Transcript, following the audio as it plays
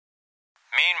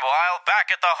Meanwhile,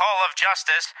 back at the Hall of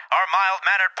Justice, our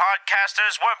mild-mannered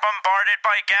podcasters were bombarded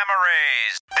by gamma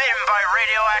rays, bitten by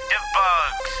radioactive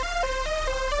bugs,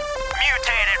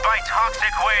 mutated by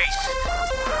toxic waste,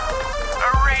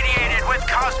 irradiated with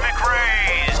cosmic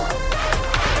rays,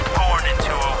 born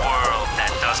into a world that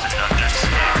doesn't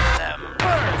understand them.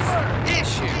 First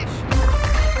issue.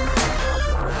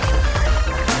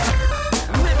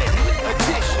 Limited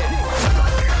edition.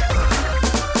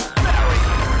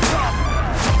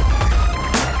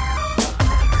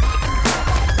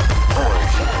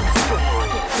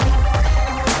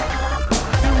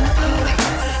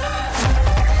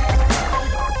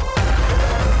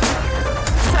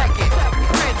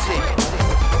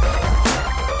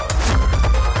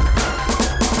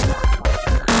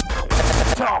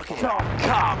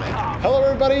 Hello,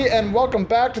 everybody, and welcome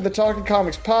back to the Talking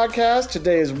Comics podcast.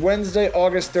 Today is Wednesday,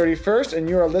 August 31st, and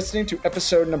you are listening to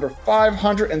episode number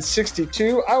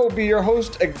 562. I will be your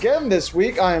host again this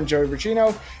week. I am Joey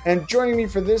Virgino, and joining me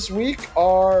for this week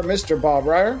are Mr. Bob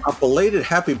Ryer. A belated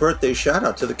happy birthday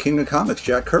shout-out to the King of Comics,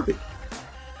 Jack Kirby.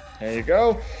 There you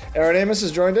go. Aaron Amos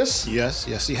has joined us. Yes,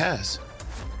 he has.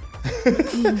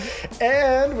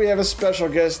 And we have a special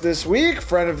guest this week,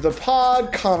 friend of the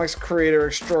pod, comics creator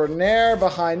extraordinaire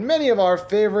behind many of our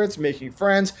favorites, Making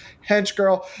Friends, Hench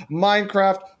Girl,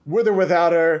 Minecraft, With or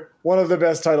Without Her, one of the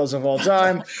best titles of all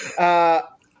time.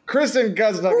 Kristen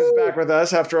Gudsnuck is back with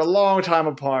us after a long time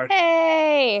apart.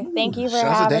 Hey, thank you for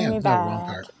having me back. No,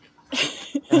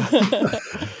 wrong part.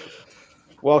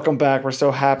 Welcome back. We're so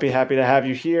happy to have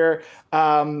you here.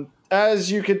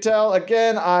 As you can tell,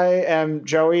 again, I am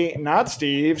Joey, not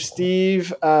Steve.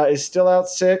 Steve is still out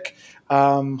sick.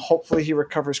 Hopefully he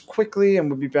recovers quickly and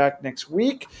we'll be back next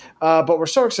week. But we're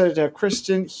so excited to have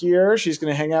Kristen here. She's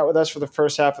going to hang out with us for the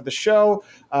first half of the show.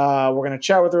 We're going to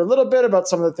chat with her a little bit about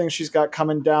some of the things she's got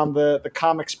coming down the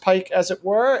comics pike, as it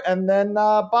were. And then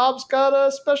Bob's got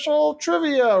a special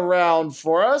trivia round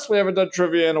for us. We haven't done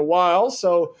trivia in a while,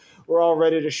 so we're all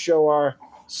ready to show our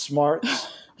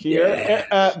smarts here.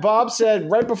 Yeah. Bob said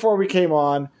right before we came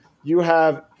on, you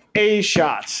have a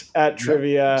shot at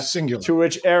trivia. Singular. To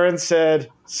which Aaron said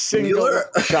singular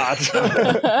shot.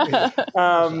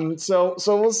 So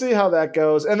we'll see how that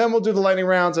goes. And then we'll do the lightning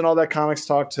rounds and all that comics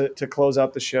talk to close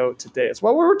out the show today as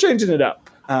well. We're changing it up.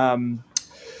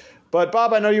 But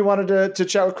Bob, I know you wanted to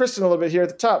chat with Kristen a little bit here at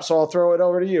the top, so I'll throw it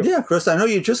over to you. Yeah, Chris, I know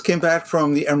you just came back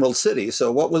from the Emerald City.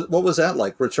 So what was that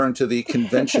like? Return to the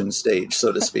convention stage,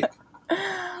 so to speak.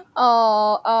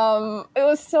 It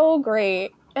was so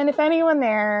great. And if anyone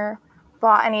there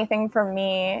bought anything from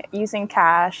me using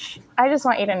cash, I just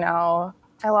want you to know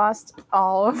I lost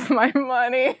all of my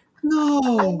money.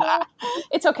 No.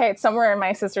 It's okay. It's somewhere in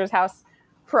my sister's house,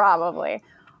 probably.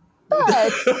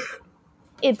 But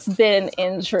it's been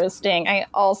interesting. I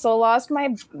also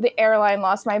the airline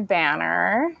lost my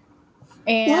banner.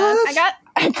 And what?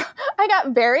 I got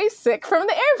very sick from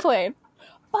the airplane.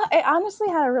 But I honestly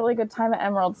had a really good time at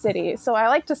Emerald City. So I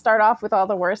like to start off with all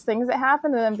the worst things that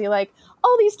happened and then be like,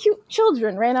 oh, these cute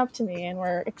children ran up to me and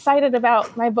were excited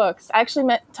about my books. I actually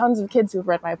met tons of kids who've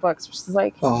read my books, which is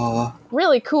like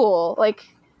really cool.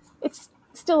 Like, it's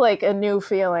still like a new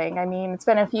feeling. I mean, it's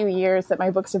been a few years that my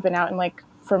books have been out and like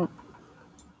from,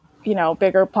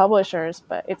 bigger publishers,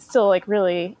 but it's still like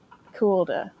really cool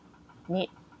to meet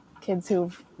kids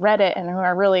who've read it and who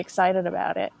are really excited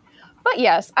about it. But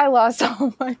yes, I lost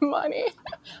all my money.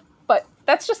 But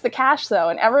that's just the cash, though.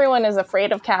 And everyone is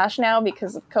afraid of cash now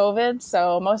because of COVID.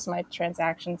 So most of my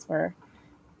transactions were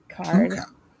card. Okay.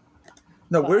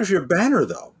 No, where's your banner,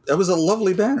 though? That was a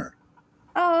lovely banner.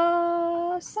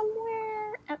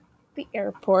 Somewhere at the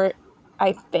airport,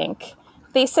 I think.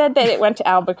 They said that it went to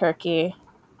Albuquerque.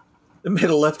 It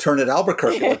made a left turn at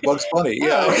Albuquerque like Bugs Bunny.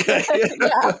 Yeah, okay.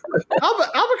 Yeah.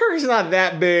 Albuquerque's not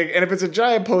that big, and if it's a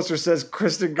giant poster that says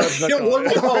Kristen Gudsnuck,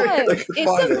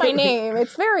 it says my name.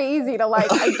 It's very easy to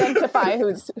identify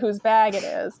whose bag it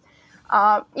is.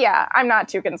 Yeah, I'm not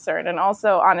too concerned. And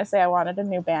also, honestly, I wanted a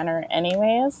new banner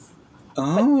anyways.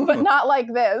 Oh. But not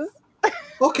like this.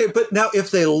 Okay, but now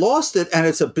if they lost it and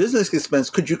it's a business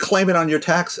expense, could you claim it on your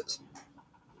taxes?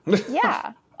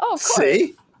 Yeah. Oh, of course.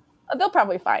 See? They'll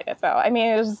probably find it, though. I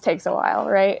mean, it just takes a while,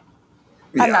 right?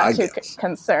 Yeah, I'm not too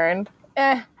concerned.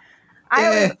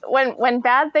 When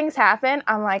bad things happen,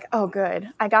 I'm like, oh, good.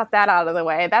 I got that out of the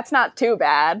way. That's not too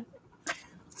bad.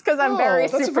 It's because I'm very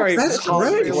superstitious. That's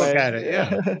great. Look at it,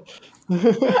 yeah.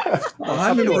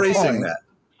 I'm embracing that.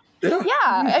 Yeah,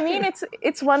 I mean,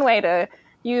 it's one way to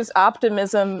use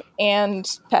optimism and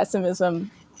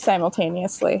pessimism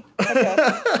simultaneously.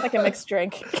 Like a mixed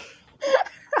drink.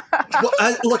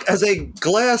 Well, look, as a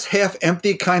glass half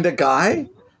empty kind of guy,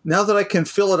 now that I can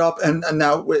fill it up, and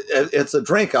now it's a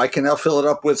drink, I can now fill it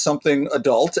up with something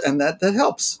adult, and that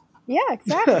helps. Yeah,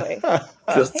 exactly.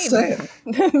 Just saying.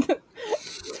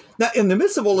 Now, in the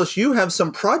midst of all this, you have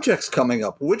some projects coming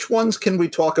up. Which ones can we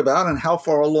talk about, and how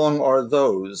far along are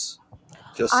those?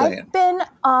 Just saying.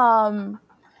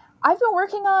 I've been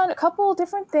working on a couple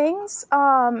different things.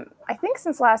 I think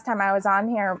since last time I was on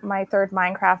here, my third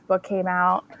Minecraft book came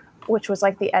out, which was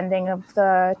like the ending of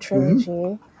the trilogy.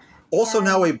 Mm-hmm. Also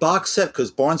now a box set,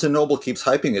 because Barnes & Noble keeps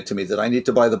hyping it to me that I need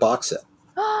to buy the box set.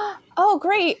 Oh,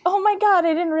 great. Oh, my God.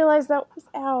 I didn't realize that was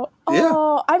out.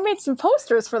 Oh, I made some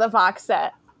posters for the box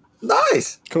set.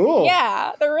 Nice. Cool.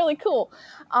 Yeah, they're really cool.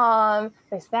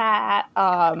 There's that.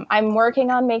 I'm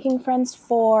working on Making Friends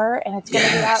 4, and it's going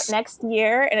to be out next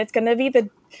year, and it's going to be the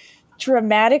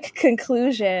dramatic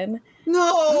conclusion.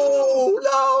 No,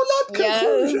 not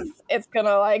conclusion. Yes, it's going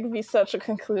to like be such a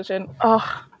conclusion.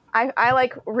 Oh, I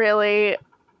like really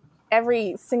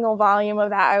every single volume of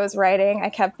that I was writing, I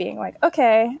kept being like,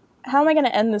 okay, how am I going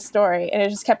to end this story? And it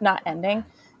just kept not ending.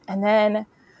 And then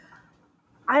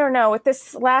I don't know, with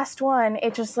this last one,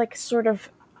 it just like sort of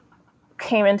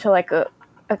came into like a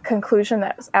conclusion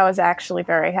that I was actually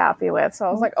very happy with. So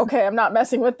I was like, okay, I'm not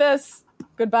messing with this.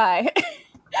 Goodbye.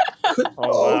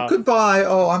 Wow. Goodbye.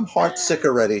 Oh, I'm heart sick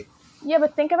already. Yeah,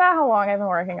 but think about how long I've been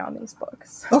working on these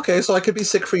books. Okay, so I could be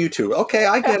sick for you too. Okay,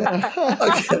 I get it.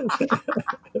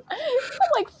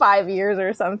 Like 5 years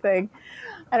or something.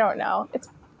 I don't know. It's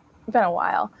been a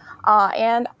while.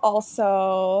 And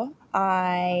also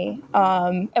I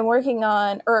am working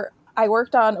on, or I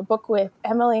worked on a book with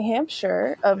Emily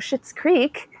Hampshire of Schitt's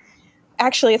Creek.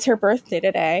 Actually, it's her birthday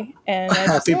today. And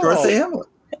Happy birthday, Emily.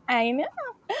 I know.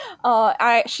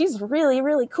 She's really,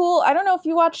 really cool. I don't know if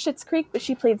you watched Schitt's Creek, but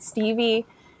she played Stevie.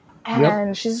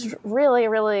 And she's really,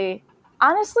 really,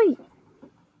 honestly,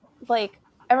 like,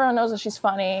 everyone knows that she's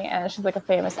funny and she's like a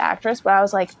famous actress. But I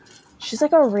was like, she's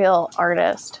like a real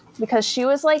artist. Because she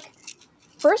was like,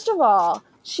 first of all,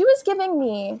 she was giving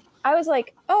me, I was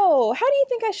like, oh, how do you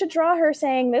think I should draw her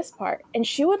saying this part? And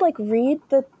she would like read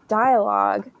the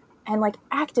dialogue and like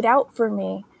act it out for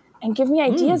me and give me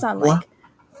ideas on like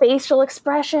facial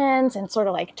expressions and sort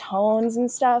of like tones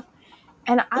and stuff.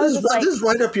 And I was just like, this is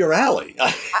right up your alley.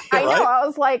 I know. I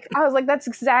was like, that's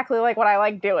exactly like what I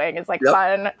like doing. It's like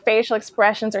fun facial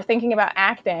expressions or thinking about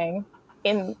acting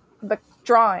in the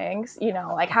drawings, you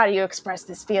know, like how do you express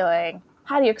this feeling?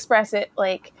 How do you express it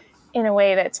like in a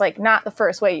way that's like not the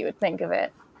first way you would think of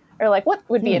it? Or like what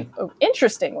would be an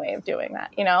interesting way of doing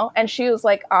that, you know? And she was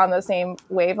like on the same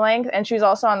wavelength, and she was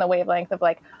also on the wavelength of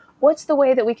like, what's the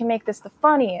way that we can make this the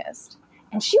funniest?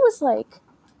 And she was like,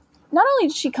 not only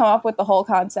did she come up with the whole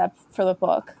concept for the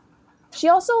book, she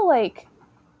also like,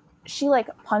 she like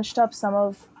punched up some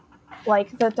of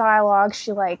like the dialogue.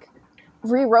 She like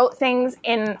rewrote things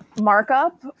in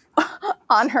markup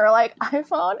on her like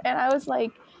iPhone. And I was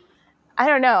like, I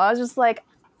don't know. I was just like,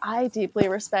 I deeply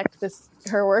respect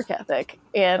her work ethic.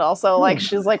 And also like,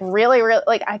 she's like really, really,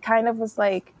 like, I kind of was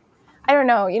like, I don't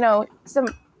know, you know,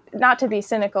 not to be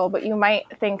cynical, but you might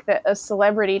think that a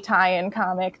celebrity tie-in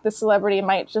comic, the celebrity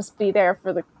might just be there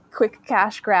for the quick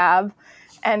cash grab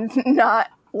and not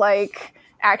like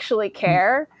actually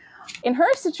care. In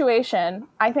her situation,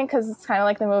 I think because it's kind of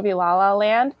like the movie La La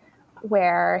Land,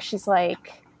 where she's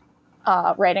like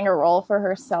writing a role for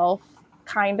herself,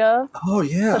 kind of. Oh,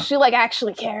 yeah. So she like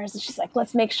actually cares. And she's like,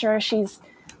 let's make sure we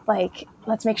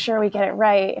get it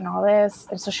right and all this.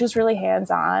 And so she was really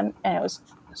hands-on, and it was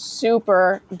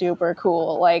super duper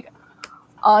cool. Like,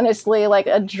 honestly, like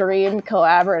a dream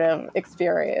collaborative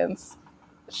experience.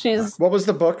 What was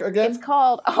the book again? It's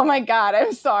called, oh my God,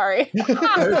 I'm sorry.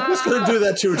 I was going to do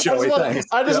that too, Joey.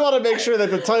 I just want to make sure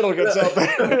that the title gets out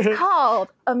there. It's called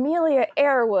Amelia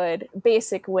Earwood,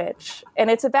 Basic Witch. And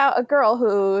it's about a girl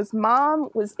whose mom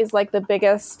is like the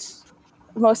biggest,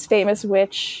 most famous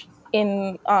witch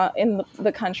in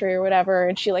the country or whatever.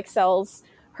 And she like sells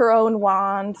her own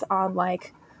wands on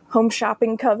like Home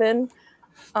Shopping Coven.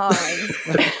 As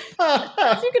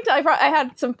you can tell, I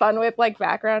had some fun with like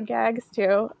background gags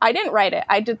too. I didn't write it.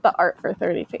 I did the art for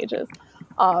 30 pages.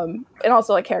 And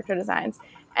also like character designs.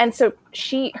 And so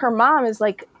her mom is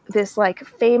like this like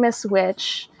famous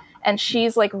witch, and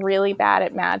she's like really bad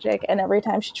at magic. And every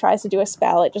time she tries to do a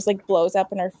spell, it just like blows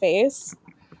up in her face.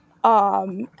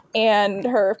 And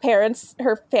her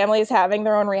family is having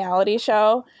their own reality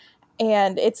show,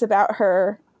 and it's about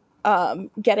her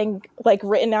getting like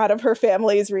written out of her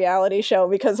family's reality show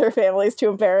because her family's too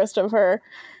embarrassed of her.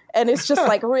 And it's just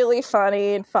like really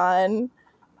funny and fun.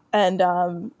 And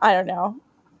I don't know.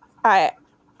 I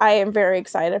am very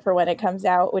excited for when it comes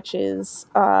out, which is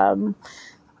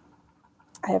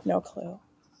I have no clue.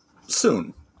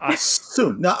 Soon.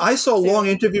 Soon. Now, I saw a long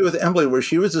interview with Emily where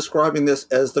she was describing this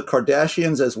as the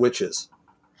Kardashians as witches.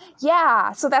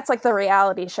 Yeah, so that's like the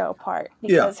reality show part,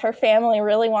 because her family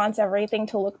really wants everything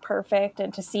to look perfect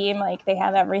and to seem like they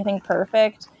have everything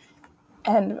perfect.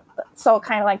 And so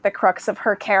kind of like the crux of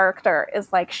her character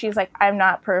is like, she's like, I'm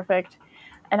not perfect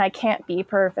and I can't be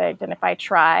perfect. And if I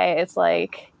try, it's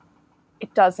like,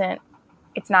 it's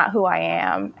not who I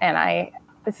am. And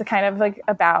it's kind of like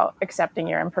about accepting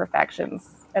your imperfections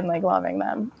and like loving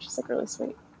them, which is like really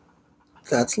sweet.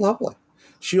 That's lovely.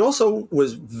 She also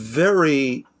was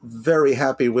very, very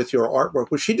happy with your artwork,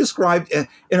 which she described in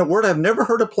a word I've never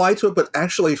heard applied to it, but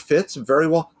actually fits very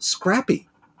well, scrappy.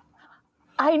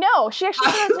 I know. She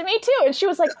actually said it to me too. And she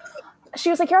was like,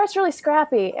 your art's really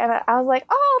scrappy. And I was like,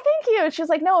 oh, thank you. And she was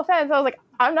like, no offense. I was like,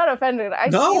 I'm not offended. I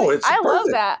love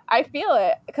that. I feel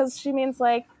it. Because she means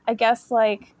like, I guess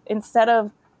like instead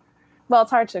of, well,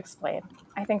 it's hard to explain.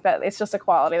 I think that it's just a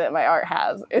quality that my art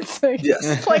has. It's like,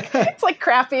 it's like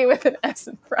crappy with an S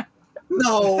in front.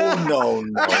 No.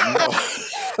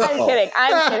 I'm kidding.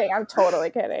 I'm totally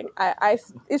kidding.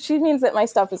 She means that my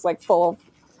stuff is like full of,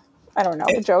 I don't know,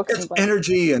 jokes. It's and like,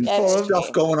 energy and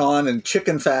stuff going on and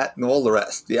chicken fat and all the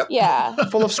rest. Yep. Yeah.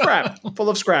 Full of scrap.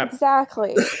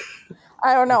 Exactly.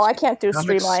 I don't know. I can't do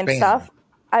streamlined stuff.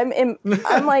 I'm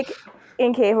like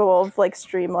incapable of like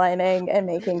streamlining and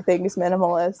making things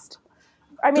minimalist.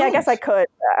 I mean, I guess I could.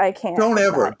 But I can't. Don't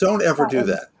ever do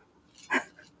that.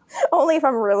 Only if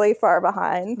I'm really far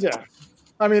behind. Yeah.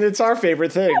 I mean, it's our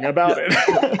favorite thing about it.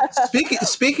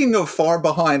 Speaking of far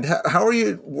behind, how are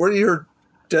you? What are your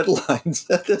deadlines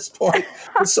at this point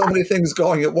with so many things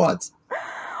going at once?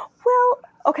 Well,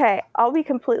 okay, I'll be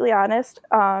completely honest.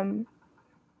 Actually,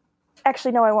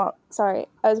 no, I won't. Sorry.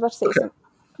 I was about to say something.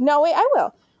 No, wait, I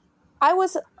will. I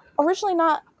was originally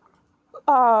not...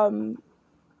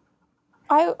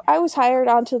 I was hired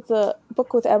onto the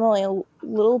book with Emily a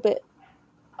little bit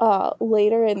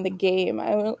later in the game.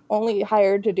 I was only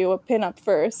hired to do a pinup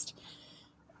first.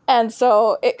 And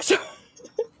so...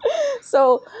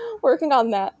 So working on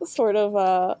that sort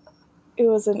of, it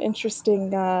was an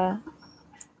interesting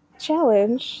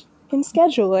challenge in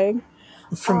scheduling.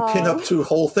 From pinup to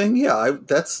whole thing,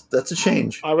 that's a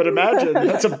change. I would imagine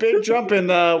that's a big jump in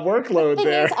workload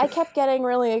there. I kept getting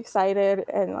really excited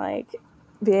and like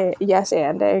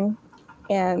yes-anding,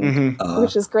 and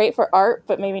which is great for art,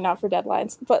 but maybe not for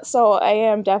deadlines. But so I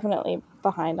am definitely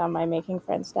behind on my Making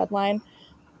Friends deadline,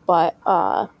 but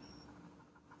I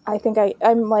think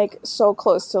I'm like so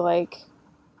close to like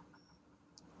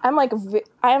I'm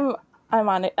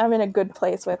in a good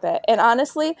place with it. And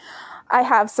honestly, I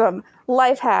have some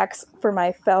life hacks for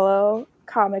my fellow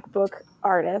comic book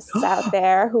artists out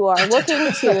there who are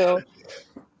looking to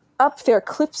up their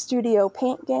Clip Studio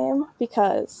Paint game,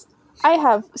 because I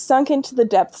have sunk into the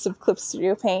depths of Clip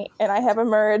Studio Paint and I have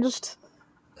emerged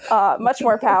much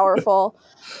more powerful.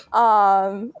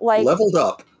 Leveled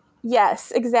up.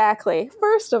 Yes, exactly.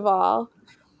 First of all,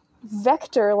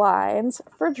 vector lines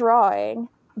for drawing.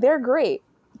 They're great.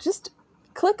 Just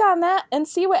click on that and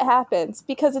see what happens,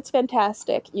 because it's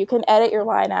fantastic. You can edit your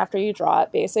line after you draw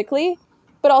it, basically.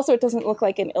 But also it doesn't look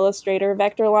like an Illustrator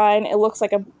vector line. It looks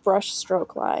like a brush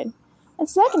stroke line. And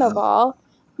second of all,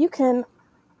 you can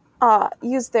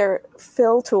use their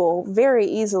fill tool very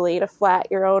easily to flat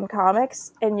your own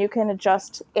comics. And you can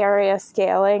adjust area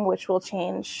scaling, which will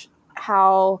change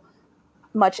how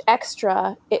much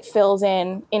extra it fills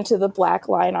into the black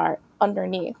line art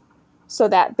underneath, so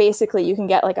that basically you can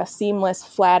get like a seamless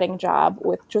flatting job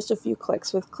with just a few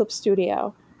clicks with Clip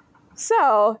Studio.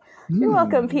 So you're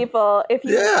welcome, people. If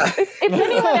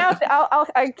anyone out there,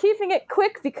 I'm keeping it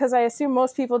quick because I assume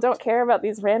most people don't care about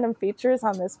these random features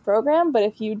on this program, but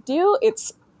if you do,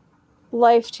 it's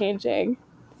life-changing.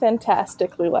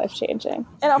 Fantastically life-changing.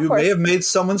 And of course, you may have made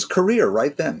someone's career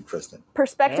right then, Kristen.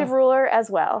 Perspective ruler as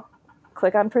well.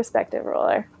 Click on perspective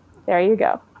ruler. There you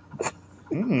go.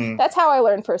 That's how I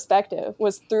learned perspective,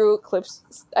 was through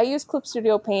clips. I used Clip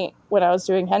Studio Paint when I was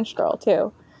doing Hench Girl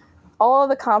too. All of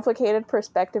the complicated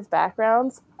perspective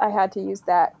backgrounds, I had to use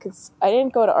that because I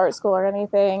didn't go to art school or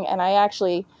anything, and I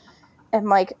actually am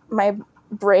like, my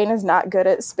brain is not good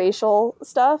at spatial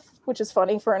stuff, which is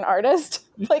funny for an artist.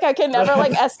 Like I can never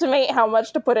like estimate how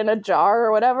much to put in a jar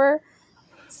or whatever.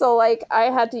 So like I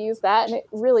had to use that, and it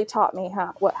really taught me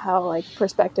how like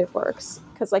perspective works.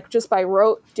 Because like just by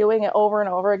rote doing it over and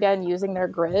over again using their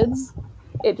grids,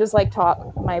 it just like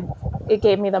it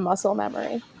gave me the muscle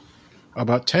memory.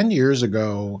 About 10 years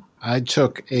ago, I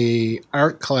took a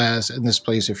art class in this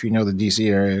place, if you know the DC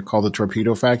area, called the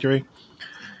Torpedo Factory.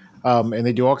 And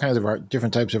they do all kinds of art,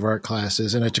 different types of art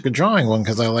classes. And I took a drawing one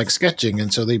because I like sketching.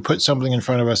 And so they put something in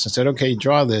front of us and said, okay,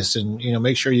 draw this and,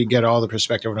 make sure you get all the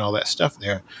perspective and all that stuff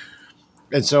there.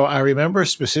 And so I remember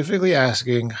specifically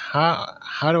asking, how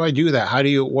do I do that?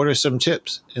 What are some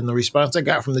tips? And the response I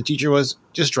got from the teacher was,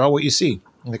 just draw what you see.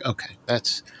 I'm like, okay,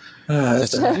 that's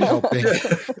not helping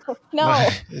my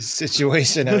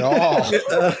situation at all.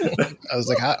 I was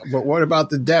like, but what about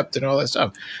the depth and all that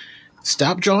stuff?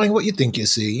 Stop drawing what you think you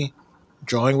see,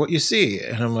 drawing what you see.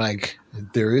 And I'm like,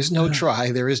 there is no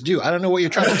try, there is do. I don't know what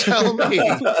you're trying to tell me.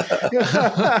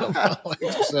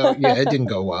 So, yeah, it didn't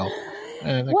go well.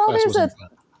 Well, there's an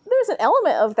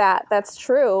element of that that's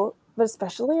true, but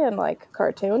especially in like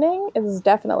cartooning, it is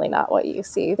definitely not what you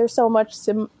see. There's so much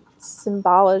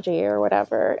symbology or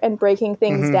whatever, and breaking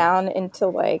things down into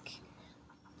like,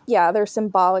 their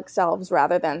symbolic selves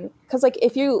rather than, because like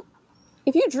if you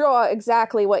draw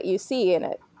exactly what you see in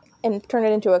it and turn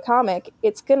it into a comic,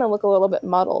 it's gonna look a little bit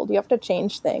muddled. You have to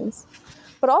change things,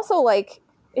 but also like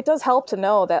it does help to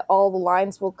know that all the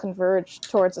lines will converge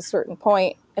towards a certain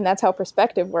point, and that's how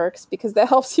perspective works, because that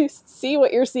helps you see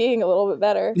what you're seeing a little bit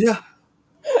better. Yeah.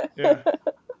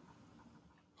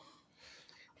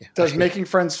 Does Making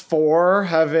Friends 4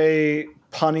 have a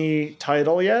punny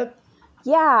title yet?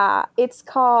 Yeah, it's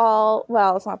called,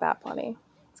 well, it's not that punny.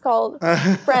 It's called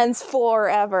Friends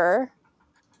Forever.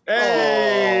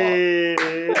 Hey!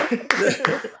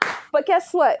 But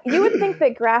guess what? You would think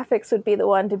that graphics would be the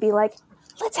one to be like,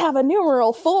 let's have a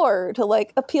numeral 4 to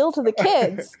like appeal to the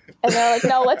kids. And they're like,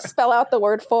 no, let's spell out the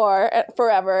word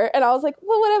forever. And I was like,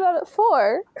 well, what about it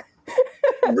 4?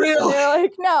 Really? And they're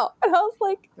like, no. And I was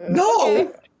like, No.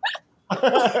 okay.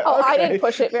 I didn't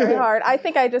push it very hard. I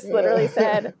think I just literally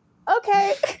said,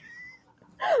 okay.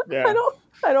 Yeah.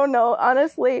 I don't know.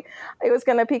 Honestly, it was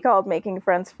going to be called Making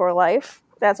Friends for Life.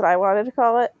 That's what I wanted to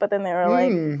call it. But then they were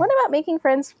like, what about Making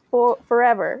Friends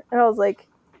Forever? And I was like,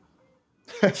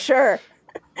 sure.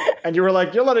 And you were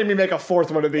like, you're letting me make a fourth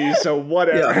one of these, so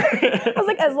whatever. I was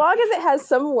like, as long as it has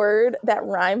some word that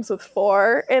rhymes with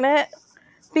 4 in it,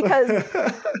 because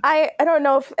I don't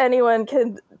know if anyone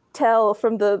can tell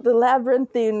from the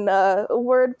labyrinthine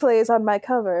word plays on my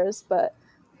covers, but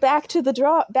back to the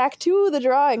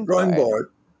drawing board.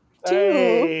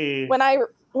 Hey. When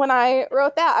I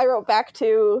wrote that, I wrote back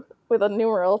to with a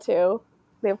numeral 2.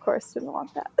 They of course didn't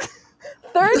want that.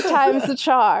 Third time's the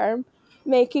charm.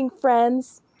 Making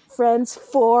friends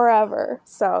forever.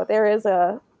 So there is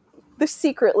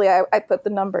secretly I put the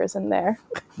numbers in there.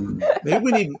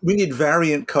 Maybe we need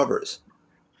variant covers.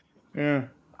 Yeah.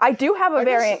 I do have a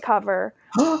variant cover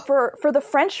for the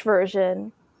French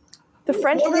version. The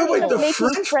French version of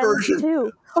Making Friends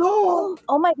too. Oh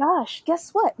my gosh!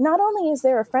 Guess what? Not only is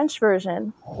there a French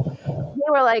version, they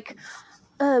were like,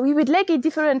 we would like a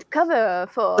different cover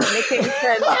for Making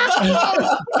Friends.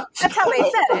 That's how they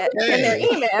said it in their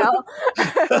email.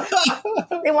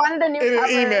 They wanted a new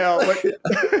cover.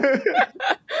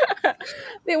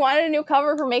 They wanted a new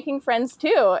cover for Making Friends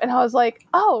too. And I was like,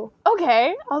 oh,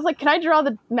 okay. I was like, can I draw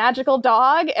the magical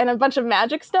dog and a bunch of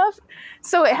magic stuff?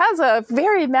 So it has a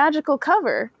very magical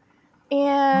cover.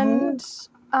 And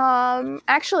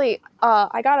actually,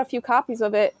 I got a few copies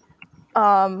of it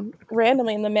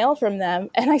randomly in the mail from them,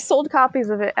 and I sold copies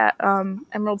of it at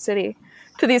Emerald City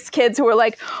to these kids who were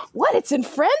like, what, it's in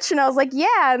French? And I was like,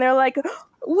 yeah. And they're like,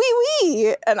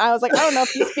 oui. And I was like, I don't know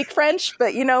if you speak French,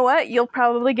 but you know what, you'll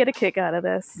probably get a kick out of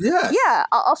this. Yes. Yeah,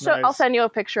 I'll Nice. send you a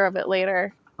picture of it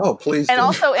later. Oh, please. And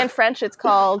also in French it's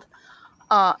called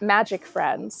Magic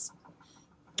Friends.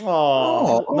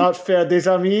 Oh, not fair des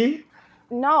amis.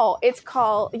 No, it's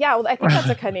called, I think that's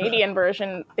a Canadian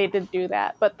version. They did do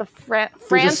that, but the French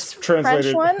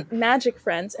one, Magic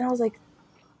Friends. And I was like,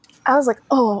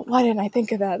 oh, why didn't I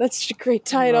think of that? That's such a great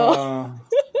title.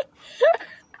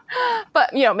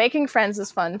 But, Making Friends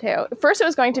is fun too. First it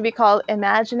was going to be called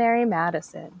Imaginary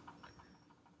Madison.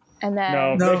 And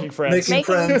then... No, Making Friends. Making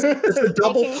Friends. It's a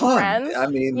double Making pun. Friends. I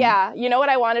mean... Yeah, you know what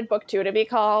I wanted book 2 to be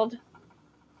called?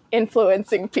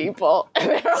 Influencing People. And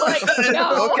they were like,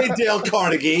 no. Okay, Dale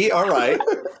Carnegie. All right.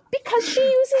 Because she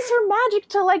uses her magic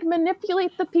to, like,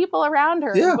 manipulate the people around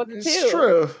her in book 2. It's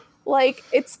true. Like,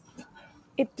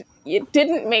 it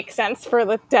didn't make sense for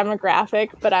the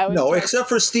demographic, but I was Except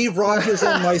for Steve Rogers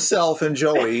and myself and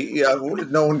Joey. Yeah,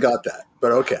 no one got that.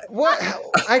 But okay. What?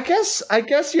 I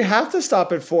guess you have to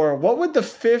stop at 4. What would the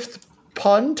 5th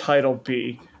pun title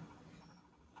be?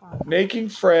 Making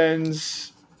Friends.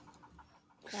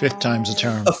 5th time's a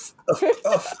charm.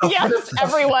 Yes,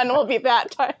 everyone will be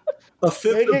that time. A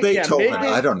fifth of Beethoven. making-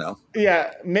 I don't know.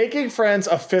 Yeah, making friends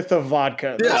a fifth of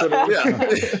vodka. That's Yeah, what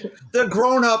it is. yeah. They're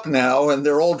grown up now and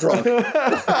they're all drunk.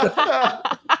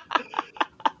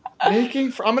 I'm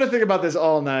going to think about this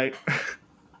all night.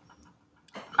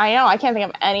 I know. I can't think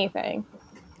of anything.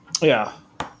 Yeah.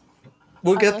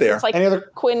 We'll get there. It's like Any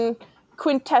other?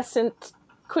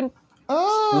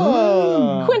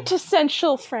 Oh.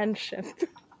 quintessential friendship.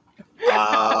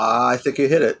 I think you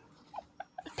hit it.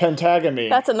 Pentagamy.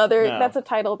 That's another. No. That's a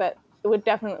title that would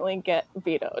definitely get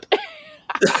vetoed.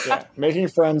 Yeah. Making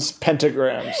friends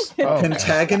pentagrams. Oh,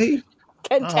 Pentagony?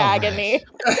 Pentagony.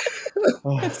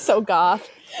 It's so goth.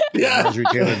 Yeah. Marjorie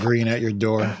Taylor Greene at your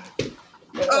door.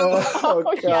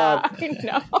 Oh, Yeah, God. I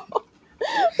know.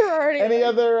 We're already Any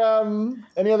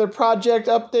other project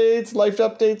updates, life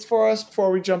updates for us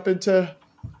before we jump into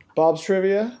Bob's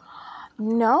trivia?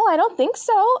 No, I don't think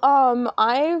so.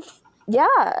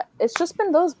 It's just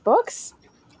been those books,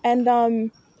 and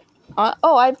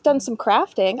I've done some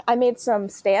crafting. I made some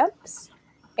stamps,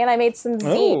 and I made some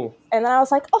zines. Oh. And then I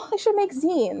was like, I should make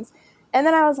zines. And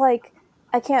then I was like,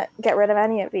 I can't get rid of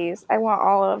any of these. I want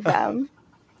all of them,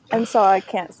 and so I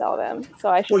can't sell them. So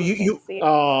I should. Well, you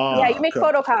yeah, you make okay.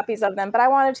 photocopies of them, but I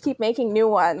wanted to keep making new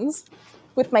ones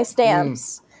with my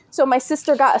stamps. So my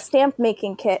sister got a stamp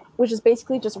making kit, which is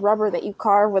basically just rubber that you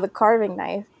carve with a carving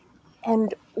knife.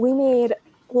 And we made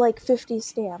like 50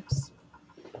 stamps.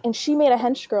 And she made a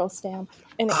hench girl stamp.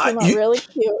 And it came out really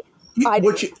cute.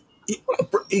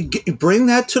 You bring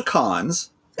that to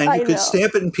cons, and you I could know.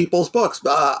 stamp it in people's books.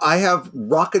 I have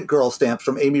Rocket Girl stamps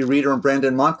from Amy Reeder and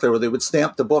Brandon Montclair, where they would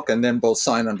stamp the book and then both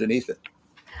sign underneath it.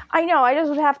 I know. I just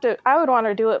would have to. I would want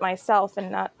to do it myself and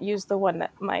not use the one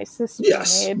that my sister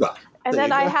Yes. made. Well, And there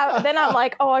then you go. then I'm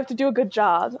like, I have to do a good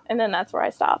job. And then that's where I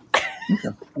stop.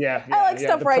 Yeah. I like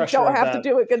stuff the where I pressure don't of have to that.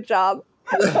 do a good job.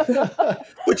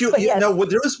 But yes.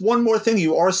 there is one more thing.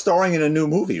 You are starring in a new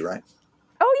movie, right?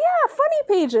 Oh yeah,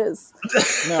 funny pages.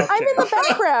 No, I'm in the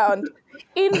background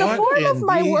in the What form of in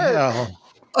my the work. hell?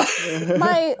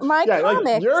 My yeah, like,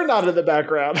 comic. you're not in the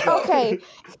background. Okay,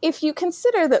 if you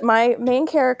consider that my main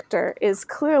character is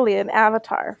clearly an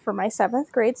avatar for my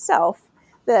 7th grade self,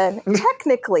 then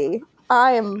technically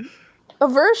I am a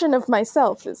version of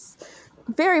myself is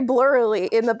very blurrily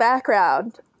in the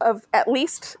background of at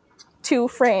least 2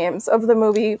 frames of the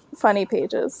movie Funny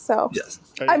Pages. So Yes.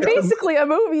 I'm basically a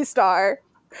movie star.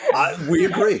 We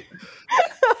agree.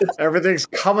 Everything's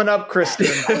coming up, Kristen.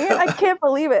 I can't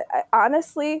believe it.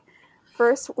 Honestly,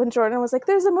 first when Jordan was like,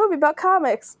 there's a movie about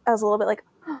comics, I was a little bit like,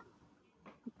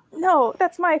 no,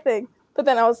 that's my thing. But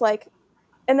then I was like,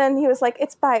 and then he was like,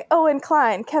 it's by Owen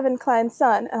Klein, Kevin Kline's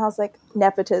son. And I was like,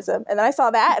 nepotism. And then I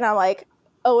saw that and I'm like,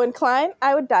 Owen Klein,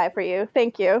 I would die for you.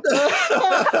 Thank you.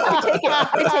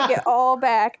 I take it all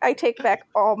back. I take back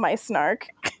all my snark.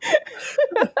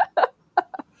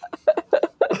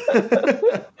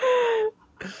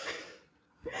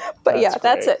 But yeah,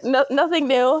 that's great. it. Nothing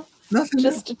new. Nothing.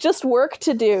 Just work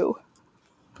to do.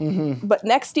 Mm-hmm. But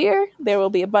next year there will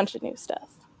be a bunch of new stuff.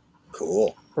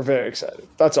 Cool. We're very excited.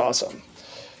 That's awesome.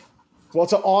 Well,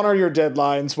 to honor your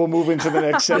deadlines, we'll move into the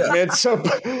next segment.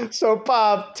 So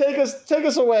Bob, take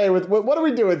us away with what are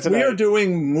we doing today? We are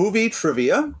doing movie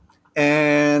trivia,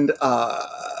 and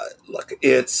look,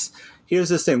 here's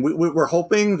this thing. We're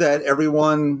hoping that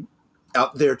everyone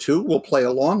out there too will play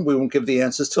along. We won't give the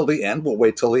answers till the end. We'll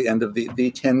wait till the end of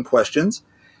the 10 questions,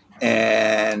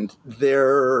 and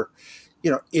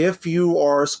if you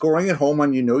are scoring at home,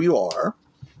 and you are,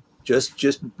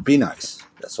 just be nice.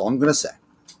 That's all I'm going to say.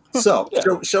 So,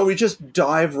 shall we just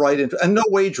dive right into and no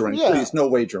wagering, please, no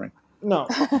wagering. No,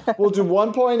 we'll do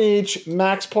 1 point each.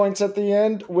 Max points at the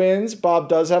end wins. Bob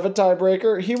does have a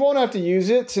tiebreaker. He won't have to use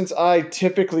it since I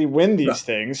typically win these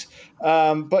things.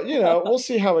 But we'll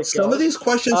see how it goes. Some of these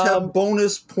questions have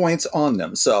bonus points on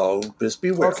them, so just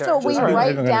beware. Okay. So we Just be- write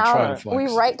I'm gonna try down to flex.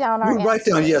 we write down our We write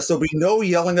down, answers. yes. There'll be no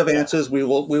yelling of answers. We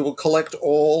will collect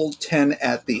all 10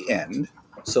 at the end,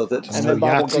 so that. And No then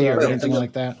Bob will go Yahtzee or there. anything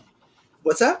like that?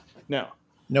 What's that? No.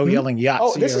 No yelling Yahtzee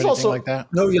Oh, this or is anything also- like that?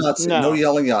 No Yahtzee. No. No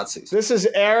yelling Yahtzees. This is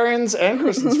Aaron's and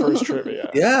Kristen's first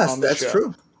trivia. Yes, on the that's show.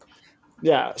 true.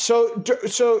 Yeah. So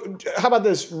how about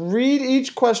this? Read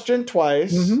each question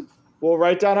twice. Mm-hmm. We'll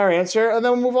write down our answer, and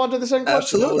then we'll move on to the second question.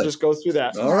 Absolutely. We'll just go through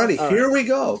that. Alrighty, All here right. we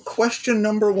go. Question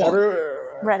number 1.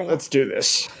 Ready. Let's do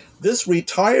this. This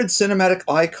retired cinematic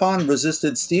icon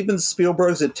resisted Steven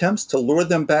Spielberg's attempts to lure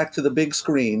them back to the big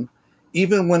screen,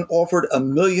 even when offered $1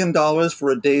 million for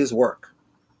a day's work.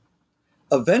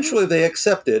 Eventually, they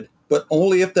accepted, but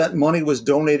only if that money was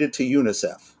donated to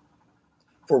UNICEF.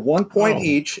 For 1 point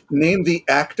each, name the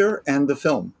actor and the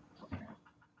film.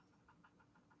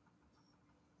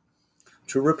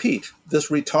 To repeat, this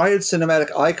retired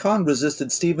cinematic icon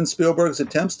resisted Steven Spielberg's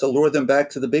attempts to lure them back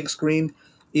to the big screen,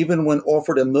 even when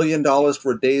offered $1 million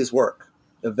for a day's work.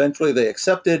 Eventually they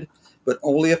accepted, but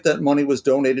only if that money was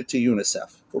donated to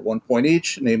UNICEF. For 1 point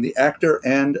each, name the actor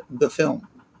and the film.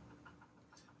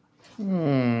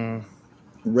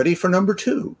 Ready for number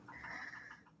 2?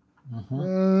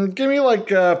 Give me like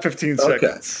 15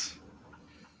 seconds.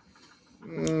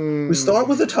 We start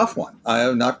with a tough one. I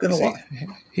am not going to lie.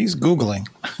 He's Googling.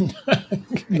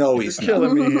 No, he's not.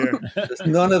 Killing me here. There's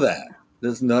none of that.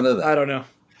 There's none of that. I don't know.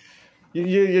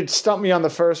 You stumped me on the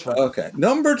first one. Okay.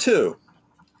 Number 2.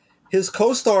 His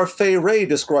co-star Fay Wray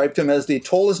described him as the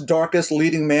tallest, darkest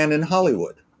leading man in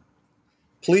Hollywood.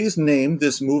 Please name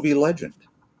this movie legend.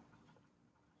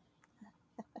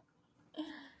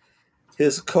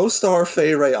 His co-star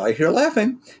Fay Wray, I hear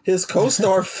laughing. His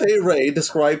co-star Fay Wray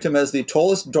described him as the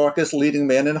tallest, darkest leading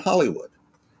man in Hollywood.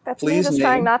 That's Please me just name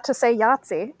trying not to say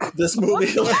Yahtzee. this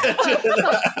movie legend.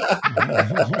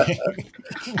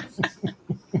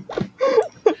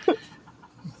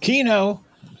 Kino.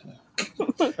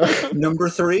 Number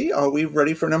 3. Are we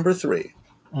ready for number 3?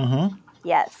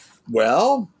 Yes.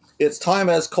 Well, it's time,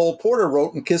 as Cole Porter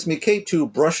wrote in Kiss Me Kate, to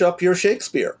brush up your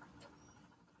Shakespeare.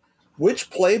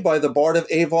 Which play by the Bard of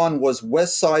Avon was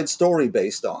West Side Story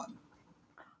based on?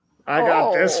 I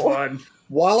got this one.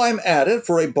 While I'm at it,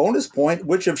 for a bonus point,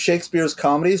 which of Shakespeare's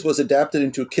comedies was adapted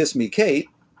into Kiss Me Kate?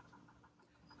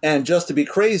 And just to be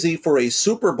crazy, for a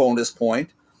super bonus point,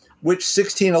 which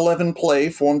 1611 play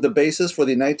formed the basis for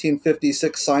the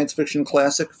 1956 science fiction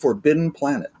classic Forbidden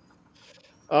Planet?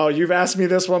 Oh, you've asked me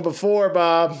this one before,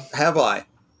 Bob. Have I?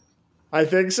 I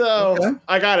think so. Okay.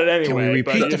 I got it anyway. Can we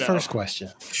repeat but, the first question?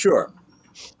 Sure.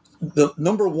 The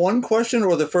number 1 question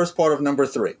or the first part of number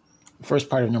 3? First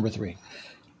part of number 3.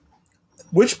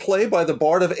 Which play by the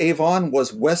Bard of Avon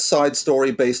was West Side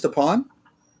Story based upon?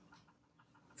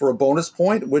 For a bonus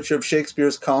point, which of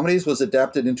Shakespeare's comedies was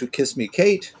adapted into Kiss Me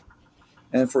Kate?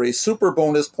 And for a super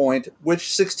bonus point,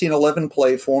 which 1611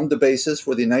 play formed the basis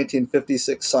for the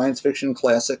 1956 science fiction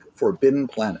classic Forbidden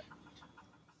Planet?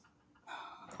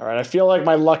 All right, I feel like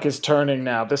my luck is turning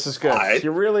now. This is good. All right.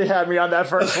 You really had me on that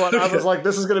first one. I was like,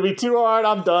 this is going to be too hard.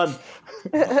 I'm done.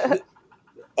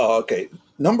 Okay.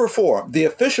 Number 4. The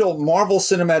official Marvel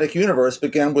Cinematic Universe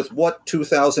began with what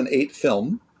 2008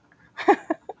 film?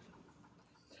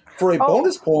 For a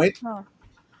bonus point,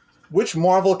 which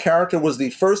Marvel character was the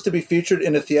first to be featured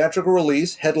in a theatrical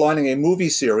release headlining a movie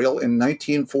serial in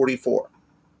 1944?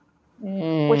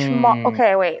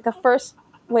 Okay, wait. The first...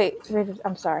 Wait,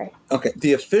 I'm sorry. Okay.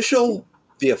 The official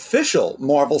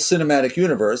Marvel Cinematic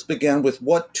Universe began with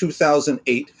what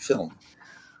 2008 film?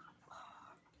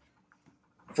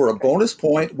 For a bonus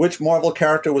point, which Marvel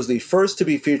character was the first to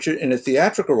be featured in a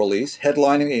theatrical release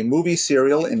headlining a movie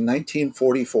serial in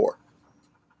 1944?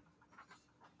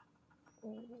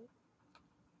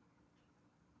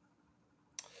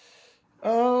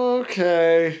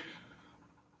 Okay.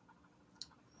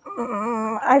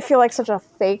 I feel like such a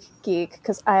fake geek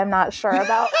because I am not sure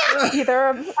about either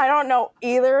of... I don't know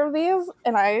either of these,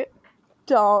 and I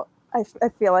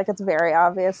feel like it's very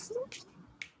obvious.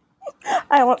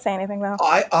 I won't say anything, though.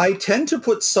 I tend to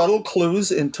put subtle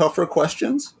clues in tougher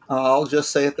questions. I'll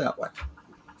just say it that way.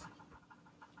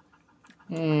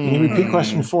 Can you repeat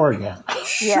question 4 again?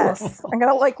 Yes. I'm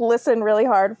going to listen really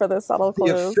hard for the subtle The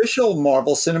clues. official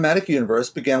Marvel Cinematic Universe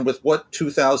began with what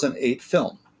 2008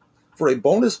 film? For a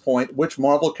bonus point, which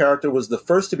Marvel character was the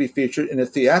first to be featured in a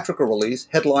theatrical release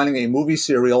headlining a movie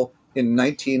serial in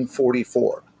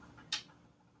 1944?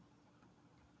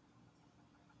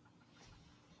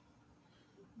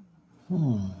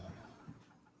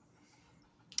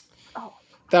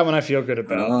 That one I feel good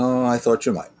about. Oh, I thought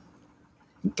you might.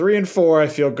 3 and 4 I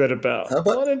feel good about. How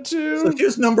about- 1 and 2. So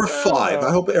here's number 5. I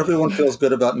hope everyone feels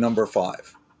good about number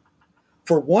 5.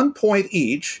 For 1 point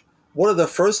each, what are the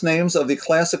first names of the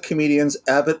classic comedians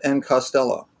Abbott and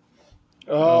Costello?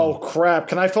 Oh, crap.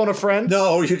 Can I phone a friend?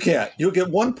 No, you can't. You'll get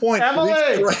 1 point. Emily!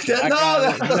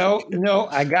 No,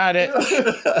 I got it.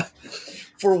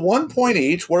 For 1 point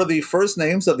each, what are the first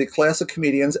names of the classic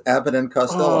comedians Abbott and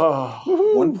Costello?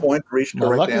 Oh. 1 point for each My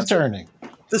correct luck is answer. turning.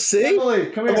 To see? Emily,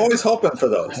 come I'm here. always hoping for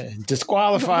those.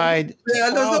 Disqualified.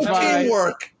 Yeah, there's no Disqualified.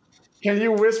 teamwork. Can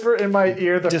you whisper in my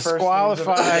ear the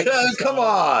Disqualified. first Come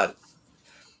on.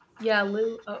 Yeah,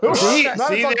 Lou. names? See, Not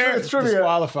see if I'm there? doing trivia.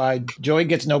 Disqualified. Joey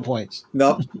gets no points.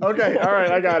 No. Okay, all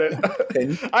right, I got it.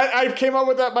 Okay. I came up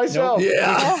with that myself.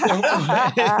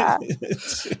 Yeah.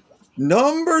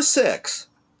 Number 6.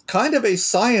 Kind of a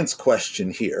science question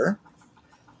here.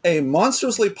 A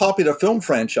monstrously popular film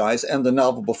franchise and the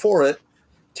novel before it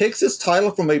takes its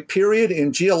title from a period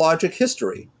in geologic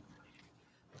history.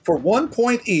 For 1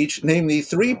 point each, name the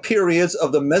 3 periods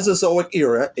of the Mesozoic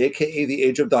era, aka the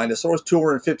age of dinosaurs,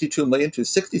 252 million to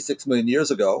 66 million years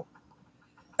ago.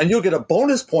 And you'll get a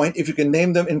bonus point if you can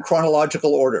name them in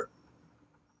chronological order.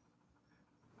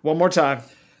 One more time.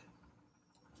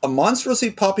 A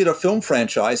monstrously popular film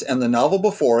franchise and the novel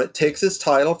before it takes its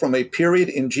title from a period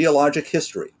in geologic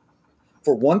history.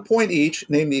 For 1 point each,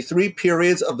 name the 3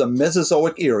 periods of the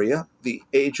Mesozoic era, the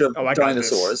age of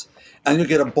dinosaurs, and you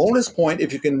get a bonus point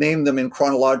if you can name them in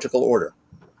chronological order.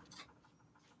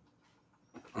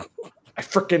 I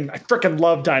frickin'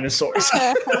 love dinosaurs.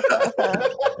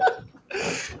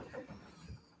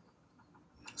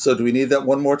 So do we need that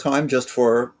one more time just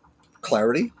for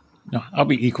clarity? No, I'll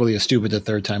be equally as stupid the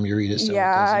third time you read it. So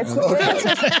Yeah,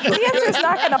 the answer's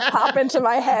not going to pop into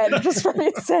my head just from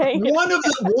me saying it. One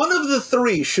of the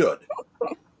 3 should.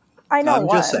 I know I'm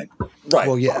one. just saying. Right.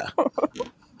 Well, yeah.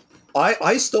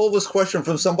 I stole this question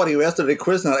from somebody who asked it at a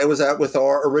quiz night I was at with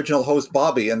our original host,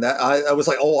 Bobby, and that I was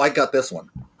like, oh, I got this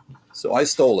one. So I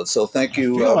stole it. So thank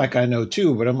you. I feel like I know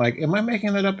too, but I'm like, am I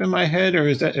making that up in my head, or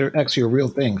is that actually a real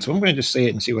thing? So I'm going to just say it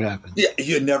and see what happens. Yeah,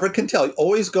 you never can tell. You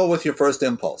always go with your first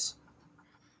impulse.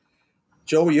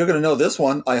 Joey, you're going to know this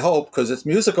one, I hope, because it's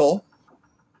musical.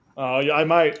 Oh, yeah, I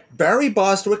might. Barry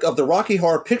Bostwick of the Rocky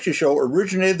Horror Picture Show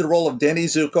originated the role of Danny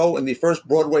Zuko in the first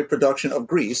Broadway production of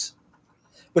Grease,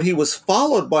 but he was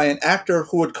followed by an actor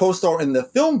who would co-star in the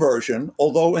film version,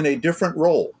 although in a different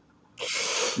role.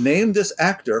 Name this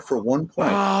actor for 1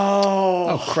 point.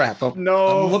 Oh crap!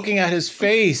 No. I'm looking at his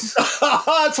face.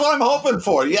 That's what I'm hoping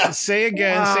for, yes. Say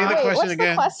again. Say the Wait, question what's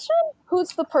again. the question? Who's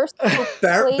the person who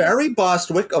played? Barry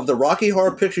Bostwick of the Rocky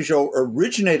Horror Picture Show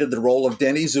originated the role of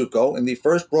Danny Zuko in the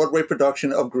first Broadway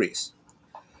production of Grease,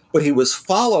 but he was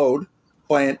followed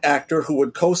by an actor who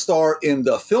would co-star in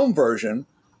the film version,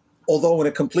 although in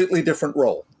a completely different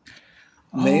role.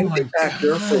 Name the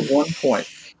actor for 1 point.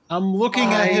 I'm looking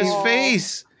at his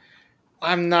face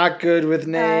I'm not good with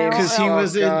names. because he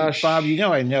was in gosh. Bob.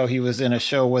 I know he was in a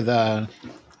show with. I'll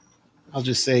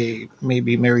just say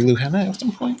maybe Mary Lou Hanna at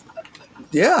some point.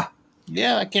 Yeah,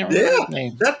 Yeah, I can't remember yeah, his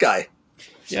name. that guy.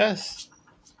 Yes.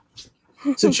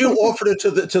 Since you offered it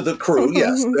to the crew,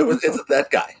 yes, it's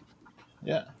that guy.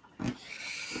 Yeah.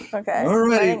 Okay. All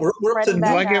righty, we're up to- Do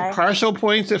I get partial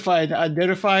points if I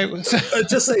identify it with?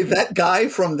 Just say that guy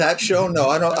from that show. No,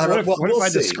 I don't. What if I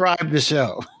see. describe the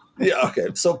show? Yeah, okay.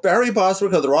 So Barry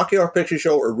Bostwick of the Rocky Horror Picture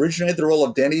Show originated the role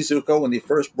of Danny Zuko in the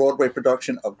first Broadway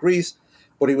production of Grease,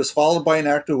 but he was followed by an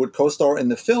actor who would co-star in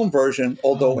the film version,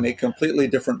 although in a completely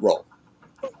different role.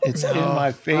 It's in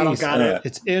my face. I don't got it.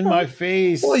 It's in my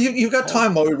face. Well, you've got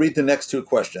time while we read the next 2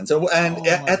 questions. And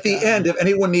at the end, if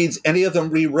anyone needs any of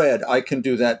them reread, I can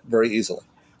do that very easily.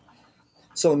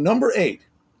 So number 8,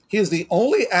 he is the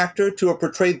only actor to have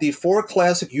portrayed the 4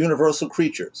 classic Universal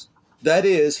creatures. That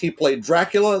is, he played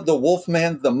Dracula, the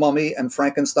Wolfman, the Mummy, and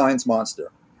Frankenstein's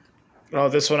monster. Oh,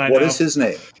 this one I know. What is his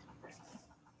name?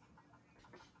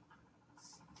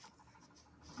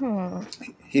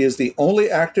 He is the only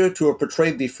actor to have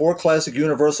portrayed the 4 classic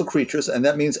Universal creatures, and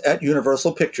that means at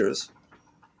Universal Pictures.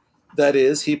 That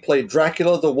is, he played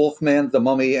Dracula, the Wolfman, the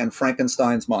Mummy, and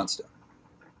Frankenstein's monster.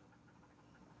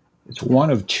 It's one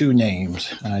of 2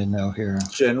 names I know here.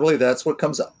 Generally, that's what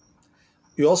comes up.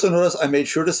 You also notice I made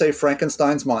sure to say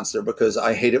Frankenstein's monster because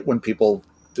I hate it when people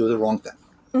do the wrong thing.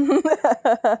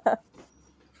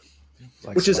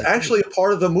 Which is actually a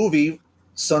part of the movie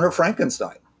Son of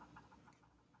Frankenstein.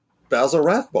 Basil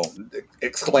Rathbone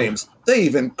exclaims, they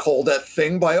even call that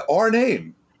thing by our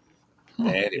name.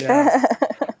 Anyway. Yeah.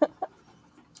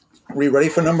 Are we ready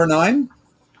for number 9?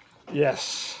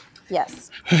 Yes. Yes.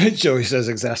 Joey says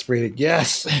exasperated.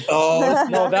 Yes. Oh,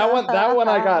 No, that one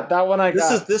I got. That one I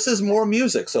got. this is more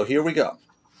music, so here we go.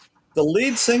 The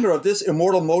lead singer of this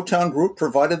immortal Motown group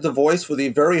provided the voice for the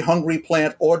very hungry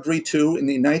plant Audrey 2 in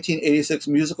the 1986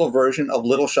 musical version of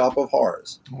Little Shop of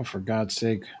Horrors. Oh, for God's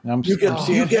sake. I'm You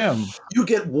seeing him. You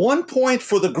get 1 point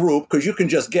for the group because you can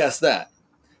just guess that,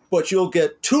 but you'll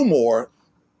get 2 more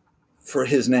for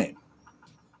his name.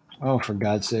 Oh, for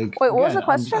God's sake. Wait, what was the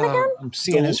question again? I'm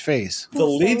seeing his face. The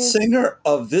lead singer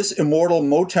of this immortal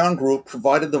Motown group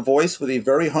provided the voice for the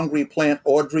very hungry plant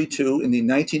Audrey 2 in the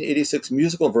 1986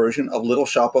 musical version of Little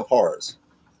Shop of Horrors.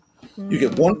 You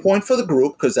get 1 point for the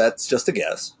group because that's just a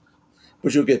guess,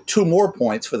 but you'll get 2 more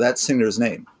points for that singer's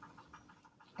name.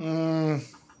 You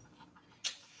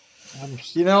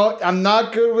know, I'm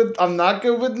not good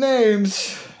with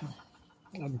names.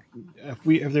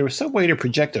 If there was some way to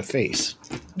project a face,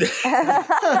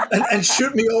 and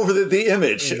shoot me over the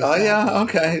image. Yeah,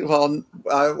 okay. Well,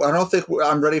 I don't think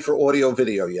I'm ready for audio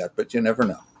video yet, but you never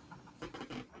know.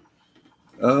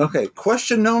 Okay,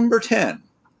 question number 10.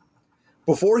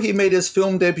 Before he made his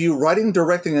film debut writing,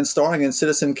 directing, and starring in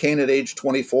Citizen Kane at age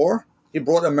 24, he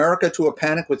brought America to a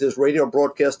panic with his radio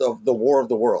broadcast of The War of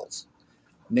the Worlds.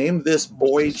 Name this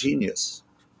boy genius.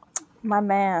 My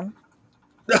man.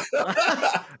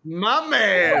 My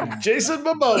man, Jason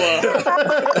Momoa.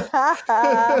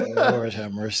 Lord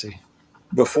have mercy.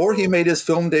 Before he made his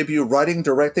film debut writing,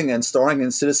 directing, and starring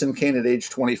in Citizen Kane at age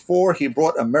 24, he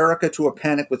brought America to a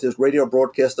panic with his radio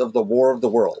broadcast of The War of the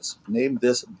Worlds. Name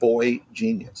this boy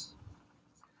genius.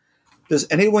 Does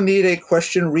anyone need a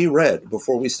question reread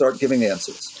before we start giving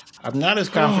answers? I'm not as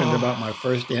confident about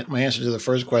my answer to the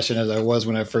first question as I was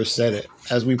when I first said it.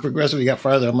 As we progressively got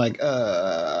farther, I'm like,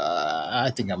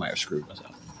 I think I might have screwed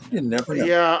myself. You never know.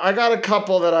 Yeah, I got a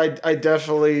couple that I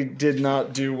definitely did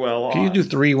not do well on. Can you do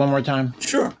 3 one more time?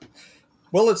 Sure.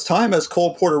 Well, it's time, as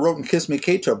Cole Porter wrote in Kiss Me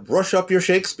Kate, to brush up your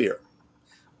Shakespeare.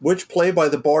 Which play by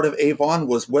the Bard of Avon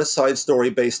was West Side Story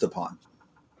based upon?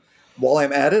 While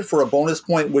I'm at it, for a bonus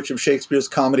point, which of Shakespeare's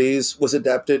comedies was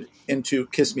adapted into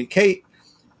Kiss Me Kate?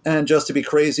 And just to be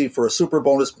crazy, for a super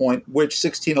bonus point, which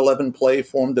 1611 play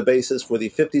formed the basis for the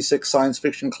 56 science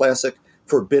fiction classic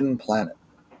Forbidden Planet?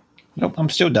 Nope, I'm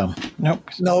still dumb. Nope.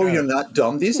 No, you're not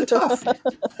dumb. These are tough.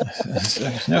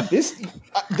 No.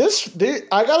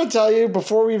 I got to tell you,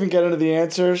 before we even get into the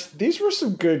answers, these were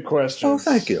some good questions. Oh,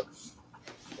 thank you.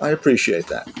 I appreciate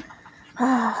that.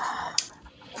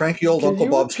 Cranky old Can Uncle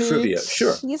you Bob's repeat? trivia.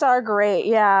 Sure. These are great.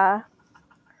 Yeah.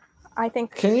 I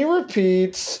think. Can you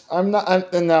repeat? And now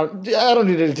I don't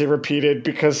need it to repeat it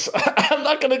because I'm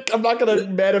not gonna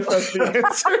manifest the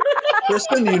answer.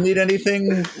 Kristen, do you need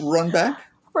anything run back?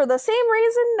 For the same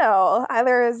reason, no. I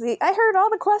heard all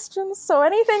the questions, so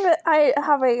anything that I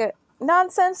have a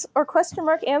nonsense or question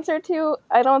mark answer to,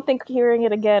 I don't think hearing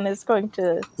it again is going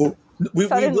to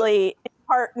suddenly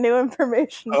impart new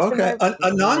information. Okay,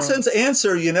 a nonsense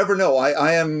answer. You never know.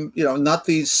 I am, not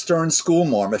the stern school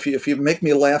marm. If you make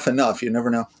me laugh enough, you never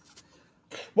know.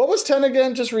 What was 10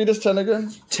 again? Just read us 10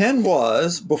 again. 10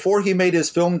 was, before he made his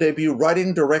film debut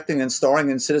writing, directing, and starring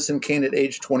in Citizen Kane at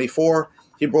age 24,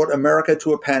 he brought America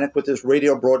to a panic with his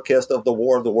radio broadcast of The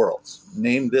War of the Worlds.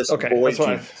 Name this boy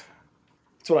genius.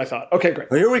 That's what I thought. Okay, great.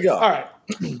 Well, here we go. All right.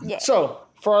 Yeah. So,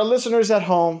 for our listeners at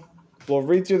home, we'll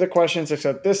read through the questions,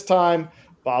 except this time,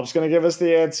 Bob's going to give us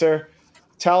the answer.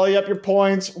 Tally up your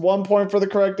points. 1 point for the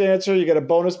correct answer. You get a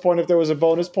bonus point if there was a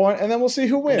bonus point, and then we'll see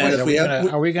who wins. And if we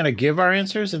Are we going to give our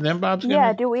answers and then Bob's going to?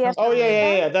 Yeah, do we have to? Oh,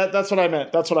 yeah. That's what I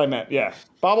meant. Yeah.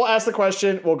 Bob will ask the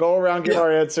question. We'll go around, give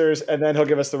our answers, and then he'll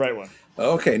give us the right one.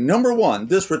 Okay, number 1.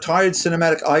 This retired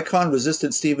cinematic icon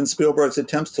resisted Steven Spielberg's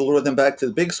attempts to lure them back to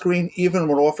the big screen, even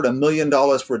when offered $1 million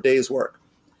for a day's work.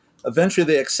 Eventually,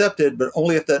 they accepted, but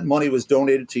only if that money was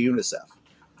donated to UNICEF.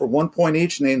 For 1 point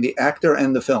each, name the actor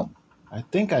and the film. I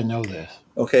think I know this.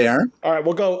 Okay, Aaron? All right,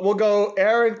 we'll go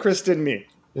Aaron, Kristen, me.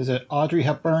 Is it Audrey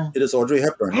Hepburn? It is Audrey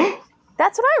Hepburn.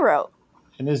 That's what I wrote.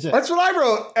 And is it? That's what I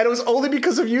wrote, and it was only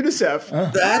because of UNICEF.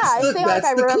 That's I feel like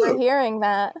I the remember clue. hearing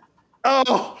that.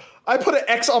 Oh, I put an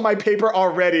X on my paper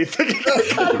already. Thinking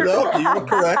No, you were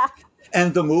correct.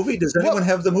 And the movie, does anyone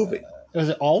have the movie? Is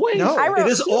it always? No. I wrote It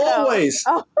is Tito. always.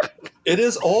 Oh. It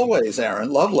is always, Aaron.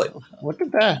 Lovely. Look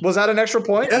at that. Was that an extra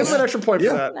point? Yes. Give an extra point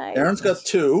Yeah. for that. Nice. Aaron's got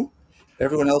 2.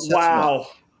 Everyone else has 1. Wow.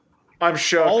 I'm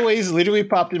shook. Always literally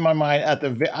popped in my mind at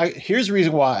the. Here's the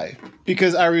reason why.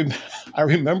 Because I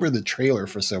remember the trailer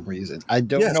for some reason. I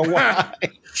don't Yes. know why.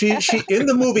 She in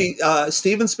the movie,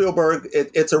 Steven Spielberg,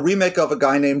 it's a remake of A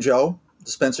Guy Named Joe,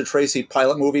 the Spencer Tracy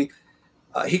pilot movie.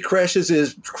 He crashes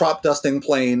his crop dusting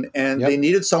plane, and they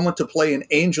needed someone to play an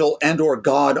angel and or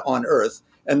God on Earth.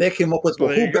 And they came up with, Well,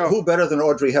 there you go. who better than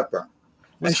Audrey Hepburn?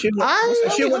 And she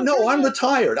went, no, I'm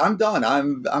retired. I'm done.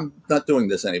 I'm not doing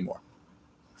this anymore.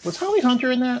 Was Holly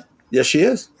Hunter in that? Yes, she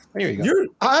is. There you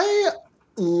go. I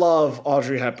love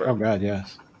Audrey Hepburn. Oh God,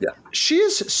 yes. She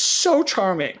is so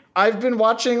charming. I've been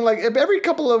watching, like, every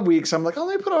couple of weeks, I'm like, oh,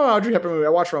 let me put on an Audrey Hepburn movie. I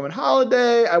watched Roman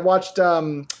Holiday. I watched,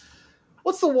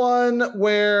 what's the one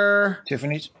where...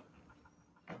 Tiffany's.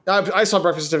 I saw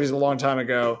Breakfast at Tiffany's a long time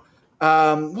ago.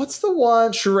 What's the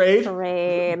one? Charade?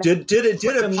 Charade. Did a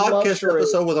Fucking love podcast Charade.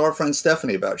 episode with our friend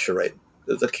Stephanie about Charade.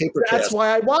 The caper That's cast.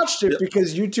 why I watched it,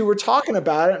 because you two were talking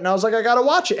about it, and I was like, I gotta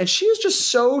watch it. And she is just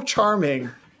so charming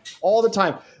all the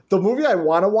time. The movie I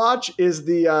want to watch is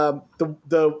the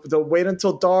Wait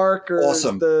Until Dark, or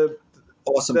Awesome.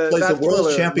 Awesome. Plays the world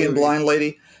Thriller champion movie. blind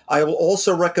lady. I will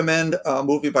also recommend a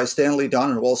movie by Stanley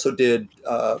Donen, who also did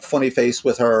Funny Face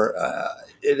with her.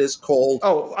 It is called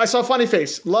Oh, I saw Funny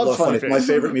Face. Love Funny Face. my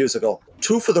favorite musical.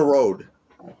 Two for the Road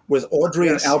with Audrey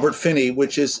Yes. and Albert Finney,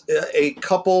 which is a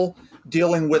couple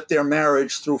dealing with their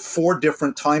marriage through 4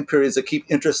 different time periods that keep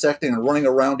intersecting and running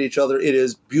around each other. It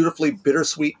is beautifully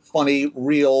bittersweet, funny,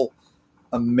 real,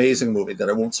 amazing movie that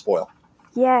I won't spoil.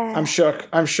 Yeah. I'm shook.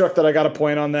 I'm shook that I got a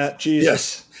point on that. Jesus.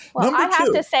 Yes. Well, Number I have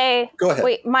 2. to say, Go ahead.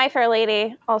 wait, My Fair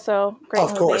Lady, also great Of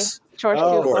movie. course. George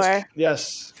Oh, of course. Cukor,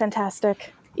 Yes.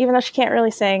 fantastic. Even though she can't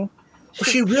really sing.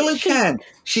 She really can.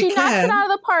 She knocks it out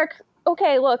of the park.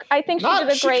 Okay, look, I think she did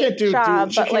a She great can't do.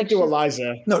 job, She but can't like do she's-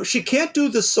 Eliza. No, she can't do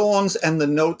the songs and the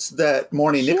notes that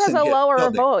Marnie she Nixon has a hit. lower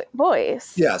No, they-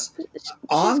 voice. Yes.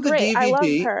 On She's the great. I love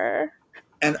DVD her.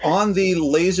 and on the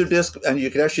Laserdisc, and you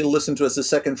can actually listen to it as the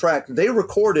second track, they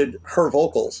recorded her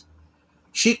vocals.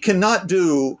 She cannot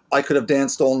do I Could Have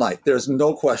Danced All Night. There's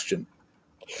no question.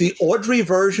 The Audrey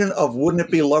version of Wouldn't It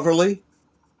Be Loverly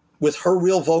with her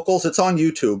real vocals, it's on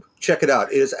YouTube. Check it out.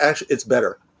 It's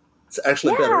better. It's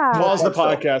actually better. Yeah. Pause the So-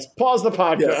 podcast. Pause the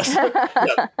podcast.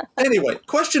 Yeah. Anyway,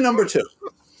 question number 2.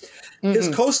 His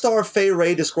co-star Fay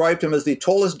Wray described him as the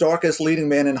tallest, darkest leading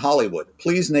man in Hollywood.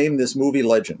 Please name this movie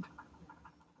legend.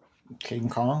 King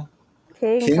Kong.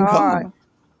 King, King Kong. Kong.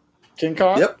 King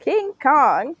Kong. Yep. King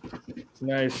Kong.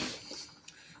 Nice.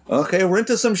 Okay, we're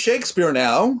into some Shakespeare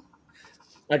now.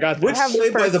 I got Which this. have the play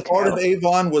by the first Bard two. of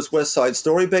Avon was West Side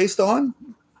Story based on?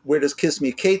 Where does Kiss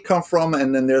Me Kate come from?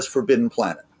 And then there's Forbidden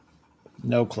Planet.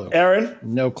 No clue. Aaron.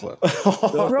 No clue.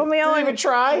 Romeo Didn't and even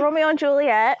try. Romeo and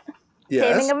Juliet.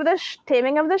 Yes.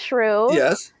 Taming of the Shrew.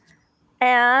 Yes.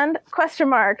 And question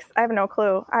marks. I have no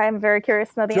clue. I am very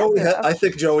curious to know the Joey answer. I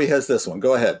think Joey has this one.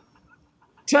 Go ahead.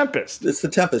 Tempest. It's The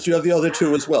Tempest. You have the other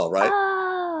two as well, right?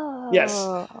 Oh. Yes.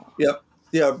 Yep.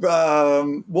 Yeah.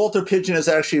 Walter Pidgeon is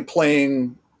actually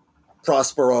playing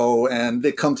Prospero, and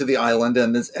they come to the island,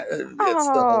 and it's the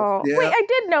whole. Yeah. Wait, I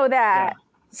did know that.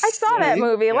 I saw that See?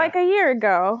 movie Yeah. like a year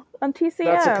ago on TCM.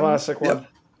 That's a classic one. Yep.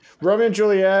 Romeo and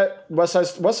Juliet. West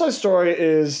Side Story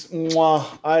is mwah.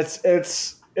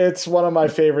 It's one of my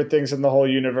favorite things in the whole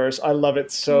universe. I love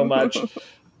it so much.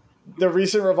 The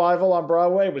recent revival on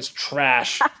Broadway was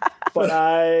trash, but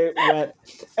I went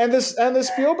and the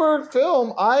Spielberg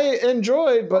film I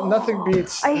enjoyed, but nothing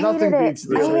beats I nothing hated beats it.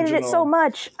 the I original. hated it so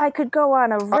much. I could go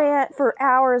on a rant for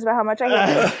hours about how much I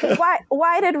hated it.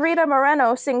 Why did Rita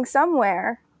Moreno sing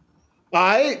Somewhere?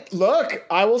 I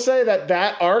will say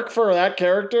that arc for that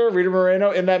character, Rita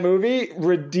Moreno, in that movie,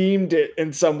 redeemed it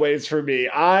in some ways for me.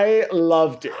 I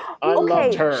loved it. I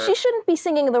loved her. She shouldn't be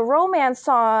singing the romance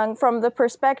song from the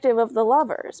perspective of the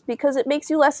lovers because it makes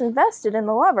you less invested in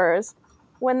the lovers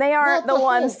when they aren't Well, the the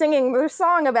ones whole- singing the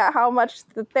song about how much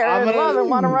that they're I'm in gonna- love and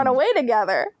want to run away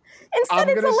together. Instead, I'm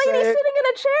it's a gonna lady say- sitting in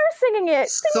a chair singing it.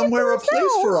 Singing Somewhere it a to place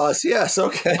herself. for us. Yes.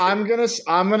 Okay. I'm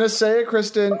gonna say it,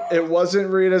 Kristen. It wasn't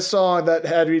Rita's song that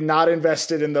had me not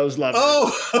invested in those lovers.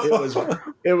 Oh.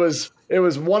 It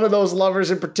was one of those lovers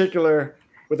in particular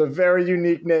with a very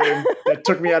unique name that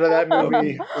took me out of that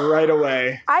movie right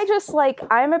away.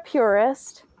 I'm a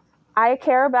purist. I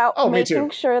care about Oh, me making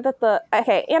too. sure that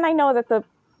and I know that the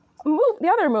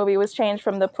other movie was changed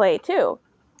from the play too.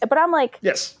 But I'm like,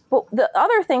 Yes. but the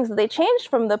other things that they changed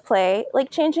from the play, like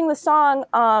changing the song,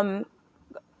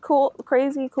 cool,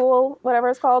 whatever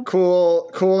it's called.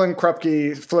 Cool and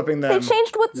Krupke flipping them. They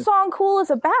changed what song Cool is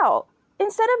about.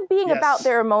 Instead of being Yes. about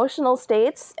their emotional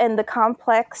states and the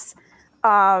complex,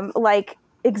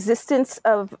 existence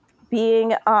of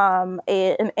being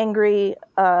an angry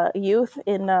youth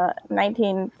in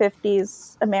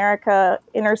 1950s America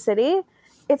inner city,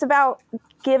 it's about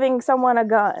giving someone a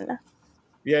gun.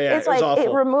 Yeah, It's it was like awful.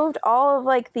 it removed all of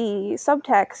like the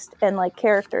subtext and like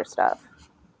character stuff.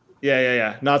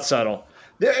 Yeah. Not subtle.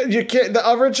 You can't.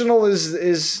 The original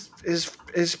is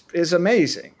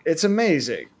amazing. It's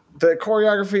amazing. The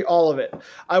choreography, all of it.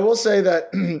 I will say that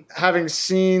having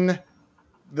seen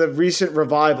the recent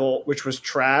revival, which was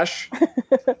trash,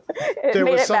 It there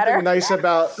made was it something better. nice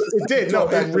about it. Did no,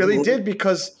 it really did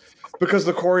because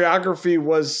the choreography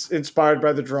was inspired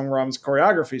by the Drumrum's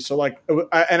choreography. So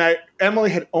Emily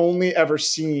had only ever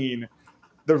seen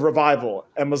the revival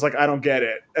and was like, I don't get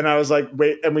it. And I was like,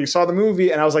 wait, and we saw the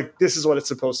movie and I was like, this is what it's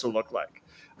supposed to look like.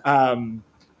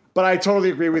 But I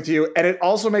totally agree with you. And it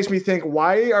also makes me think,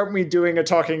 why aren't we doing a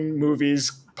Talking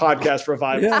Movies podcast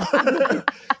revival?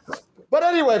 But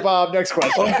anyway, Bob, next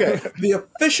question. Okay. The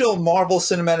official Marvel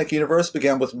Cinematic Universe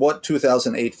began with what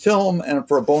 2008 film? And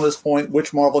for a bonus point,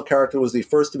 which Marvel character was the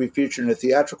first to be featured in a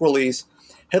theatrical release,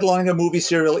 headlining a movie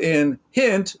serial in,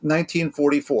 hint,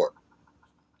 1944?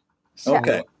 Yeah.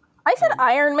 Okay. I said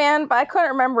Iron Man, but I couldn't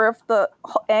remember if the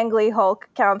Ang Lee Hulk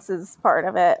counts as part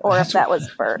of it or if that was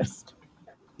first.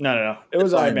 No. It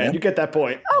was Iron Man. You get that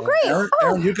point. Oh, great.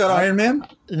 Aaron, you got Iron Man?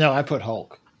 No, I put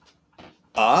Hulk.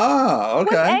 Ah, Was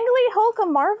okay. Ang Lee Hulk a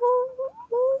Marvel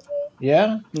movie?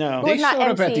 Yeah. No. They Well, not showed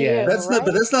up at the MCU. end. That's not, but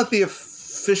right? that's not the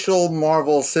official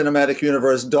Marvel Cinematic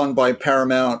Universe done by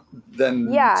Paramount,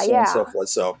 then Yeah, so on yeah. and so forth.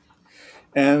 So,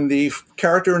 and the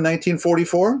character in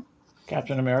 1944,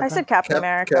 Captain America. I said Captain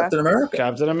America. Captain America.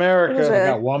 Captain It was America. I a-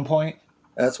 got 1 point.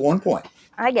 That's 1 point.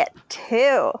 I get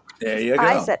 2. There you go.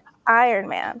 I said Iron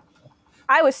Man.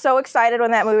 I was so excited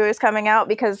when that movie was coming out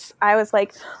because I was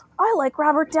like, I like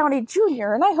Robert Downey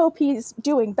Jr. and I hope he's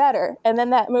doing better. And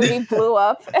then that movie blew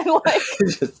up and like,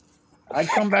 I'd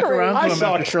come back around I to him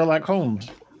saw after it. Sherlock Holmes.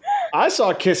 I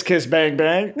saw Kiss Kiss Bang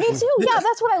Bang. me too. Yeah,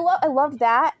 that's what I love. I love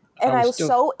that. And I was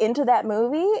so into that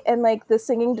movie and like the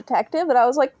singing detective that I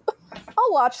was like,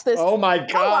 I'll watch this. Oh my I'll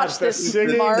gosh, watch the this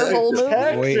singing Marvel movie.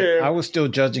 detective. Wait, I was still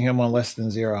judging him on Less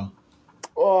Than Zero.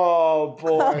 Oh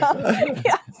boy.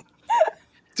 Yeah.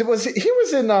 Was he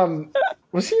was in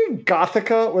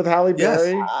Gothica with Halle Yes.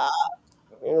 Berry?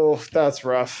 Oh, that's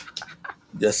rough.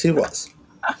 Yes, he was.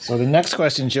 So the next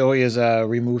question, Joey, is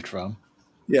removed from.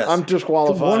 Yes. I'm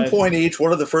disqualified. 1 point each.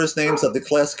 What are the first names of the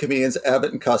classic comedians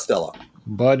Abbott and Costello?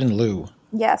 Bud and Lou.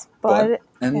 Yes, Bud Bud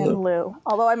and and Lou.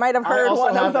 Although I might have I heard also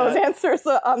one have of those that. answers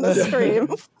on the stream.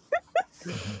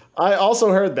 I also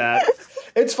heard that.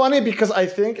 It's funny because I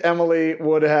think Emily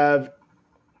would have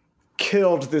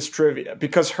killed this trivia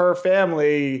because her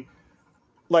family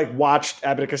like watched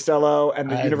Abbott and Costello and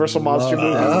the I Universal Monster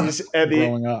loved movies and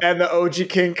growing up. the OG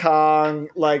King Kong.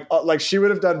 Like she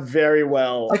would have done very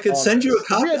well. I could on send you a this.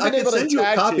 copy. We had I been could able to send you a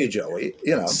tag copy, team. Joey.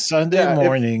 You know, Sunday Yeah, if-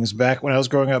 mornings, back when I was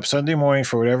growing up, Sunday morning,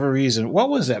 for whatever reason. What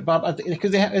was that, Bob?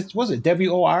 Because was it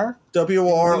WOR? WR New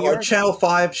or York? Channel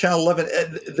 5, Channel 11.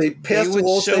 They passed would through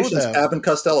all show stations, them. Abbott and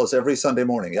Costello's every Sunday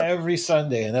morning. Yep. Every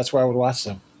Sunday, and that's where I would watch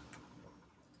them.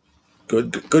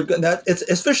 Good. That, it's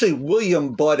especially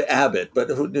William Bud Abbott, but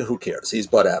who cares? He's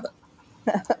Bud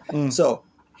Abbott. So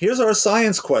here's our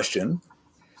science question.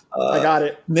 I got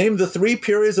it. Name the 3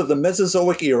 periods of the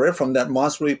Mesozoic era from that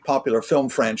monstrally popular film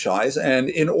franchise, and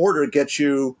in order get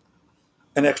you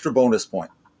an extra bonus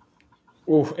point.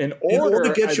 Ooh, in In order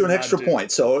I get you did an not extra do.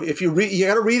 point. So if you you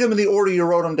got to read them in the order you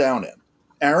wrote them down in.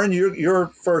 Aaron, you're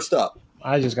first up.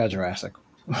 I just got Jurassic.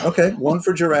 Okay, 1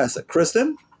 for Jurassic.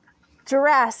 Kristen?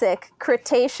 Jurassic,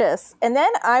 Cretaceous. And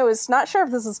then I was not sure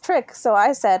if this was trick, so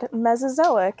I said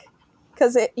Mesozoic.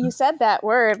 Because you said that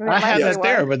word. and it I might had be that one.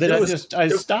 there, but then I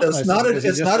stopped It's myself not because he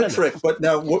it's just not a said it. trick, but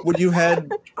now would you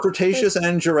had Cretaceous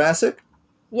and Jurassic?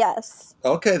 Yes.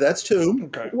 Okay, that's 2.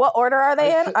 Okay. What order are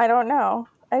they in? I don't know.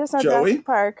 I just know Joey? Jurassic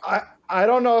Park. I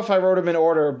don't know if I wrote them in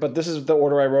order, but this is the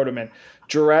order I wrote them in: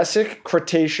 Jurassic,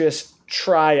 Cretaceous,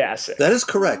 Triassic. That is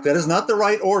correct. That is not the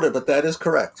right order, but that is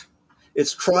correct.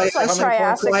 It's Looks like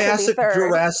Triassic, Triassic should be third.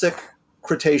 Jurassic,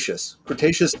 Cretaceous.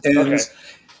 Cretaceous ends. Okay.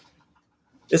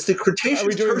 It's the Cretaceous. Are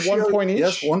we doing 1 Tertiary- point each?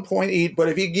 Yes, 1 point each. But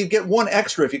if you get 1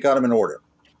 extra if you got them in order.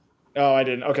 Oh, I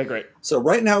didn't. Okay, great. So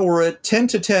right now we're at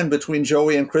 10-10 between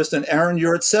Joey and Kristen. Aaron,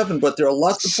 you're at 7, but there are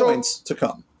lots of So- points to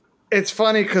come. It's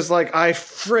funny because like I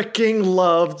freaking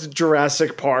loved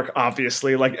Jurassic Park,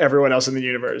 obviously, like everyone else in the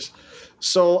universe.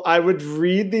 So I would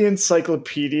read the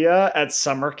encyclopedia at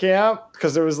summer camp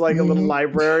because there was like a little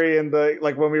library in the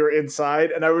like when we were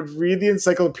inside, and I would read the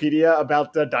encyclopedia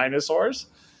about the dinosaurs.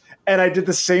 And I did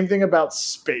the same thing about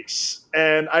space.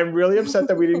 And I'm really upset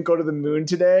that we didn't go to the moon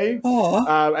today.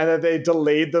 Aw. And that they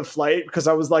delayed the flight because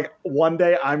I was like, one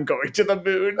day I'm going to the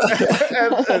moon.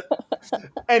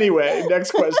 Anyway,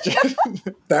 next question.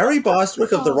 Barry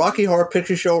Bostwick of the Rocky Horror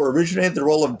Picture Show originated the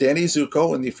role of Danny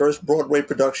Zuko in the first Broadway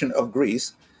production of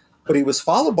Grease, but he was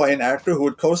followed by an actor who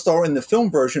would co-star in the film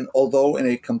version, although in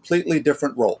a completely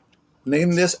different role.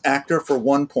 Name this actor for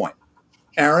 1 point.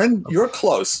 Aaron, you're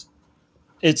close.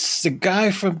 It's the guy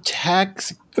from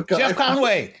Tax. The guy- Jeff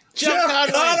Conway.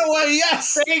 Jeff Conway,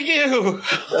 yes! Thank you.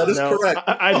 That is No, correct.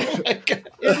 I- Oh my God.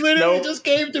 It literally Nope. just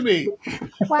came to me.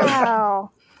 Wow.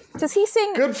 Does he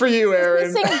sing? good for you,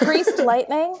 Does he Aaron. sing Greased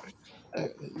Lightning?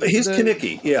 He's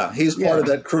Kinnicky. Yeah, he's part of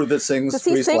that crew that sings Does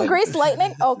he Grease sing Lightning. Greased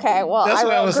Lightning? Okay, well, That's I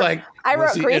what I wrote was like. I was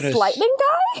wrote he in Greased a- Lightning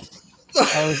guy.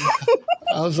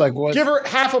 I was like, what? Give her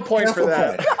half a point Half for a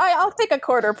that. point. I'll take a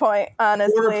quarter point,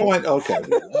 honestly. Quarter point, okay.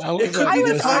 I was It could like, be he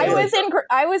the just time. said-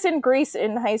 I was in Greece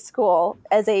in high school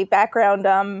as a background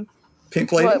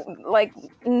Pink Lady?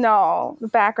 no, the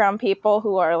background people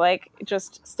who are like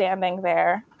just standing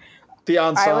there. The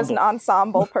ensemble. I was an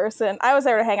ensemble person. I was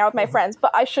there to hang out with my friends, but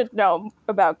I should know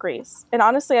about Greece. And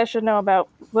honestly, I should know about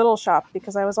Little Shop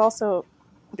because I was also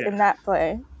in that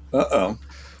play. Uh-oh.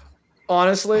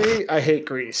 Honestly, I hate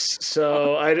Grease,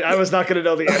 so I was not going to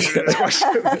know the answer to this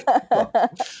question.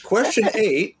 Question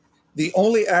 8. The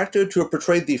only actor to have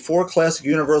portrayed the 4 classic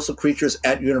Universal creatures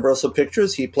at Universal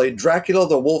Pictures. He played Dracula,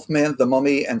 the Wolfman, the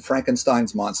Mummy, and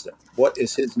Frankenstein's monster. What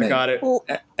is his name? Got it.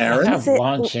 Aaron? I have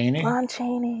Lon Chaney. Lon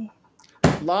Chaney.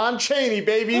 Lon Chaney,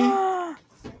 baby.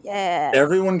 Yeah.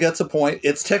 Everyone gets a point.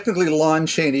 It's technically Lon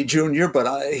Chaney Jr.,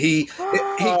 but he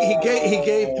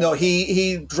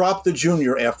dropped the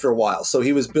junior after a while, so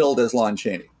he was billed as Lon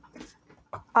Chaney.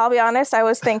 I'll be honest, I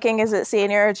was thinking, is it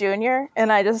senior or junior?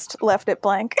 And I just left it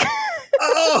blank.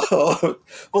 Oh,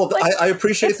 well, Like, I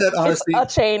appreciate that honesty.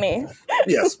 It's a Chaney.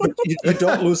 Yes, but you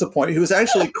don't lose a point. He was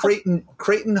actually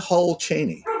Creighton Hull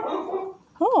Chaney.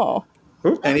 Oh.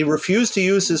 And he refused to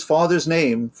use his father's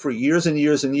name for years and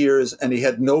years and years, and he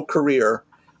had no career,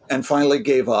 and finally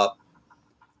gave up.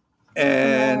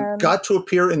 And got to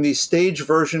appear in the stage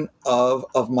version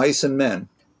of Mice and Men.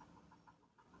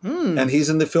 And he's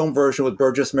in the film version with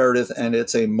Burgess Meredith, and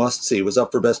it's a must-see. It was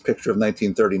up for Best Picture of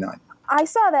 1939. I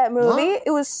saw that movie.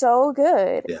 It was so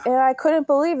good. Yeah. And I couldn't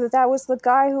believe that was the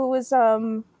guy who was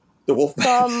The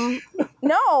Wolfman.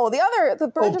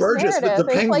 the Burgess, Meredith. the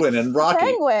Penguin and Rocky.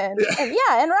 Penguin.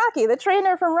 And Rocky, the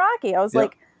trainer from Rocky. I was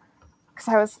like,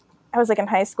 because I was like in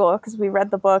high school because we read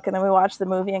the book and then we watched the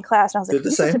movie in class, and I was like,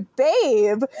 he's such a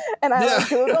babe. And I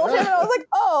Googled him and I was like,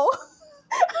 oh.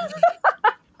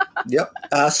 Yep.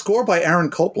 Score by Aaron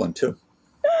Copland, too.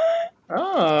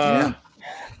 Yeah.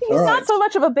 He's not so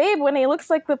much of a babe when he looks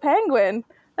like the Penguin.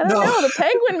 I don't know. The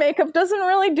Penguin makeup doesn't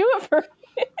really do it for me.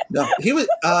 No, he was.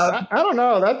 I don't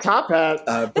know. That top hat.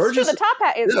 Burgess, the top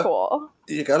hat is cool.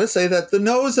 You got to say that the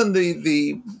nose and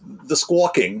the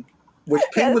squawking, which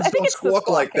penguins don't squawk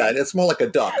like that. It's more like a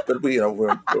duck. But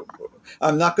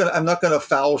I'm not gonna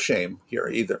foul shame here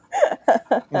either.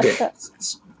 Okay.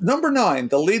 Number 9,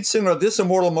 the lead singer of this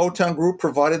immortal Motown group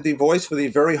provided the voice for the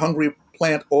very hungry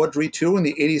plant Audrey 2 in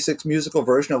the 86 musical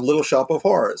version of Little Shop of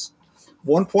Horrors.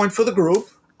 1 point for the group,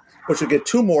 but you'll get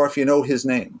 2 more if you know his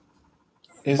name.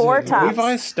 Is Four it tops.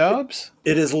 Levi Stubbs?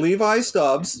 It is Levi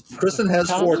Stubbs. Kristen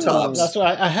has 4 tops. That's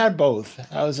what I had both.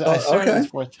 I started okay. with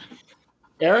 4.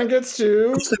 Aaron gets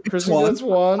 2. Kristen gets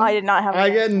 1. I did not have I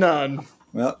one. get none.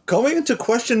 Well, going into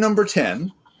question number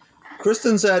 10,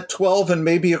 Kristen's at 12 and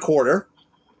maybe a quarter.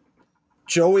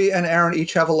 Joey and Aaron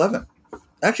each have 11.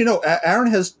 Actually, no, Aaron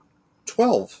has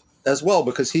 12 as well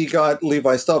because he got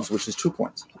Levi Stubbs, which is 2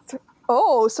 points.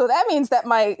 Oh, so that means that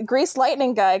my Grease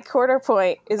Lightning guy, quarter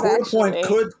point, is Quarter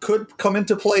point could come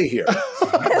into play here.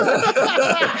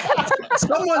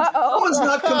 Someone's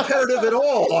not competitive at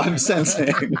all, I'm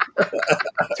sensing.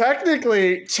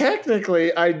 Technically,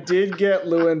 I did get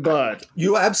Lou and Bud.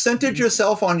 You absented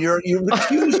yourself you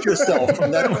recused yourself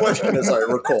from that question, as I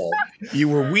recall. You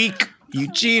were weak. You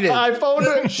cheated. I phoned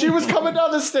her. She was coming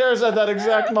down the stairs at that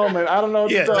exact moment. I don't know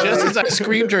what to tell just you. as I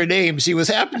screamed her name, she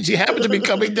happened to be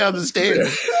coming down the stairs.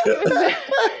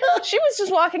 She was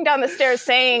just walking down the stairs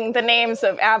saying the names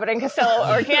of Abbott and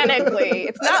Costello organically.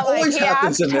 It's not like always he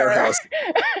happens asked in their her. house.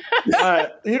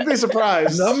 You'd be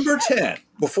surprised. Number 10.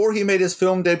 Before he made his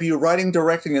film debut writing,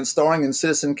 directing, and starring in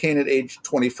Citizen Kane at age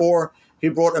 24, he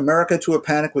brought America to a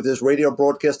panic with his radio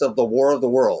broadcast of The War of the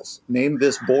Worlds. Name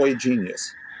this boy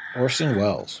genius. Orson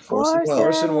Welles.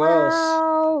 Orson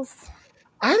Welles.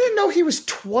 I didn't know he was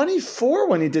 24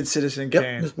 when he did Citizen Yep,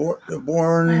 Kane. he was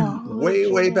born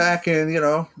way back in,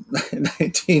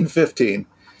 1915.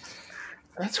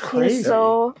 That's crazy. He's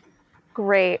so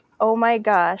great. Oh my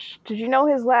gosh. Did you know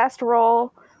his last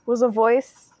role was a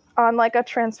voice on like a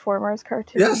Transformers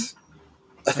cartoon? Yes.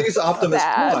 I think it's Optimus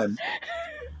Sad. Prime.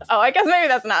 Oh, I guess maybe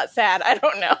that's not sad. I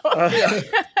don't know.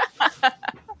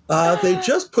 They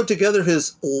just put together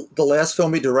the last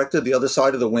film he directed, The Other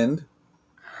Side of the Wind,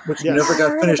 which never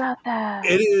got finished. About that.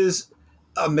 It is,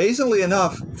 amazingly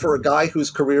enough, for a guy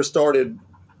whose career started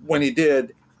when he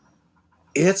did,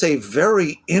 it's a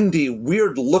very indie,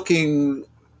 weird-looking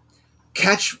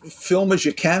catch film as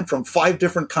you can from 5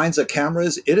 different kinds of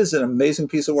cameras. It is an amazing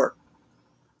piece of work.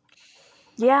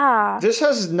 Yeah. This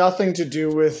has nothing to do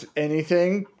with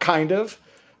anything, kind of.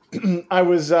 I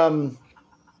was at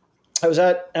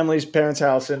Emily's parents'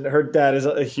 house, and her dad is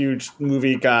a huge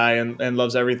movie guy and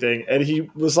loves everything. And he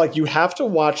was like, you have to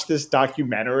watch this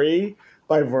documentary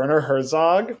by Werner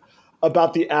Herzog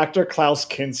about the actor Klaus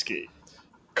Kinski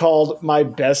called My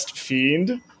Best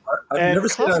Fiend. I've never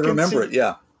seen it. I remember it,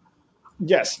 yeah.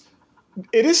 Yes.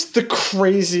 It is the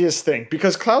craziest thing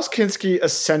because Klaus Kinski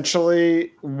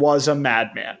essentially was a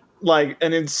madman. like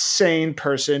an insane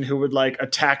person who would like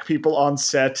attack people on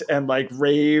set and like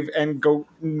rave and go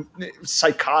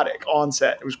psychotic on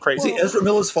set. It was Is crazy. he Ezra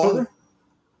Miller's father?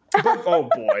 But, oh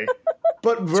boy.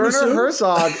 But Werner soon?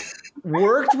 Herzog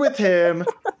worked with him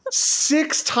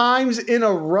 6 times in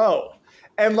a row.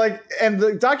 And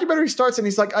the documentary starts and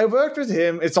he's like, I worked with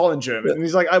him. It's all in German. And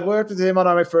he's like, I worked with him on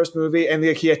my first movie. And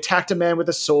he attacked a man with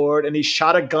a sword and he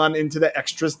shot a gun into the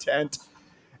extras tent.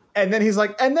 And then he's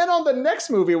like, and then on the next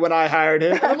movie when I hired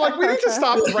him, and I'm like, we need to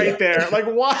stop right there. Like,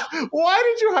 why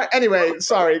did you hire? Anyway,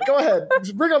 sorry. Go ahead.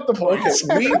 Just bring up the points.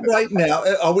 We right now,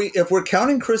 if we're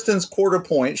counting Kristen's quarter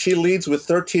point, she leads with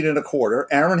 13 and a quarter.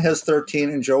 Aaron has 13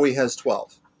 and Joey has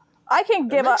 12. I can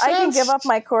give up. makes I can sense. give up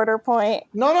my quarter point.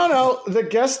 No. The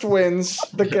guest wins.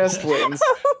 The guest wins.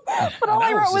 But all I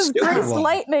That wrote was was a stupid Grease one.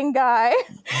 Lightning Guy.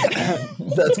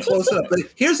 That's close enough. But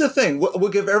here's the thing. We'll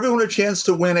give everyone a chance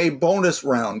to win a bonus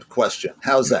round question.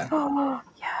 How's that? All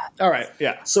right.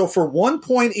 Yeah. So for 1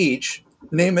 point each,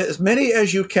 name as many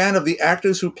as you can of the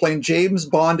actors who played James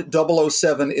Bond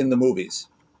 007 in the movies.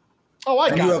 Oh, I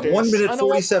And got you have this. 1 minute I know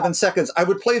what- 47 seconds. I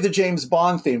would play the James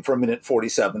Bond theme for a minute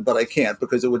 47, but I can't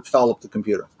because it would foul up the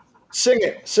computer. Sing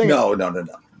it. No.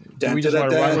 We just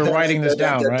wanna write- we're writing this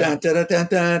down, right? Yeah,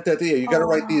 you got to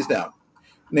write these down.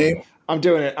 Name I'm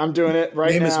doing it right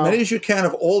Name now. as many as you can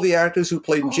of all the actors who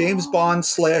played James Bond /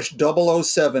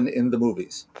 007 in the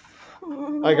movies.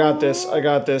 I got this. One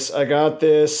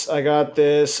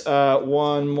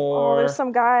Oh, more. there's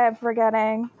some guy I'm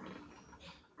forgetting.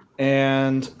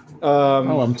 And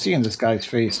Oh, I'm seeing this guy's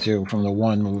face too from the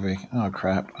one movie. Oh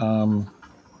crap.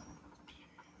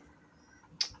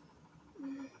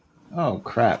 Oh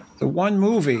crap. The one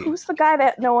movie. Who's the guy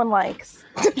that no one likes?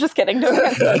 Just kidding. Don't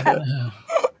answer that.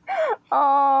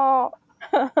 Oh,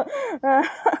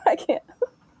 I can't.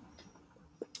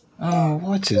 Oh,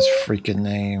 what's his freaking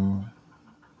name?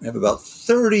 We have about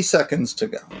 30 seconds to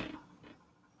go.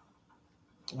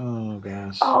 Oh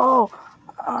gosh.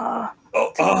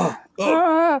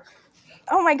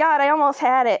 Oh my god, I almost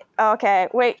had it. Okay,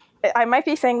 wait. I might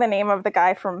be saying the name of the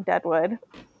guy from Deadwood.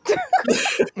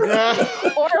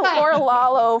 or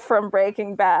Lalo from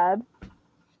Breaking Bad.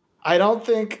 I don't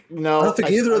think I don't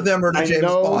think either of them are I James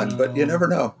know- Bond, but you never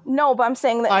know. No, but I'm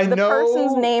saying that I the know-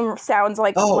 person's name sounds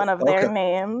like Oh, one of their okay.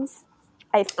 names.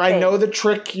 I know the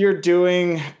trick you're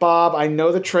doing, Bob. I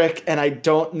know the trick, and I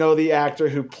don't know the actor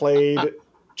who played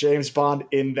James Bond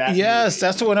in that. Yes, movie.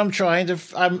 that's what I'm trying to.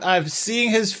 I'm seeing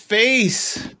his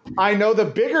face. I know the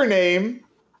bigger name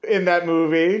in that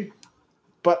movie,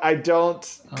 but I don't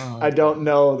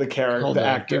know the character, Hold the on.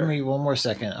 actor. Give me 1 more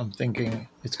second. I'm thinking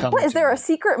it's coming. What, is to there me. a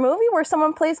secret movie where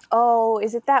someone plays? Oh,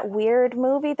 is it that weird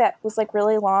movie that was like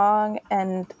really long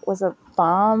and was a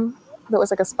bomb? That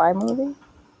was like a spy movie.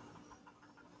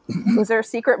 Was there a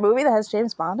secret movie that has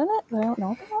James Bond in it that I don't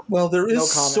know about? Well, there is No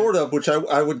comment. sort of, which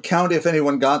I would count if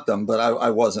anyone got them, but I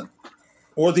wasn't.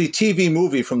 Or the TV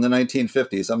movie from the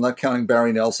 1950s. I'm not counting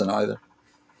Barry Nelson either.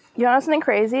 You know something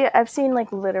crazy? I've seen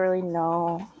like literally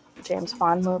no James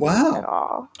Bond movies Wow. at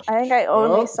all. I think I only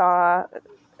Well. saw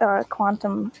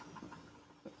Quantum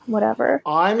whatever.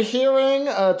 I'm hearing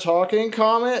a talking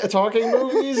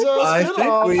movies. I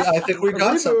spin-off. think we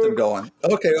got Reboot. something going.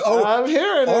 Okay. Oh, I'm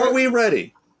hearing are it. we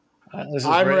ready? This is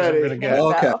I'm right as ready. gonna get.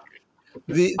 Okay.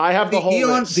 So, I have the whole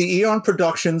Eon, list. the Eon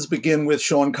productions begin with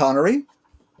Sean Connery.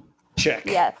 Check.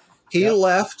 yes. He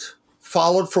left,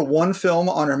 followed for one film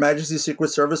on Her Majesty's Secret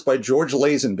Service by George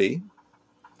Lazenby.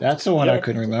 That's the one I Yep.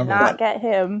 couldn't remember. Not get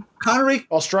him. Connery,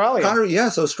 Australia.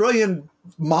 yes, Australian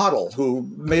model who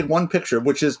made one picture,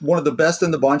 which is one of the best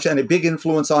in the bunch and a big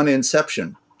influence on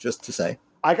Inception, just to say.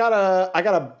 I got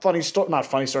a funny story, not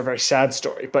funny story, very sad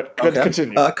story, but good.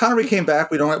 Continue. Connery came back.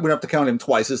 We don't have to count him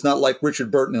twice. It's not like Richard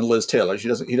Burton and Liz Taylor. He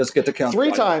doesn't get to count 3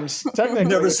 twice. times. Technically,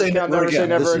 Never say Count never again.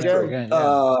 Never This is true. again. Again,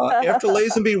 yeah. After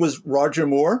Lazenby was Roger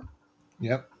Moore,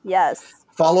 Yep. Yes.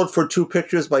 followed for two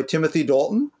pictures by Timothy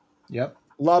Dalton. Yep.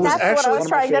 Love is That's what I actually was one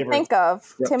trying of my to favorites. think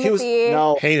of. Yep. He was- Timothy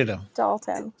No, Hated him.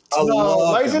 Dalton. I no, love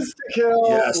him. License to Kill,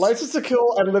 Yes. License to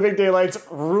Kill, and Living Daylights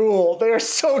rule. They are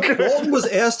so good. Dalton was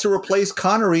asked to replace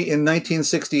Connery in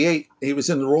 1968. He was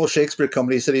in the Royal Shakespeare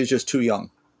Company. He said he was just too young.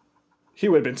 He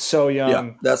would have been so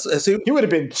young. He He would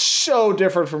have been so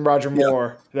different from Roger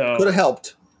Moore, though. could have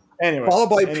helped. Anyway,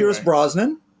 Followed by Pierce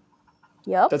Brosnan,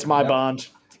 Yep. That's my Bond.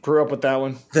 Grew up with that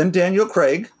one. then Daniel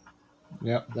Craig,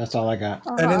 Yep. That's all I got.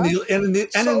 and in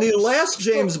the last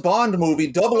James Bond movie,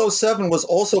 007 was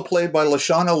also played by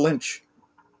Lashana Lynch.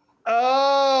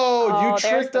 Oh, Oh, you there's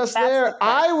tricked the- us that's there. the trick.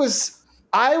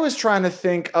 I was trying to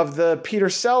think of the Peter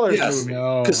Sellers Yes. movie.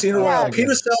 No. Casino Yeah. Royale.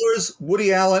 Peter Sellers,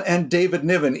 Woody Allen, and David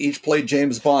Niven each played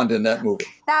James Bond in that movie.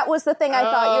 That was the thing I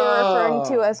thought you were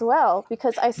referring to as well,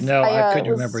 because I couldn't was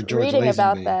remember George reading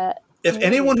about Lazenby. that. If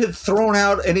anyone had thrown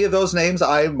out any of those names,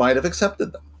 I might have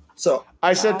accepted them. So,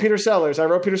 I said Peter Sellers. I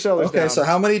wrote Peter Sellers okay, down. so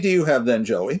how many do you have then,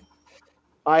 Joey?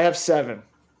 I have 7.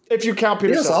 If you count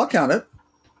Peter Yes, Sellers. I'll count it.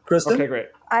 Kristen? Okay, great.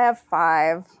 I have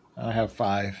 5. I have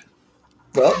 5.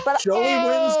 Well, But-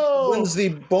 Joey wins the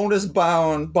bonus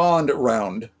Bond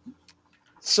round.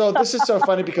 So this is so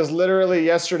funny because literally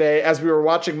yesterday, as we were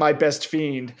watching My Best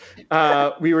Fiend,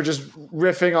 we were just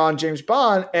riffing on James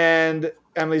Bond, and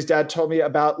Emily's dad told me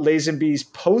about Lazenby's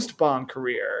post-Bond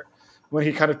career when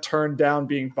he kind of turned down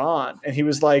being Bond, and he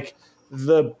was like,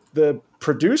 the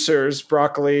producers,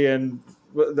 Broccoli and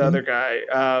the other guy,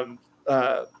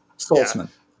 Saltzman.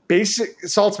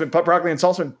 Broccoli and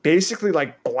Saltzman basically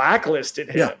like blacklisted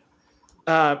him,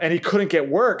 and he couldn't get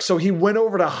work, so he went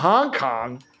over to Hong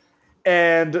Kong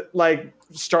and like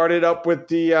started up with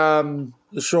the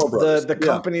Shaw Brothers. the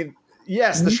company.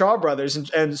 Yes, the Shaw Brothers,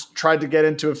 and tried to get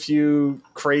into a few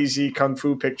crazy kung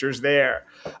fu pictures there.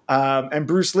 And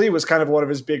Bruce Lee was kind of one of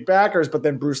his big backers, but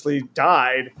then Bruce Lee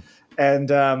died, and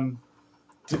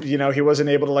he wasn't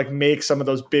able to like make some of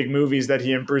those big movies that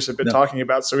he and Bruce had been talking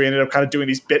about. So he ended up kind of doing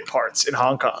these bit parts in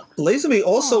Hong Kong. Lazenby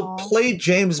also played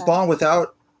James Bond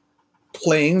without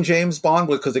playing James Bond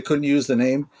because they couldn't use the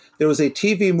name. There was a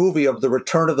TV movie of The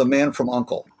Return of the Man from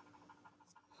U.N.C.L.E.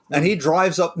 And he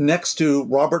drives up next to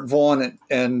Robert Vaughn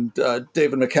and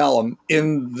David McCallum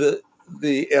in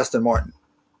the Aston Martin.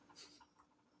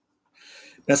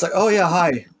 And it's like, oh yeah,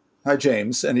 hi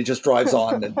James, and he just drives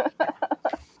on. And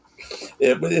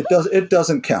it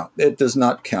doesn't count. It does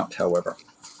not count, however.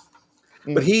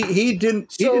 But he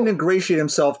didn't ingratiate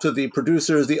himself to the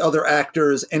producers, the other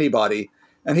actors, anybody.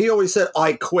 And he always said,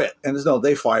 I quit. And no,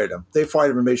 they fired him. They fired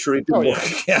him and made sure he didn't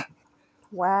work again.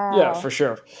 Wow. Yeah, for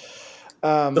sure.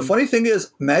 The funny thing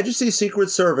is, Majesty's Secret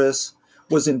Service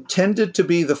was intended to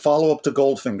be the follow-up to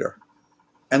Goldfinger.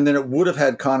 And then it would have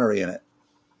had Connery in it.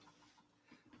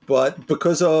 But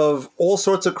because of all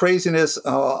sorts of craziness,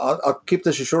 I'll keep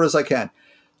this as short as I can.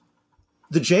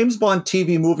 The James Bond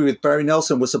TV movie with Barry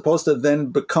Nelson was supposed to then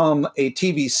become a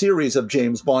TV series of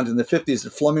James Bond in the 50s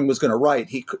that Fleming was going to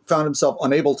write. He found himself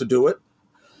unable to do it,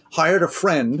 hired a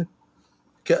friend,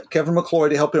 Kevin McClory,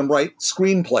 to help him write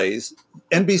screenplays.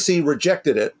 NBC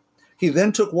rejected it. He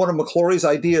then took one of McClory's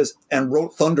ideas and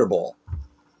wrote Thunderball.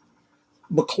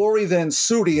 McClory then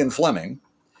sued Ian Fleming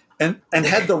and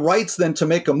had the rights then to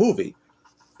make a movie.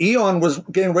 Eon was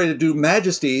getting ready to do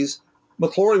Majesty's.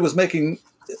 McClory was making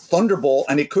Thunderball,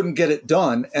 and he couldn't get it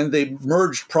done, and they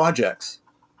merged projects.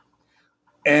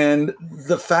 And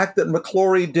the fact that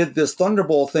McClory did this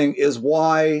Thunderball thing is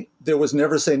why there was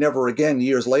Never Say Never Again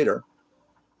years later.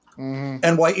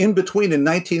 And why in between, in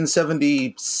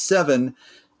 1977,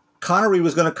 Connery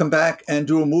was going to come back and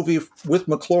do a movie with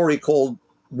McClory called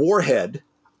Warhead,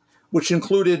 which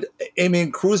included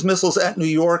aiming cruise missiles at New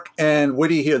York and, wait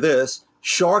till you hear this,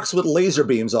 sharks with laser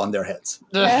beams on their heads.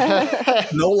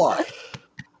 No lie.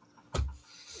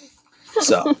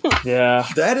 So Yeah.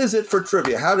 that is it for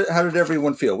trivia. How did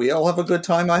everyone feel? We all have a good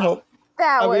time, I hope.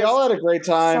 That was We all had a great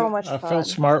time. so much I fun. felt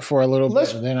smart for a little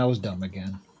Let's- bit, and then I was dumb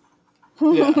again.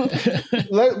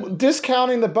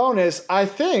 Discounting the bonus, I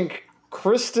think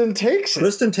Kristen takes it.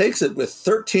 Kristen takes it with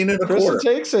 13 and a Kristen quarter.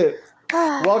 takes it.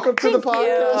 Welcome to the Thank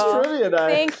podcast you. trivia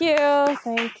night. Thank you.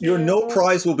 Thank you. Your no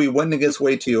prize will be wending its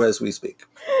way to you as we speak.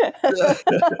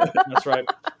 That's right.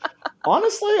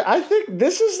 Honestly, I think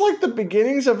this is like the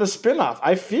beginnings of a spin-off.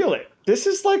 I feel it. This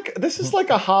is like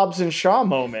a Hobbs and Shaw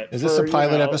moment. Is this a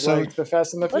pilot episode? Like the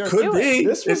Fast and the Furious. Could be.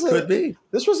 This was It could be.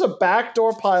 This was a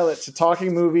backdoor pilot to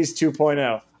Talking Movies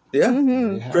 2.0.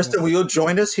 Yeah. Kristen, will you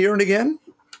join us here and again?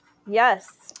 Yes.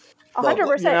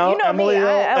 100%. You know, You know Emily, me.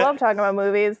 I love talking about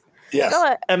movies. Yes. Go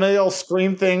ahead. Emily will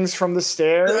scream things from the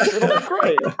stairs. It'll be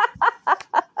great.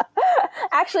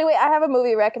 Actually, wait, I have a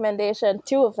movie recommendation.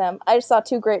 2 of them. I just saw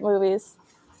 2 great movies.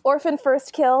 Orphan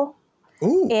First Kill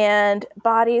Ooh. and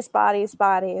Bodies, Bodies,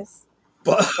 Bodies.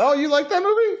 Oh, you like that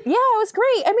movie? Yeah, it was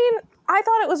great. I mean, I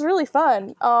thought it was really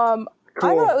fun. I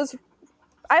thought it was...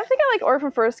 I think I like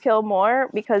Orphan First Kill more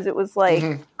because it was, like,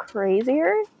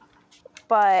 crazier.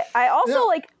 But I also,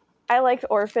 I liked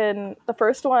Orphan, the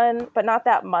first one, but not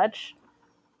that much.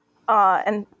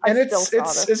 And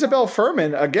it's Isabel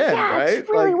Furman again, Yeah, right? it's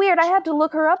really Like, weird. I had to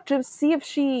look her up to see if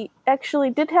she actually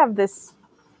did have this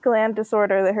gland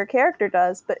disorder that her character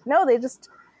does. But no, they just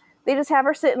have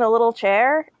her sit in a little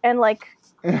chair, and like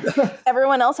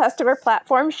everyone else has to wear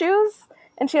platform shoes,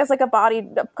 and she has like a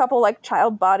couple like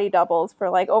child body doubles for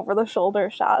like over the shoulder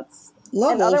shots.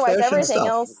 Love And otherwise old-fashioned everything stuff.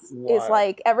 else is Wild.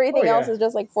 like everything Oh, yeah. else is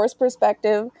just like forced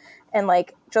perspective and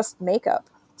like just makeup.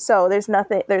 So there's no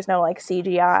like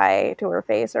CGI to her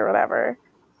face or whatever.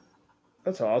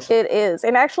 That's awesome. It is.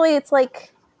 And actually it's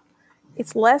like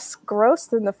it's less gross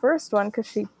than the first one because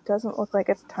she doesn't look like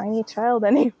a tiny child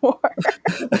anymore.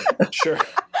 Sure.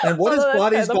 And what is Although that's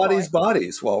Bodies, kind of the Bodies, point.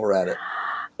 Bodies while we're at it?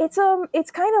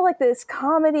 It's kind of like this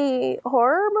comedy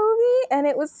horror movie, and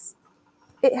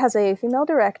it has a female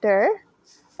director.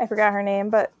 I forgot her name,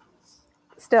 but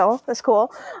still, that's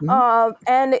cool.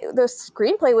 And the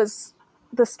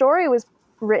story was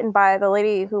written by the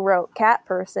lady who wrote Cat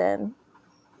Person,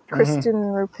 Kristen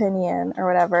Rupinian or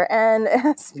whatever, and it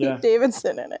has Pete Yeah.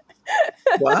 Davidson in it.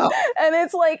 Wow. And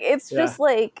it's just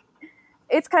like,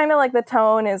 it's kind of like the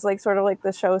tone is like sort of like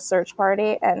the show Search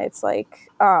Party, and it's like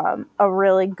a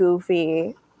really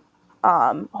goofy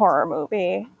horror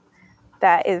movie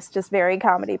that is just very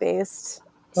comedy based.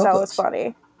 Love So this. it's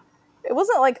funny. It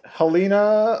wasn't like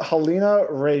Helena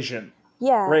Rain.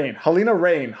 yeah, Helena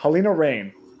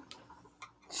Rain.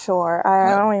 sure.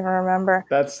 I don't even remember.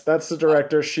 That's the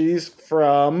director. She's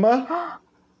from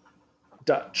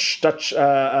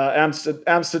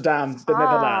Amsterdam, the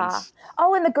Netherlands.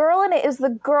 Oh, and the girl in it is the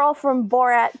girl from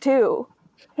Borat 2.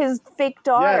 His fake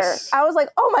daughter. Yes. I was like,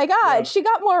 oh my God, Yeah. she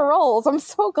got more roles. I'm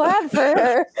so glad for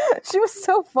her. She was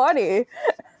so funny.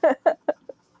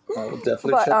 I will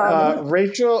definitely But, check that out.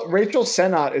 Rachel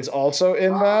Sennott is also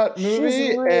in that movie,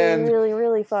 She's really, and really,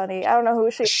 really funny. I don't know who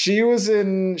she she was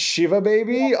in Shiva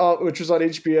Baby, which was on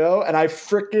HBO, and I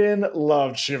freaking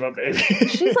loved Shiva Baby.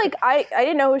 She's like, I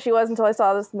didn't know who she was until I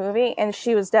saw this movie, and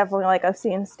she was definitely like a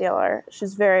scene stealer.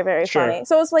 She's very, very Sure. funny.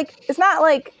 So it's like, it's not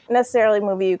like necessarily a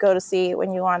movie you go to see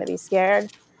when you want to be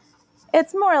scared.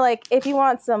 It's more like if you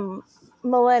want some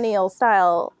millennial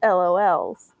style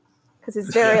LOLs, because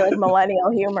it's very like millennial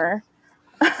humor.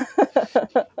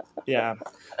 Yeah.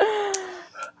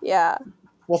 Yeah.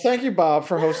 Well, thank you, Bob,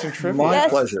 for hosting trivia. My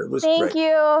Yes, pleasure. It was Thank great.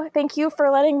 you. Thank you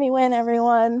for letting me win,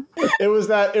 everyone. It was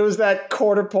that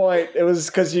quarter point. It was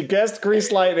because you guessed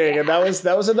Grease Lightning, and that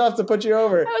was enough to put you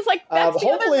over. I was like, that's the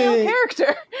other male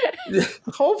character.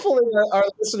 Hopefully, our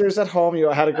listeners at home,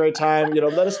 had a great time.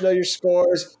 Let us know your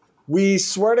scores. We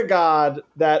swear to God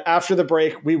that after the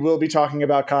break, we will be talking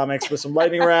about comics with some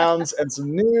lightning rounds and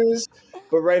some news.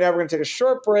 But right now, we're going to take a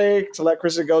short break to let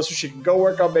Kristen go so she can go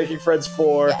work on Making Friends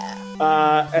 4.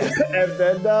 And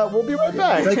then we'll be right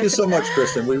back. Thank you so much,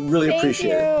 Kristen. We really Thank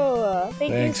appreciate it. you.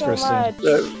 Thank Thanks, you so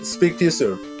Kristen. much. Speak to you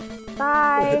soon.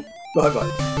 Bye.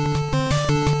 Bye-bye.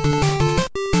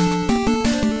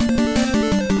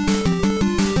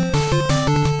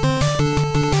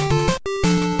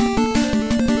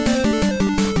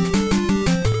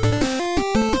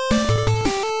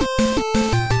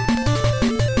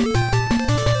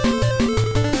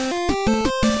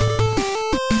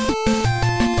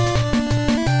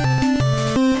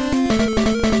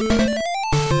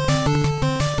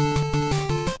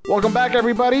 Welcome back,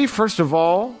 everybody. First of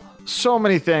all, so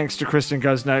many thanks to Kristen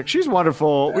Guznick. She's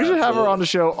wonderful. We should have her on the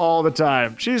show all the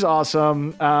time. She's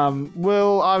awesome.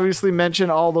 We'll obviously mention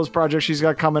all those projects she's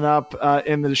got coming up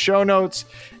in the show notes.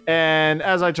 And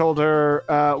as I told her,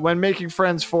 when Making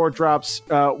Friends 4 drops,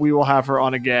 we will have her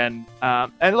on again.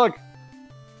 And look,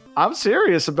 I'm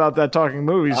serious about that Talking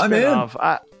Movies I'm in.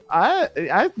 spinoff. I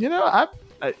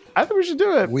think we should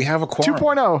do it. We have a quorum.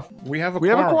 2.0 We have a We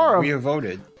have a quorum. We have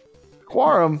voted.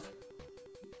 quorum.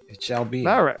 It shall be.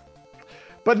 All right.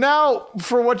 But now,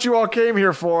 for what you all came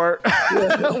here for,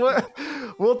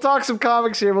 we'll talk some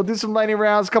comics here. We'll do some lightning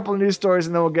rounds, a couple of news stories,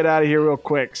 and then we'll get out of here real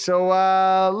quick. So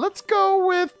let's go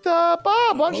with Bob.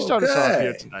 Why don't you start us off Okay.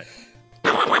 here tonight?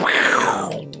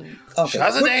 Okay.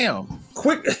 Shazam!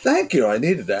 Quick, thank you. I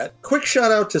needed that. Quick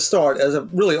shout out to start, as it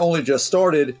really only just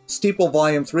started, Steeple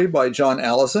Volume 3 by John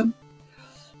Allison.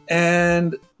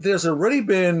 And there's already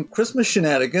been Christmas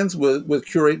shenanigans with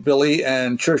Curate Billy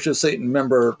and Church of Satan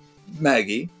member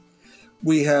Maggie.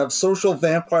 We have Social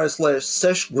Vampire /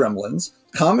 Sesh Gremlins,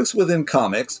 Comics Within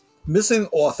Comics, Missing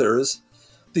Authors,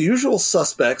 the usual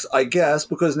suspects, I guess,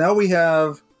 because now we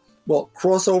have,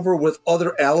 crossover with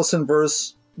other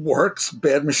Allison-verse works,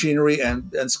 Bad Machinery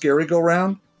and Scary Go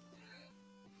Round.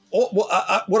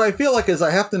 What I feel like is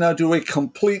I have to now do a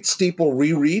complete Steeple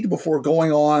reread before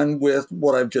going on with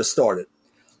what I've just started.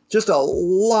 Just a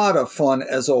lot of fun,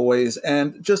 as always,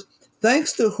 and just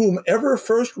thanks to whomever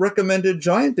first recommended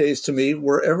Giant Days to me,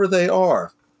 wherever they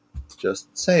are.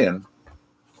 Just saying.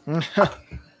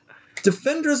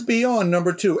 Defenders Beyond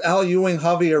 #2, Al Ewing,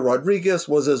 Javier Rodriguez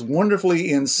was as wonderfully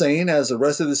insane as the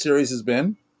rest of the series has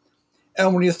been.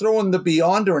 And when you throw in the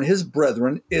Beyonder and his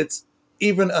brethren, it's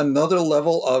even another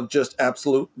level of just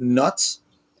absolute nuts.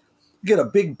 You get a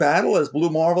big battle as Blue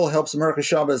Marvel helps America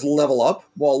Chavez level up,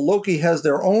 while Loki has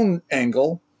their own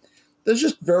angle. They're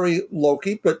just very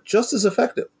Loki, but just as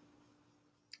effective.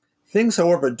 Things,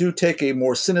 however, do take a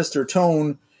more sinister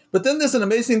tone, but then there's an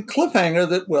amazing cliffhanger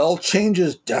that, well,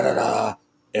 changes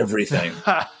everything.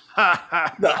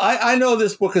 Now, I know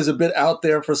this book is a bit out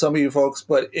there for some of you folks,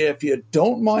 but if you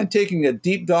don't mind taking a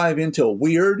deep dive into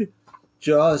weird,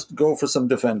 just go for some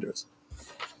Defenders.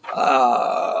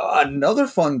 Another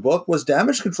fun book was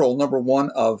Damage Control, #1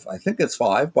 of, I think it's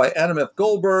 5, by Adam F.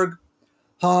 Goldberg,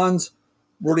 Hans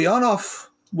Rodionov,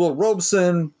 Will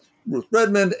Robeson, Ruth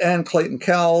Redmond, and Clayton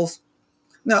Cowles.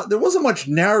 Now, there wasn't much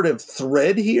narrative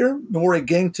thread here, nor a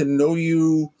getting to know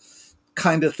you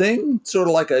kind of thing, sort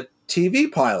of like a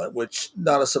TV pilot, which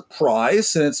not a surprise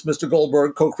since Mr.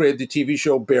 Goldberg co-created the TV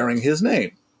show bearing his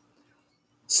name.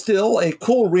 Still, a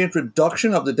cool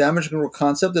reintroduction of the Damage Control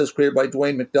concept that was created by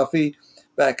Dwayne McDuffie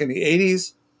back in the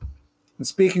 80s. And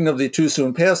speaking of the too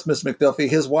soon past Miss McDuffie,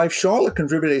 his wife Charlotte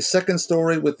contributed a second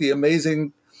story with the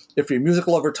amazing, if you're a music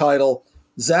lover, title,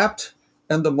 Zapped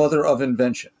and the Mother of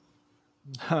Invention.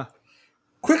 Huh.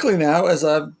 Quickly now,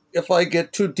 if I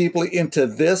get too deeply into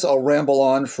this, I'll ramble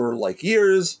on for like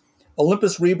years.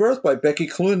 Olympus Rebirth by Becky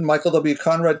Cloonan, Michael W.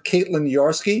 Conrad, Caitlin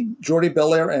Yarsky, Jordi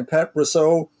Belair, and Pat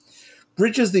Brosseau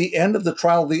bridges the end of the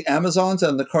Trial of the Amazons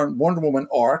and the current Wonder Woman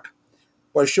arc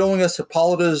by showing us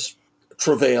Hippolyta's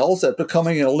travails at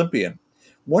becoming an Olympian.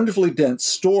 Wonderfully dense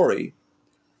story.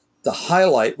 The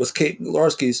highlight was Kate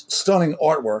Larsky's stunning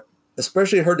artwork,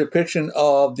 especially her depiction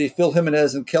of the Phil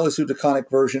Jimenez and Kelly Sue DeConnick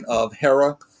version of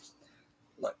Hera.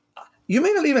 You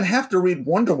may not even have to read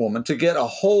Wonder Woman to get a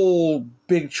whole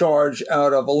big charge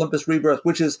out of Olympus Rebirth,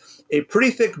 which is a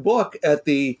pretty thick book at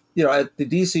the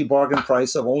DC bargain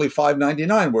price of only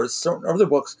 $5.99, whereas certain other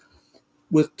books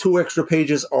with 2 extra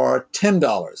pages are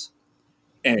 $10.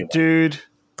 Anyway. Dude.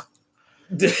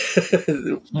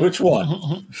 Which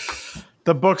one?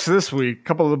 The books this week, a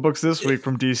couple of the books this week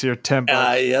from DC are $10.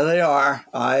 Yeah, they are.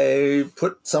 I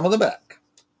put some of them back.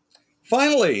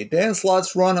 Finally, Dan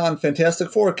Slott's run on Fantastic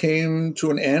Four came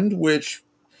to an end, which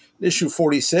issue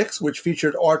 46, which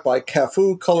featured art by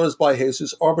Cafu, colors by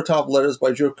Jesus Arbatov, letters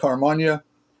by Joe Caramagna.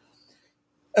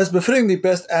 As befitting the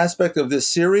best aspect of this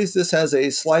series, this has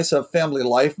a slice of family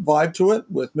life vibe to it,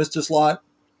 with Mr. Slott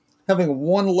having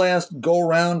one last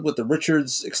go-round with the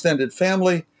Richards extended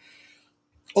family,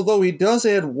 although he does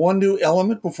add one new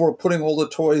element before putting all the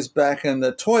toys back in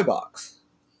the toy box.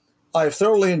 I've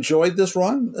thoroughly enjoyed this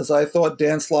run, as I thought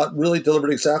Dan Slott really delivered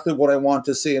exactly what I want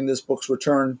to see in this book's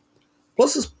return,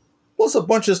 plus a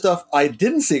bunch of stuff I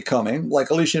didn't see coming, like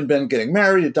Alicia and Ben getting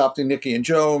married, adopting Nikki and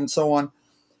Joe, and so on.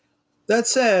 That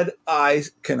said, I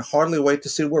can hardly wait to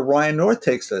see where Ryan North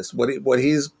takes this. What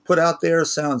he's put out there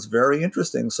sounds very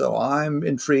interesting, so I'm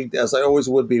intrigued, as I always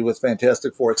would be with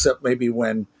Fantastic Four, except maybe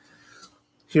when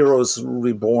Heroes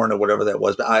Reborn or whatever that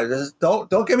was. But I just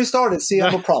don't get me started. See, I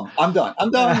have a problem. I'm done.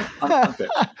 I'm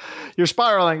finished. You're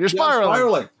spiraling. I'm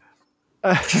spiraling.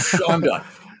 I'm done.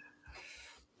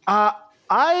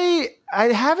 I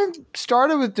haven't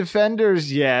started with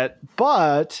Defenders yet,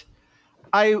 but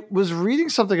I was reading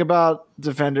something about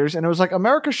Defenders, and it was like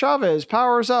America Chavez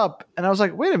powers up, and I was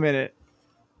like, wait a minute,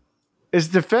 is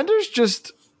Defenders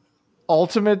just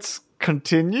Ultimates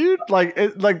continued? Like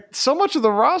so much of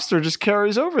the roster just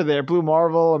carries over there. Blue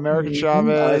Marvel, America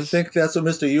Chavez. I think that's what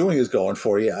Mr. Ewing is going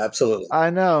for. Yeah, absolutely. I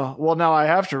know. Well, now I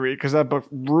have to read because that book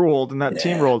ruled and that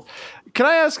team ruled. Can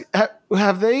I ask?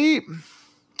 Have they?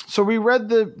 So we read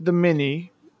the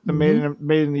mini, the made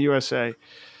in the USA.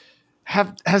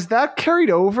 Has that carried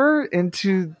over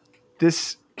into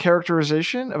this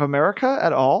characterization of America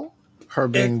at all? Her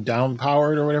being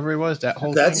down-powered or whatever it was. That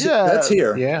whole thing. That's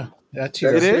here. Yeah. That's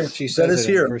here. It is? She says that is it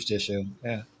in here. the first issue.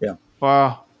 Yeah. Yeah.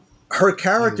 Wow. Her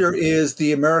character is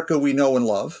the America we know and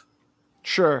love.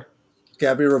 Sure.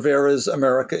 Gabby Rivera's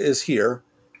America is here.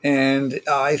 And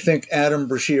I think Adam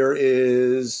Brashear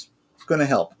is going to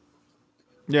help.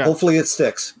 Yeah. Hopefully it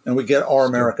sticks and we get our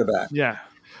America back. Yeah.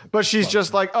 But she's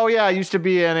just like, oh yeah, I used to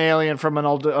be an alien from an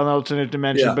alternate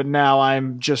dimension, but now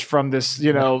I'm just from this,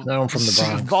 now I'm from the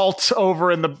Bronx. vault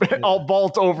over in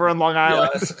Long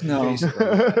Island. No.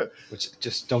 Which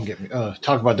just don't get me.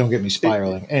 Talk about don't get me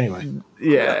spiraling. Anyway.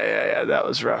 Yeah. That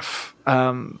was rough.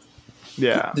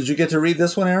 Yeah. Did you get to read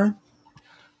this one, Aaron?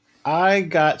 I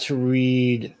got to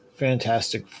read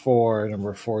Fantastic Four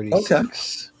number 46.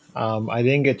 Okay. I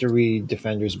didn't get to read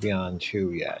Defenders Beyond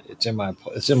 2 yet. It's in my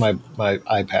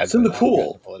iPad. It's in the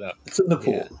pool. Pull it up. It's in the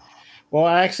pool. Yeah. Well,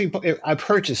 I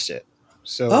purchased it.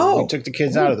 So we took the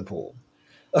kids out of the pool.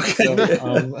 Okay.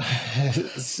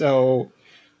 So,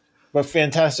 but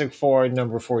Fantastic Four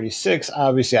number 46,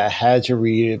 obviously I had to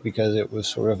read it because it was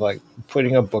sort of like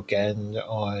putting a bookend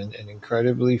on an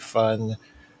incredibly fun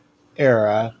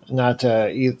era. Not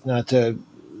to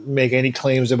make any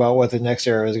claims about what the next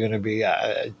era is going to be,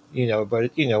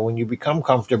 but when you become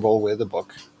comfortable with a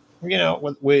book,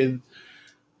 with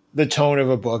the tone of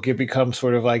a book, it becomes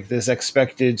sort of like this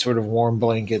expected sort of warm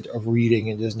blanket of reading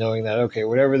and just knowing that, okay,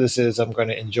 whatever this is, I'm going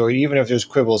to enjoy it. Even if there's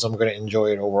quibbles, I'm going to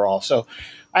enjoy it overall. So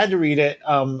I had to read it.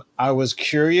 I was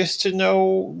curious to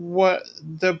know what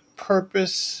the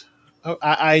purpose.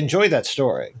 I enjoyed that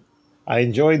story. I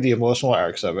enjoyed the emotional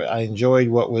arcs of it. I enjoyed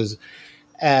what was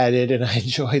added, and I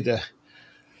enjoyed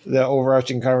the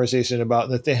overarching conversation about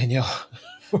Nathaniel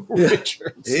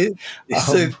Richards.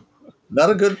 He's not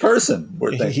a good person.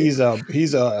 We're thinking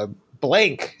He's a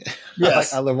blank.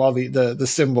 Yes. I love all the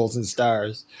symbols and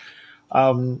stars.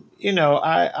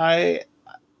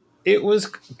 It was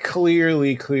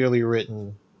clearly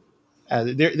written.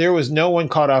 There was no one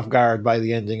caught off guard by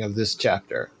the ending of this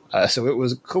chapter. So it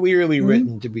was clearly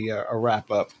written to be a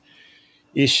wrap up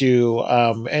issue.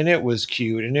 And it was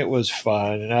cute and it was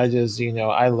fun. And I just,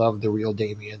 I love the real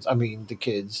Damians. I mean, the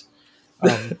kids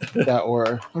that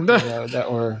were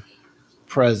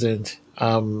present.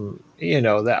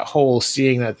 That whole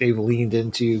seeing that they've leaned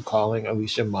into calling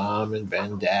Alicia mom and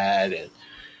Ben dad, and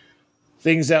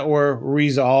things that were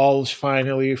resolved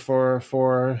finally for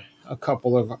a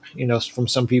couple of, from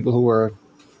some people who were,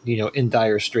 in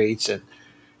dire straits, and,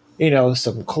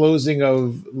 some closing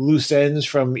of loose ends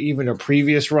from even a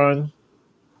previous run,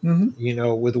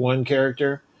 with one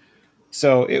character.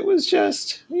 So it was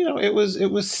just, it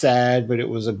was sad, but it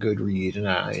was a good read, and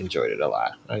I enjoyed it a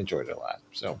lot.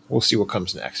 So we'll see what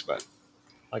comes next. But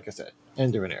like I said,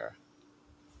 end of an era.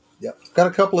 Yep. Got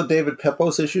a couple of David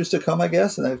Pepos issues to come, I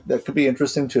guess, and that could be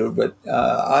interesting too. But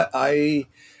I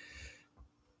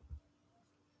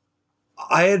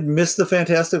had missed the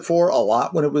Fantastic Four a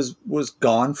lot when it was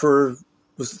gone for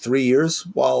 3 years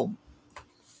while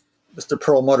Mr.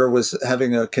 Perlmutter was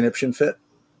having a conniption fit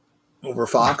over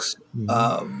Fox.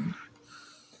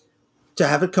 To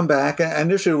have it come back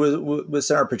initially with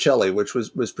Sarah Pichelli, which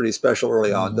was pretty special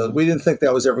early on. We didn't think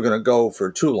that was ever going to go for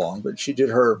too long, but she did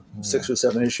her 6 or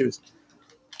 7 issues.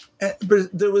 But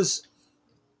there was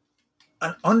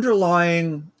an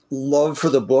underlying love for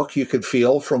the book you could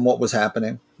feel from what was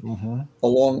happening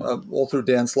all through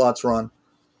Dan Slott's run.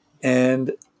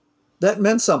 And that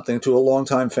meant something to a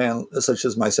longtime fan such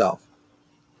as myself.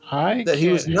 That he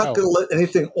was not going to let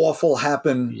anything awful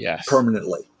happen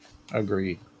permanently.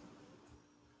 Agreed.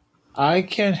 I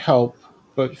can't help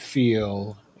but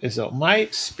feel as though my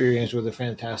experience with the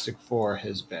Fantastic Four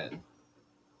has been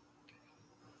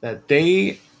that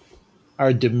they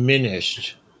are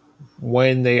diminished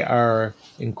when they are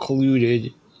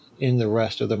included in the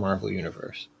rest of the Marvel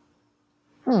Universe.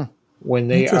 When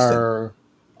they are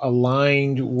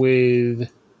aligned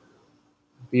with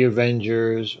the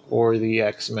Avengers or the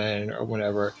X-Men or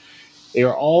whatever, they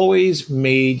are always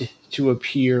made to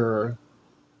appear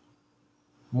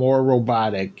more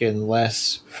robotic and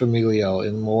less familial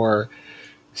and more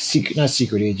not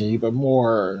secret agent, but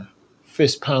more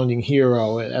fist-pounding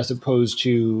hero, as opposed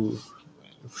to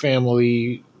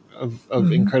family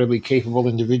of incredibly capable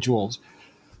individuals.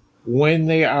 When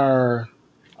they are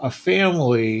a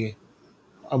family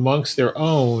amongst their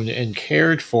own and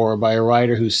cared for by a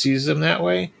writer who sees them that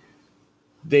way,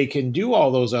 they can do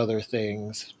all those other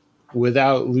things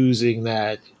without losing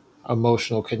that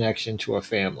emotional connection to a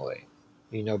family.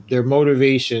 Their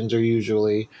motivations are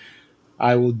usually,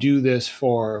 I will do this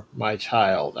for my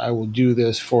child. I will do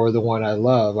this for the one I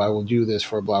love. I will do this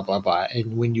for blah, blah, blah.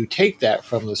 And when you take that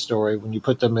from the story, when you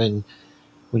put them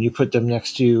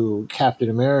next to Captain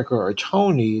America or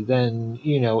Tony, then,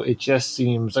 it just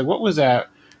seems like, what was that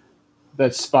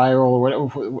spiral or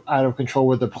whatever, out of control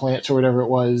with the plants or whatever it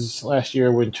was last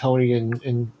year when Tony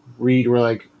and Reed were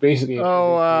like basically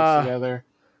together.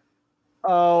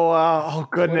 Oh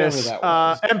goodness!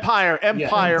 Empire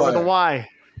with a Y.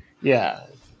 Yeah,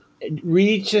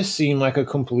 Reed just seemed like a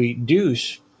complete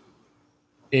douche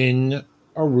in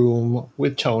a room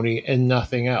with Tony and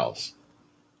nothing else,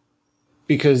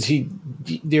 because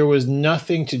there was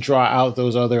nothing to draw out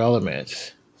those other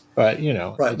elements. But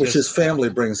which his family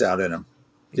brings out in him.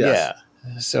 Yes.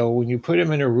 Yeah. So when you put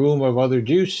him in a room of other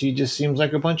douches, he just seems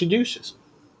like a bunch of douches.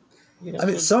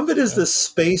 Some of it is the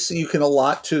space you can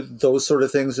allot to those sort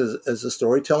of things as a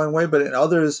storytelling way, but in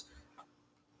others,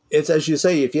 it's, as you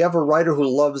say, if you have a writer who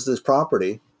loves this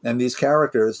property and these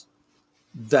characters,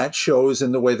 that shows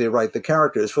in the way they write the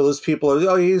characters. For those people,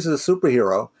 he's a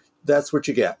superhero, that's what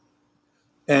you get.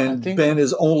 and think- Ben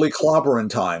is only clobbering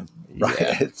time. Right?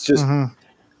 Yeah. It's just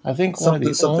I think one of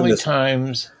the Something only missing.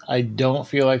 times I don't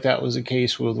feel like that was the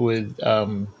case with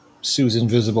Sue's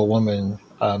Invisible Woman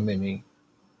mini.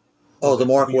 the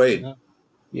Mark Waid.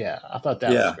 Yeah, I thought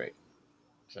that Yeah. was great.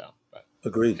 So, but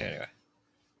Agreed. anyway.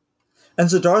 And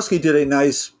Zdarsky did a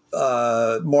nice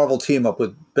Marvel team up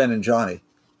with Ben and Johnny.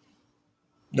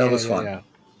 That was fun. Yeah.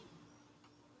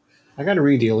 I got to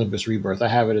read the Olympus Rebirth. I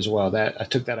have it as well. That I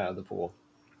took that out of the pool.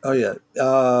 Oh yeah,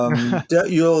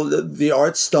 the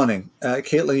art's stunning.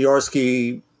 Caitlin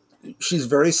Yarsky, she's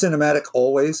very cinematic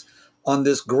always on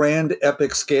this grand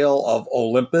epic scale of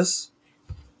Olympus.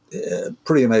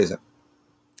 Pretty amazing.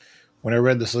 When I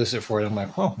read the solicit for it, I'm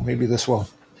like, oh, maybe this will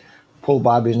pull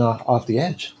Bobby off the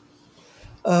edge.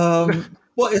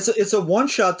 Well, it's a one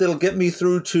shot that'll get me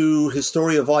through to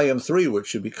Historia Volume 3, which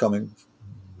should be coming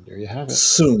There you have it.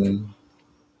 soon.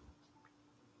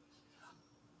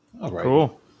 All right.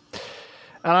 Cool.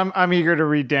 And I'm eager to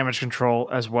read Damage Control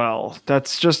as well.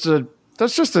 That's just a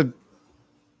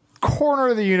corner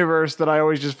of the universe that I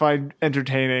always just find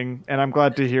entertaining, and I'm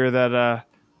glad to hear that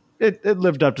it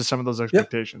lived up to some of those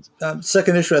expectations.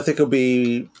 Second issue, I think, will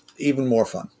be even more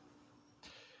fun.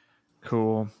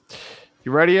 Cool.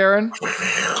 You ready, Aaron?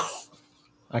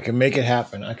 I can make it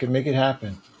happen.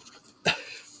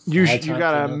 You High time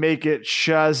gotta to know. make it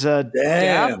Shazza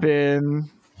Damn. dappin'.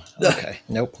 Okay.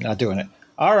 Nope, not doing it.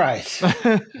 All right.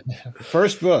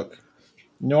 First book.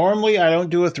 Normally, I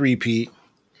don't do a three-peat,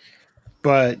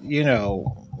 but, you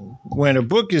know, when a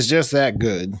book is just that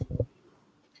good,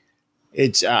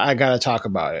 I got to talk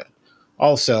about it.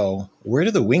 Also, where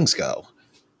do the wings go?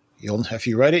 If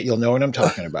you read it, you'll know what I'm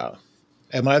talking about.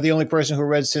 Am I the only person who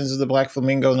read Sins of the Black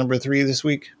Flamingo #3 this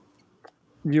week?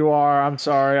 You are. I'm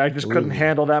sorry. I just couldn't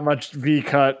handle that much V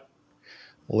cut.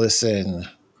 Listen,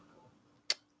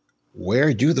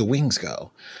 where do the wings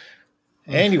go?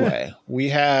 Anyway, we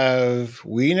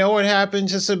know what happened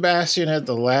to Sebastian at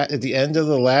the end of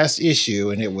the last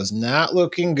issue, and it was not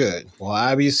looking good. Well,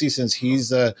 obviously, since he's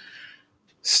the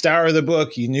star of the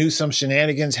book, you knew some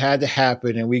shenanigans had to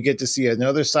happen, and we get to see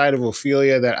another side of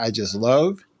Ophelia that I just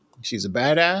love. She's a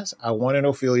badass. I want an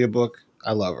Ophelia book.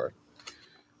 I love her.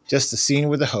 Just the scene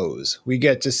with the hose. We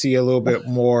get to see a little bit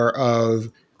more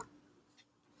of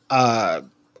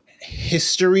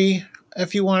history,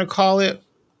 if you want to call it,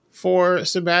 for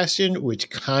Sebastian, which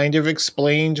kind of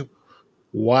explained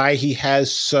why he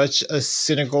has such a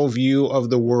cynical view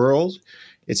of the world.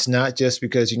 It's not just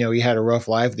because, he had a rough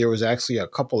life. There was actually a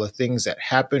couple of things that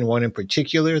happened, one in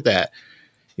particular that,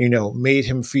 made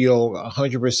him feel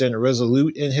 100%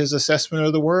 resolute in his assessment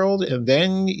of the world. And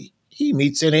then he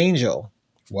meets an angel.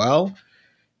 Well,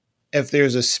 if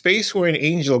there's a space where an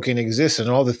angel can exist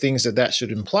and all the things that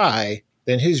should imply,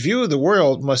 then his view of the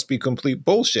world must be complete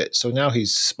bullshit. So now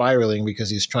he's spiraling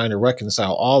because he's trying to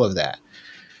reconcile all of that.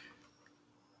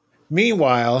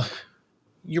 Meanwhile,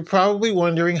 you're probably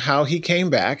wondering how he came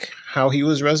back, how he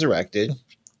was resurrected.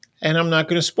 And I'm not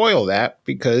going to spoil that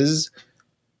because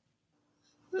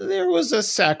there was a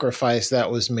sacrifice that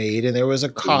was made and there was a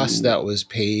cost that was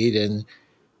paid. And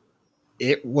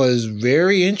it was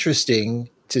very interesting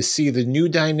to see the new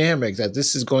dynamic that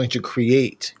this is going to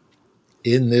create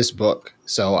in this book.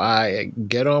 So I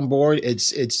get on board.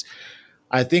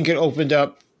 I think it opened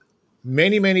up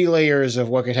many, many layers of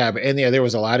what could happen. And yeah, there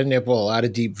was a lot of nipple, a lot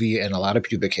of deep V, and a lot of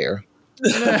pubic hair.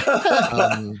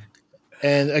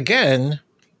 And again,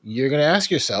 you're going to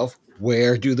ask yourself,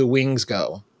 where do the wings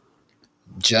go?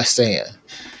 Just saying.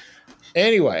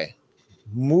 Anyway,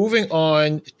 moving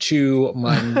on to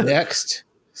my next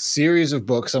series of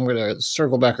books. I'm going to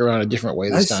circle back around a different way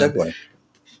this Nice time. segue.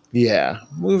 Yeah,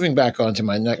 moving back on to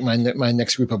my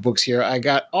next group of books here. I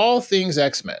got all things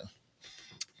X-Men.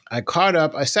 I caught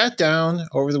up. I sat down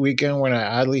over the weekend when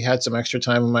I oddly had some extra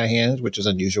time in my hands, which is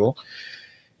unusual.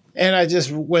 And I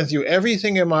just went through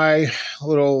everything in my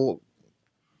little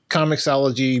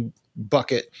Comixology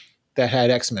bucket that had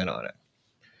X-Men on it.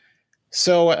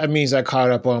 So that means I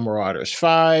caught up on Marauders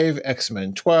 5,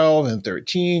 X-Men 12 and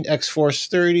 13, X-Force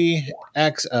 30,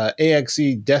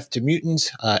 AXE Death to Mutants,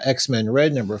 X-Men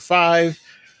Red #5,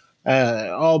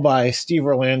 all by Steve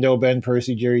Orlando, Ben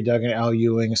Percy, Jerry Duggan, Al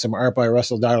Ewing, some art by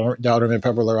Russell Dowderman,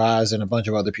 Pepper Larraz, and a bunch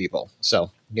of other people.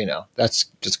 So, that's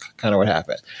just kind of what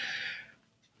happened.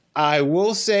 I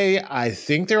will say, I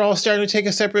think they're all starting to take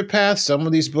a separate path. Some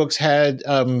of these books had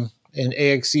an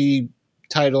AXE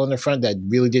title in the front that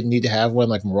really didn't need to have one,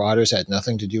 like Marauders had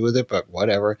nothing to do with it, but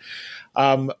whatever.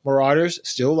 Marauders,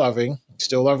 still loving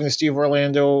the Steve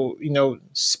Orlando,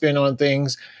 spin on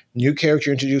things. new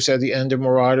character introduced at the end of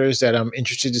Marauders that I'm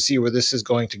interested to see where this is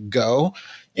going to go.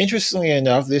 Interestingly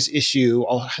enough, this issue,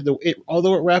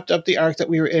 although it wrapped up the arc that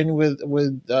we were in with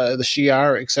the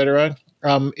Shi'ar, etc.,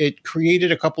 it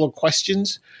created a couple of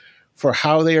questions for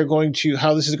how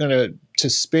this is going to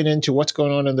spin into what's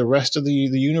going on in the rest of the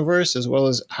universe, as well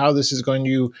as how this is going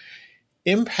to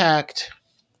impact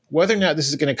whether or not this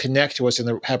is going to connect to what's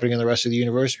happening in the rest of the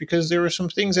universe, because there were some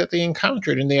things that they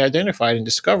encountered and they identified and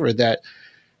discovered that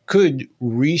could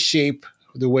reshape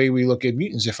the way we look at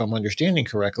mutants, if I'm understanding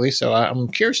correctly. So I'm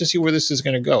curious to see where this is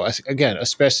going to go. Again,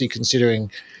 especially considering,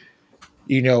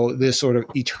 this sort of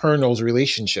Eternals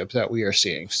relationship that we are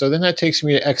seeing. So then that takes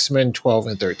me to X-Men 12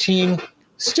 and 13.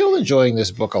 Still enjoying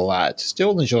this book a lot.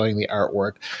 Still enjoying the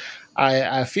artwork.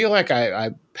 I feel like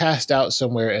I passed out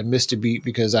somewhere and missed a beat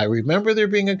because I remember there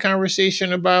being a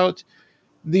conversation about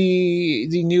the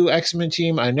new X-Men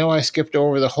team. I know I skipped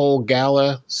over the whole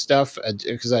gala stuff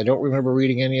because I don't remember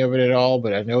reading any of it at all,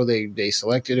 but I know they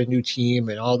selected a new team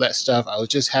and all that stuff. I was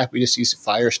just happy to see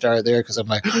Firestar there because I'm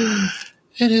like,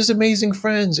 and his amazing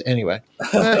friends. Anyway,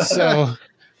 so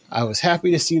I was happy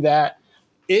to see that.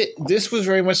 This was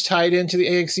very much tied into the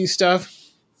AXE stuff.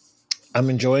 I'm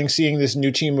enjoying seeing this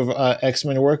new team of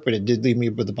X-Men work, but it did leave me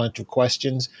with a bunch of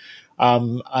questions.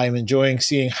 I'm enjoying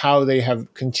seeing how they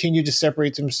have continued to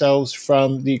separate themselves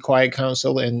from the Quiet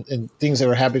Council and things that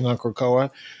were happening on Krakoa.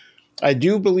 I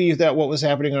do believe that what was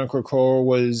happening on Krakoa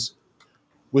was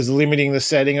limiting the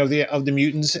setting of the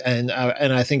mutants, and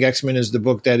I think X-Men is the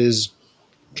book that is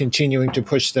continuing to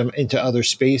push them into other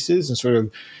spaces and sort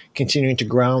of continuing to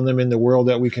ground them in the world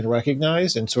that we can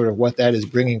recognize and sort of what that is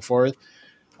bringing forth.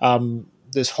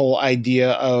 This whole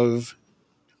idea of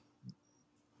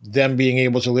them being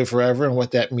able to live forever and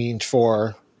what that means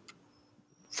for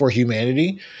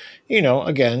humanity.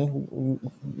 Again,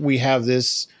 we have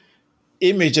this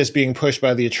image that's being pushed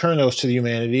by the Eternals to the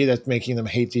humanity that's making them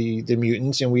hate the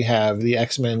mutants, and we have the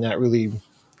X-Men not really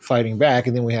fighting back,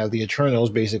 and then we have the Eternals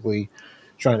basically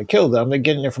trying to kill them. They're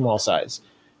getting it from all sides,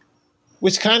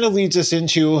 which kind of leads us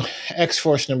into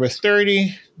X-Force number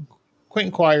 30.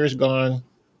 Quentin Quire's gone.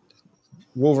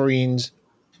 Wolverine's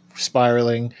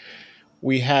spiraling.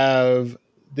 We have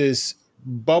this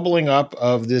bubbling up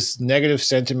of this negative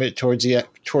sentiment towards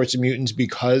the mutants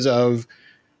because of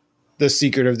the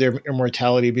secret of their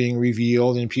immortality being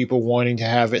revealed and people wanting to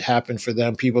have it happen for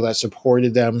them, people that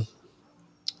supported them,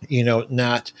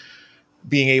 not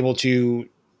being able to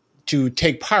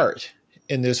take part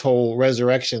in this whole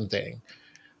resurrection thing.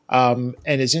 And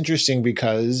it's interesting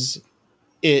because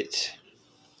there's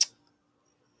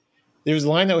a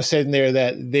line that was said in there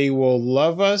that they will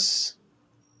love us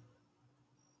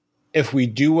if we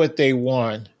do what they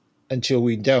want until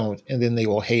we don't, and then they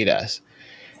will hate us.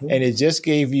 And it just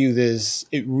gave you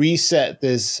it reset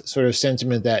this sort of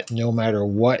sentiment that no matter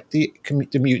what the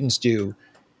mutants do,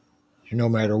 no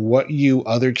matter what you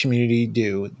other community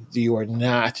do, you are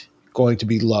not going to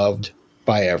be loved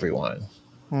by everyone.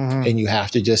 Mm-hmm. And you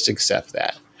have to just accept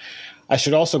that. I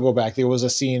should also go back. There was a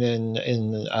scene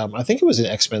in I think it was in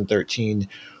X-Men 13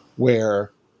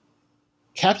 where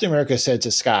Captain America said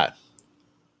to Scott,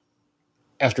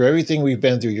 after everything we've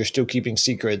been through, you're still keeping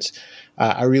secrets.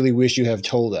 I really wish you have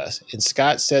told us. And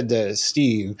Scott said to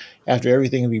Steve, after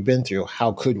everything we've been through,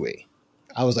 how could we?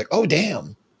 I was like, oh,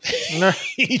 damn.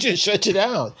 He just shut you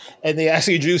down. And they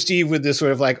actually drew Steve with this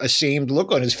sort of like ashamed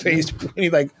look on his face,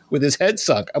 with his head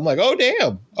sunk. I'm like, oh,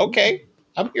 damn. Okay.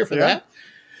 I'm here for that.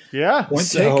 Yeah. Point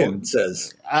taken,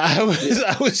 says. I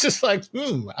was just like,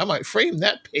 I might frame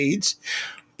that page.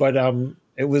 But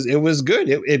it was good.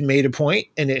 It made a point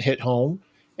and it hit home.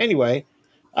 Anyway,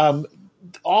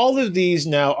 all of these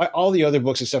now, all the other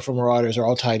books except for Marauders are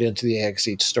all tied into the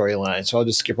AXE storyline. So I'll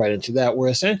just skip right into that, where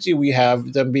essentially we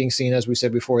have them being seen, as we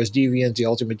said before, as deviants, the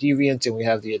ultimate deviants, and we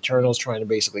have the Eternals trying to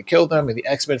basically kill them, and the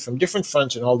X-Men from different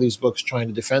fronts in all these books trying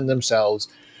to defend themselves,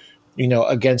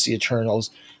 against the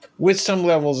Eternals with some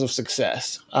levels of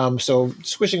success. So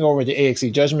switching over to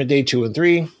AXE Judgment Day 2 and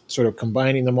 3, sort of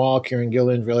combining them all, Kieran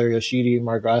Gillen, Valerio Schiti,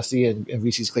 Mark Rossi, and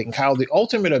VC's Clayton Cowell. The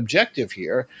ultimate objective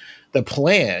here, the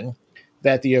plan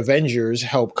that the Avengers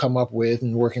help come up with,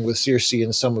 and working with Circe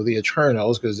and some of the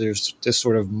Eternals, because there's this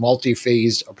sort of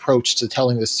multi-phased approach to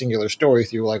telling this singular story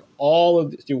through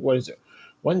what is it?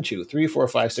 1, 2, 3, 4,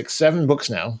 5, 6, 7 books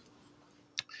now,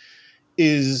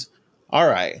 is all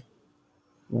right.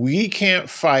 We can't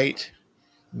fight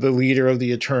the leader of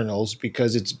the Eternals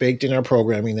because it's baked in our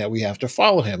programming that we have to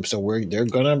follow him. So they're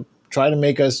going to try to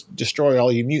make us destroy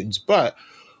all you mutants. But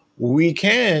we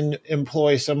can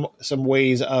employ some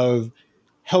ways of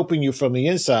helping you from the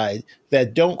inside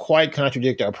that don't quite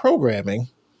contradict our programming,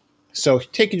 So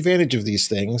take advantage of these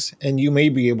things, and you may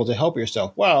be able to help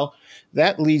yourself. Well,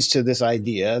 that leads to this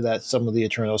idea that some of the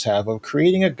Eternals have of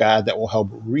creating a god that will help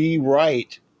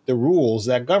rewrite the rules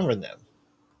that govern them.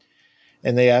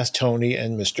 And they asked Tony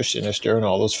and Mr. Sinister and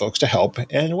all those folks to help.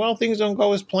 And, well, things don't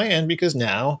go as planned because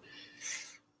now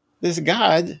this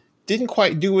god didn't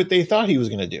quite do what they thought he was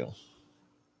going to do.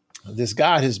 This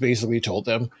god has basically told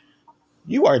them,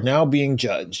 you are now being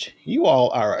judged. You all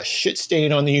are a shit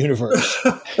stain on the universe.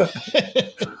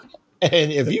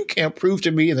 And if you can't prove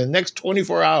to me in the next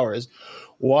 24 hours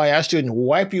why I shouldn't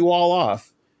wipe you all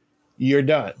off, you're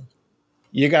done.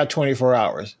 You got 24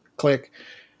 hours. Click.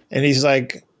 And he's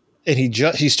like, and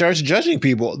he starts judging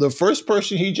people. The first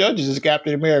person he judges is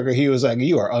Captain America. He was like,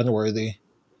 you are unworthy.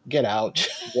 Get out.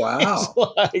 Wow.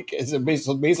 It's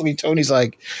basically Tony's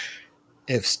like,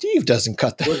 if Steve doesn't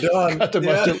cut the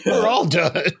mustard, we're all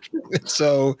done.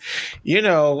 So,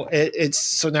 it's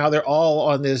so now they're all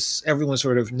on this. Everyone's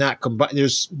sort of not combined.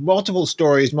 There's multiple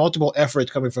stories, multiple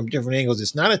efforts coming from different angles.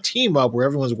 It's not a team up where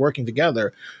everyone's working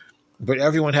together, but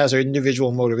everyone has their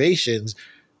individual motivations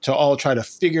to all try to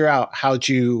figure out how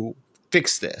to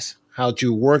fix this, how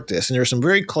to work this. And there's some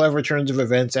very clever turns of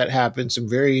events that happen. Some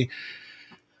very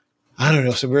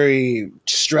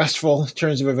stressful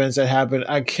turns of events that happen.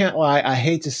 I can't lie. I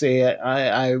hate to say it.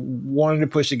 I wanted to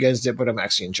push against it, but I'm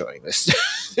actually enjoying this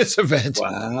event.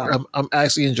 Wow. I'm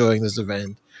actually enjoying this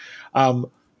event.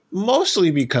 Mostly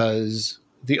because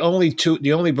the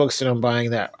only books that I'm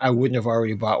buying that I wouldn't have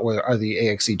already bought are the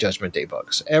AXE Judgment Day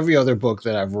books. Every other book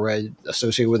that I've read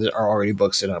associated with it are already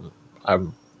books that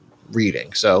I'm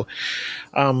reading. So,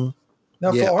 now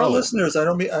for our listeners,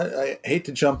 I hate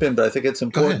to jump in, but I think it's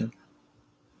important.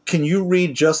 Can you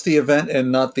read just the event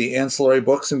and not the ancillary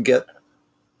books and get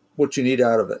what you need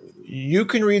out of it? You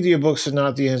can read the books and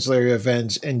not the ancillary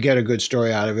events and get a good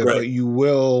story out of it, but you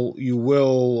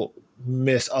will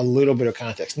miss a little bit of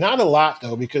context. Not a lot,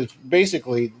 though, because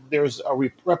basically there's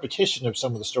a repetition of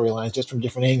some of the storylines just from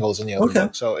different angles in the other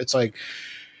book. So it's like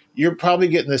you're probably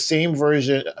getting the same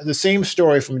version, the same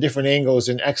story from different angles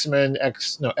in X-Men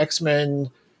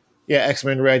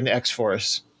Red and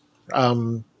X-Force.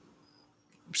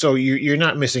 So you're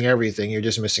not missing everything. You're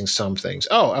just missing some things.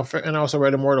 Oh, and I also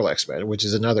read Immortal X-Men, which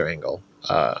is another angle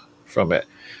from it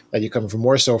that you come from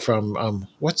more so from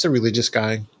what's the religious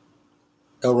guy?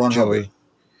 L. Ron Joey. Hubbard.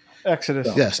 Exodus.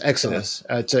 Yes, Exodus.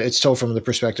 It's told from the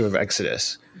perspective of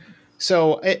Exodus.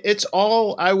 So it's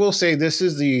all. I will say this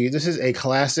is a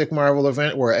classic Marvel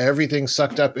event where everything's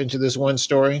sucked up into this one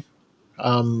story,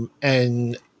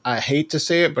 and I hate to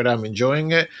say it, but I'm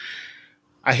enjoying it.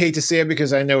 I hate to say it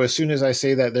because I know as soon as I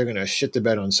say that, they're going to shit the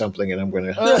bed on something and I'm going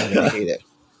to hate it.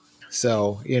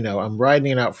 So, I'm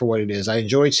riding it out for what it is. I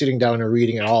enjoyed sitting down and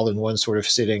reading it all in one sort of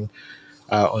sitting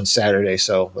on Saturday.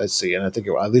 So let's see. And I think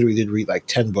I literally did read like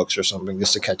 10 books or something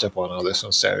just to catch up on all this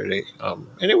on Saturday. And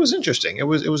it was interesting. It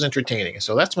was entertaining.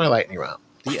 So that's my lightning round.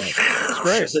 The end. It's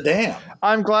great. It's a damn.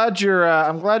 I'm glad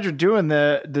you're doing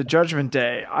the Judgment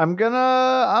Day.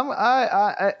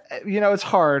 It's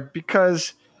hard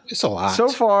because it's a lot. So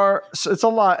far, it's a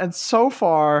lot. And so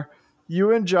far,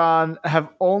 you and John have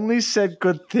only said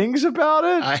good things about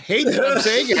it. I hate that I'm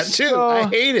saying it too. I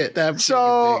hate it that I'm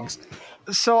saying good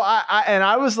things. So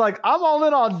I was like, I'm all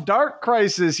in on Dark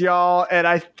Crisis, y'all. And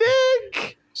I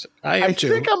think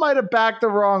I might have backed the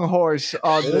wrong horse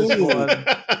on this one.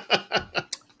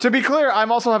 To be clear,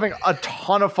 I'm also having a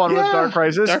ton of fun with Dark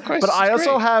Crisis, but I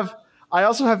also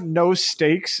have no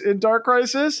stakes in Dark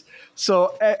Crisis.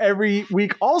 So every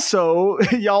week also,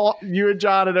 you and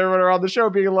John and everyone around the show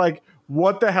being like,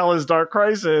 what the hell is Dark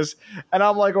Crisis? And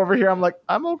I'm like over here, I'm like,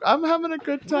 I'm having a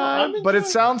good time. But it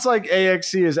sounds like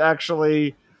AXE is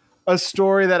actually a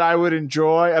story that I would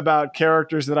enjoy about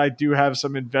characters that I do have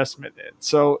some investment in.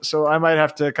 So I might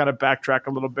have to kind of backtrack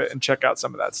a little bit and check out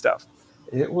some of that stuff.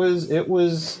 It was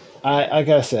like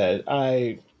I said,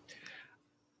 I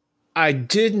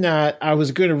did not. I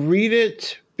was going to read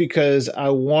it because I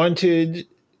wanted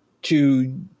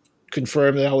to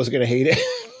confirm that I was going to hate it.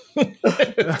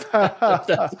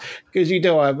 Because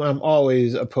I'm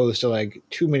always opposed to like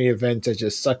too many events that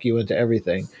just suck you into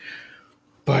everything.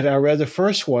 But I read the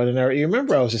first one, and you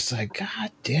remember I was just like,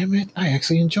 God damn it! I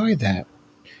actually enjoyed that.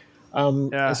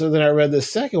 So then I read the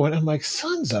second one. I'm like,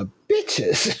 sons of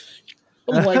bitches!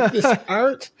 I'm like,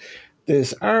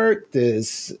 this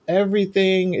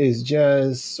everything is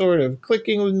just sort of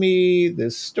clicking with me.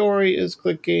 This story is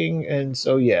clicking. And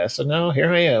so now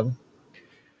here I am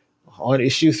on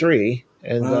issue 3.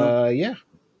 And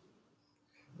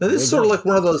Now, this is sort of like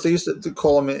one of those, they used to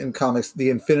call them in comics,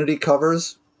 the infinity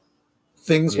covers,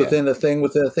 things within a thing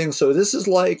within a thing. So this is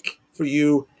like, for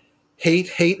you,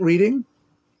 hate reading?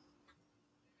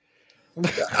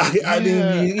 I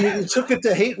mean, you took it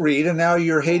to hate read, and now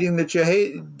you're hating that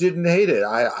you didn't hate it.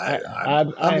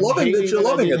 I'm loving that you're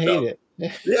loving it, though.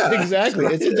 Yeah, exactly.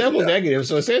 It's a double negative,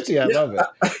 so essentially, I love it.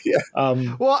 Yeah.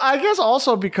 Well, I guess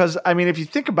also because I mean, if you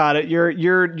think about it,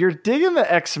 you're digging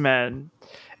the X-Men,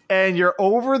 and you're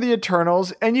over the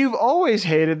Eternals, and you've always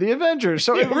hated the Avengers,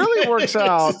 so it really works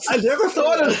out. I never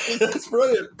thought of it. That's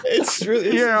brilliant. It's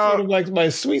really sort of like my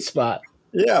sweet spot.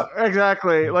 Yeah,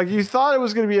 exactly. Like you thought it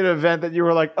was going to be an event that you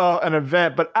were like, oh, an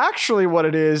event, but actually, what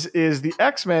it is the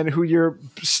X-Men, who you're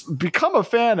become a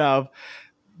fan of,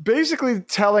 basically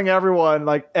telling everyone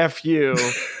like "F you,"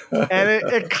 and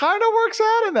it kind of works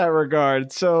out in that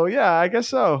regard. So yeah, I guess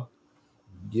so.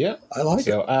 Yeah, I like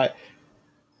it.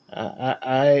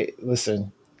 I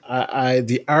listen. I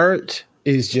the art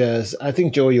is just. I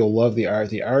think Joey, you'll love the art.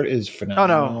 The art is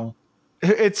phenomenal. Oh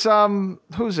no, it's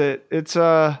who's it? It's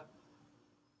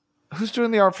who's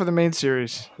doing the art for the main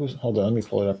series? Hold on, let me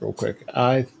pull it up real quick.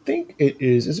 I think it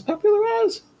is. Is it Pepe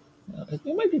Larraz?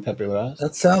 It might be Pepe Larraz.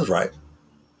 That sounds right.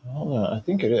 Hold on, I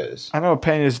think it is. I know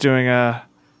Payne is doing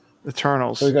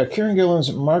Eternals. So we got Kieran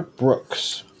Gillen's Mark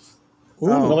Brooks.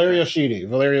 Valerio Schiti.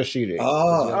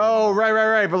 Oh,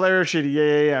 right. Valerio Schiti.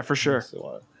 Yeah, for sure.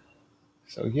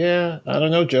 So yeah, I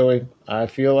don't know, Joey. I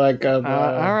feel like all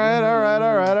right.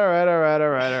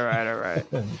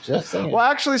 Just saying. Well,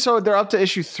 actually, so they're up to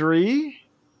issue 3.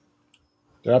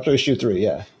 They're up to issue 3,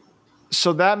 yeah.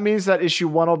 So that means that issue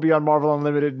 1 will be on Marvel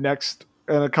Unlimited next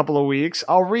in a couple of weeks.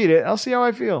 I'll read it. I'll see how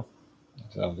I feel.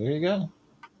 So there you go.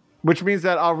 Which means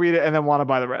that I'll read it and then want to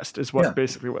buy the rest. Is what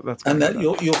basically what that's. And that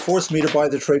you'll force me to buy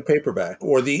the trade paperback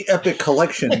or the Epic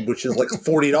Collection, which is like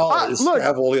 $40. Look, to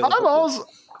have all the other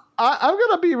I'm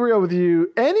gonna be real with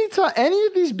you. Anytime any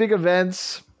of these big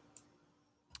events,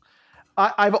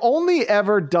 I've only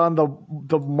ever done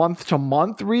the month to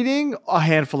month reading a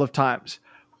handful of times,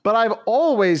 but I've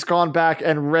always gone back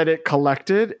and read it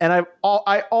collected, and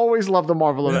I always love the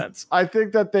Marvel events. I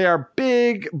think that they are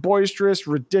big, boisterous,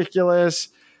 ridiculous.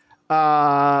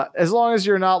 As long as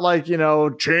you're not like,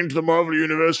 change the Marvel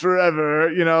universe forever,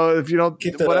 if you don't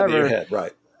keep that whatever. out of your head,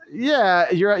 right? Yeah,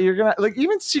 you're gonna like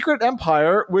even Secret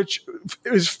Empire, which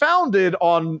is founded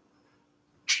on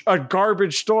a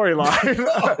garbage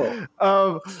storyline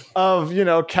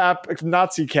of Cap,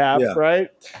 Nazi Cap, right?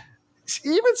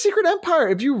 Even Secret Empire,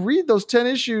 if you read those 10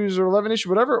 issues or 11 issues,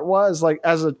 whatever it was, like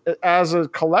as a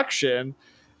collection,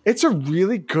 it's a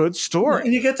really good story.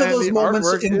 And you get to those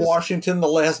moments in Washington, the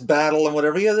last battle and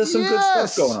whatever. Yeah, there's some good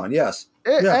stuff going on. Yes.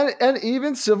 And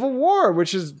even Civil War,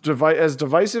 which is as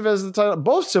divisive as the title,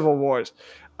 both Civil Wars.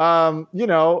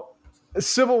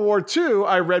 Civil War 2,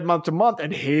 I read month to month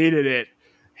and hated it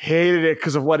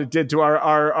because of what it did to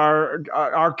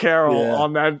our Carol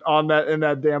on that in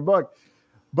that damn book.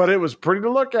 But it was pretty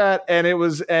to look at, and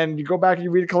you go back and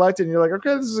you read it collected, and you're like,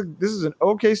 okay, this is an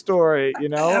okay story,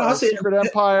 Secret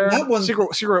Empire, that one,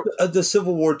 Secret. The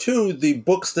Civil War 2, the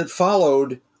books that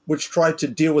followed, which tried to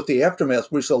deal with the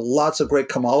aftermath, which saw lots of great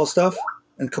Kamala stuff,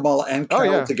 and Kamala and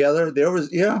Carol together. There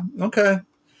was, okay.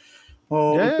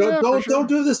 Oh, don't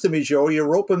do this to me, Joe. You're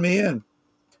roping me in.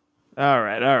 All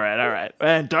right.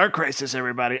 And Dark Crisis,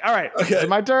 everybody. All right, okay. Is it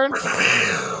my turn?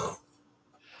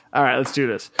 All right, let's do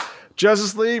this.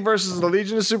 Justice League versus the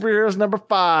Legion of Superheroes number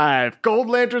 5. Gold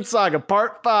Lantern Saga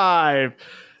part 5.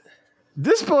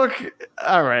 This book,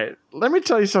 all right, let me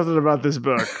tell you something about this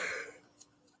book.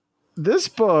 This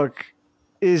book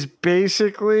is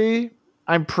basically,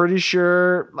 I'm pretty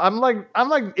sure, I'm like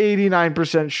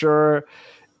 89% sure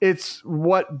it's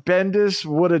what Bendis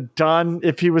would have done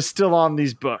if he was still on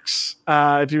these books.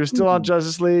 If he was still on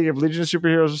Justice League, if Legion of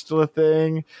Superheroes was still a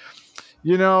thing.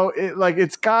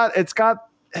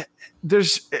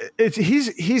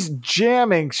 He's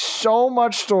jamming so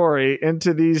much story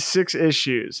into these 6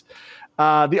 issues.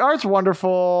 The art's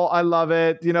wonderful. I love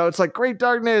it. It's like Great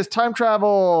Darkness, time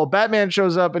travel. Batman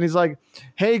shows up and he's like,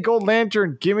 hey, Gold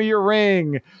Lantern, give me your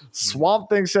ring. Swamp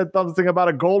Thing said something about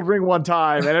a gold ring one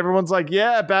time. And everyone's like,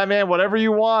 yeah, Batman, whatever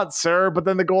you want, sir. But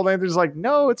then the Gold Lantern's like,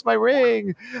 no, it's my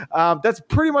ring. That's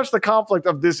pretty much the conflict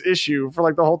of this issue for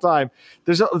like the whole time.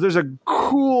 There's a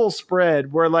cool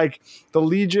spread where like the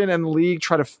Legion and the League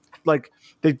try to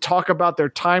they talk about their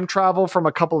time travel from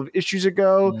a couple of issues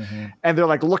ago, and they're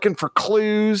like looking for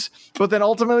clues, but then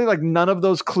ultimately like none of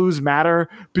those clues matter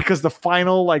because the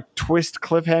final like twist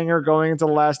cliffhanger going into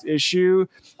the last issue.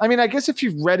 I mean, I guess if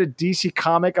you've read a DC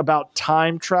comic about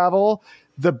time travel,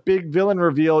 the big villain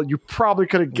reveal you probably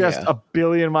could have guessed a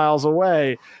billion miles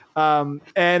away. And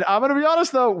I'm gonna be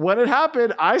honest though, when it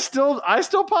happened, I still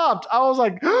popped. I was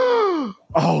like,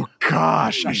 oh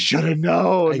gosh, I should have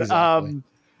known. Exactly.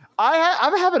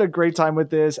 I'm having a great time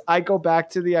with this. I go back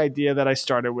to the idea that I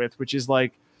started with, which is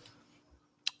like,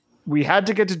 we had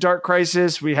to get to Dark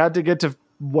Crisis. We had to get to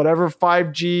whatever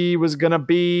 5G was going to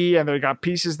be. And they got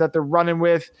pieces that they're running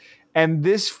with. And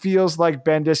this feels like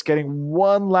Bendis getting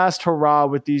one last hurrah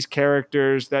with these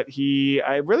characters that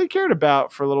I really cared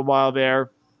about for a little while there.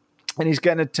 And he's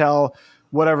getting to tell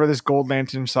whatever this Gold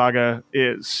Lantern saga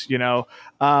is,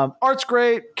 art's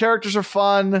great. Characters are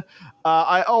fun.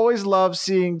 I always love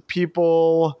seeing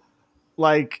people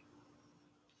like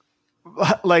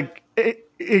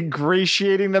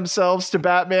ingratiating themselves to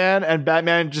Batman, and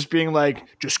Batman just being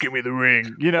like, just give me the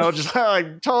ring, just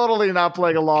like totally not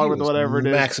playing along with whatever it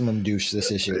is. Maximum douche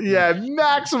this issue. Yeah,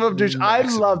 maximum douche. I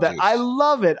love that. I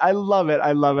love it.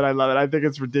 I think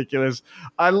it's ridiculous.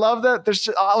 I love that there's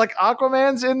like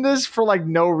Aquaman's in this for like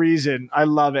no reason. I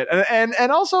love it.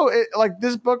 And also like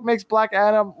this book makes Black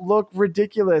Adam look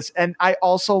ridiculous. And I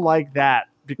also like that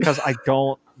because I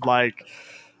don't like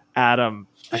Adam.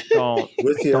 I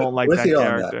don't like that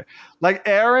character. Like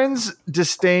Aaron's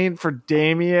disdain for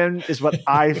Damian is what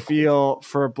I feel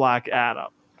for Black Adam.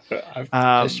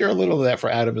 I share a little of that for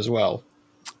Adam as well.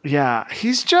 Yeah,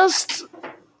 he's just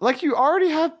like, you already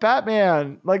have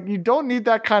Batman. Like, you don't need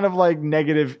that kind of like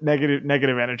negative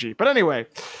energy. But anyway,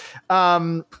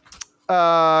 2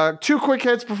 quick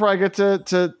hits before I get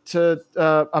to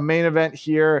a main event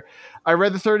here. I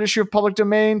read the 3rd issue of Public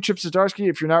Domain, Chip Zdarsky.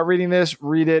 If you're not reading this,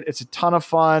 read it. It's a ton of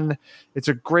fun. It's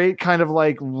a great kind of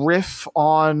like riff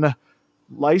on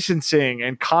licensing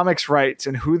and comics rights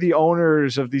and who the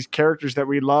owners of these characters that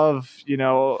we love,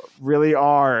 really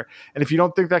are. And if you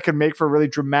don't think that could make for a really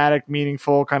dramatic,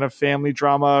 meaningful kind of family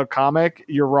drama comic,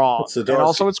 you're wrong. And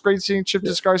also it's great seeing Chip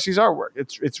Zdarsky's artwork.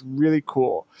 It's really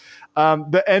cool.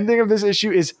 The ending of this issue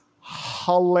is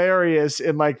hilarious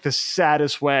in like the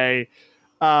saddest way.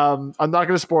 I'm not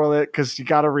going to spoil it because you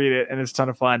got to read it and it's a ton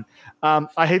of fun.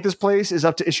 I Hate This Place is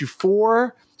up to issue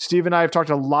 4. Steve and I have talked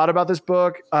a lot about this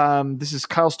book. This is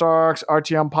Kyle Starks,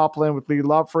 Artyom Poplin with Lee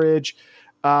Lopfridge.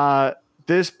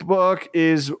 This book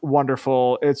is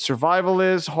wonderful. It's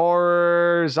survivalist,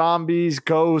 horror, zombies,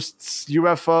 ghosts,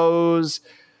 UFOs.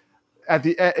 At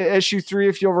the issue 3,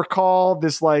 if you'll recall,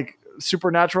 this like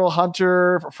supernatural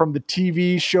hunter from the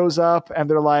TV shows up and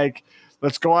they're like,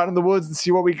 let's go out in the woods and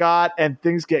see what we got. And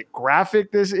things get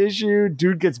graphic this issue.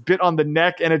 Dude gets bit on the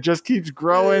neck and it just keeps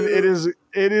growing. It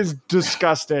is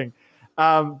disgusting.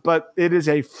 But it is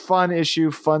a fun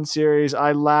issue, fun series.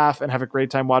 I laugh and have a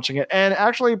great time watching it. And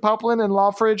actually, Poplin and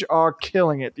Lawfridge are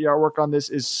killing it. The artwork on this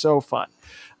is so fun.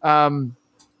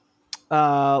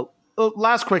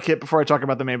 Last quick hit before I talk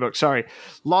about the main book. Sorry.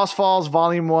 Lost Falls,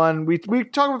 Volume 1. We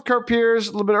talked with Kurt Pierce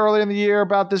a little bit earlier in the year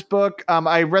about this book.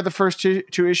 I read the first two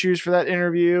issues for that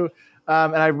interview,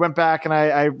 and I went back and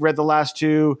I read the last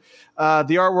 2.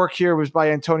 The artwork here was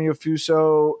by Antonio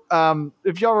Fuso.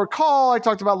 If y'all recall, I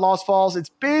talked about Lost Falls. It's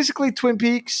basically Twin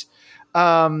Peaks.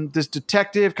 This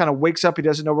detective kind of wakes up. He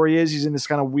doesn't know where he is. He's in this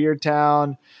kind of weird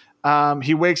town.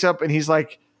 He wakes up and he's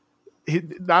like,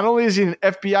 not only is he an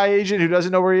FBI agent who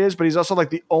doesn't know where he is, but he's also like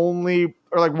the only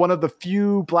or like one of the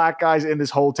few black guys in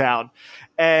this whole town.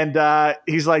 And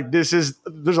he's like, there's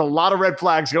a lot of red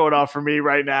flags going off for me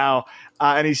right now.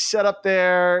 And he's set up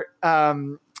there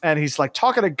and he's like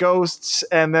talking to ghosts.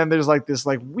 And then there's like this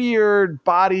like weird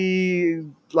body,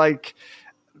 like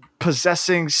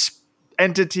possessing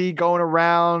entity going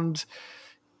around.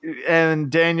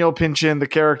 And Daniel Pynchon, the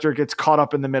character, gets caught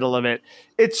up in the middle of it.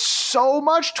 It's so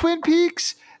much Twin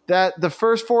Peaks that the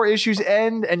first 4 issues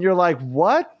end and you're like,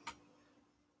 what?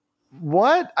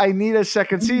 I need a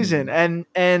second season. And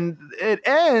it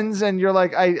ends and you're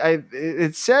like,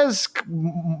 it says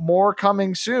more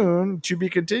coming soon to be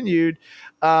continued.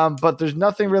 But there's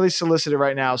nothing really solicited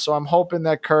right now. So I'm hoping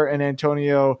that Kurt and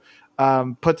Antonio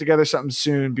put together something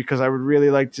soon because I would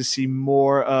really like to see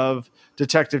more of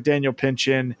Detective Daniel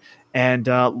Pynchon and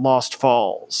Lost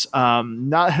Falls.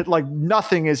 Not like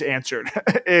nothing is answered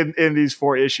in these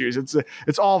 4 issues.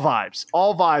 It's all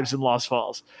vibes in Lost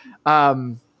Falls.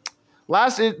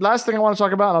 Last thing I want to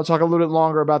talk about, and I'll talk a little bit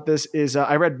longer about this, is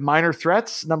I read Minor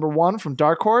Threats #1 from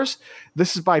Dark Horse.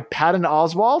 This is by Patton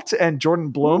Oswalt and Jordan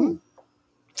Blum.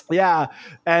 Yeah,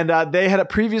 and they had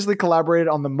previously collaborated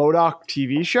on the MODOK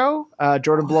TV show.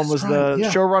 Jordan Blum was the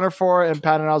showrunner for it, and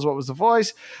Patton Oswalt was the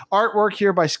voice. Artwork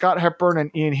here by Scott Hepburn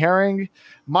and Ian Herring.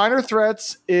 Minor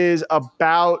Threats is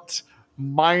about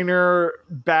minor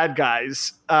bad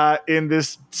guys in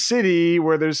this city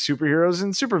where there's superheroes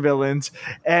and supervillains,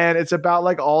 and it's about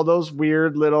like all those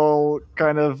weird little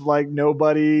kind of like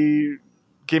nobody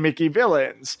gimmicky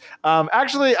villains.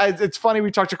 Actually, it's funny,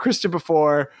 we talked to Kristen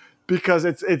before because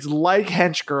it's like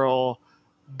Hench Girl,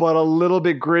 but a little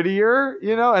bit grittier,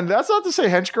 you know. And that's not to say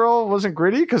Hench Girl wasn't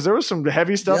gritty, because there was some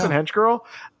heavy stuff in Hench Girl.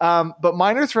 But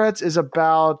Minor Threats is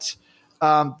about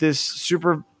this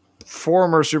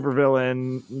former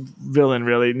supervillain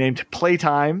really named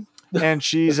Playtime, and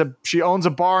she owns a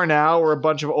bar now where a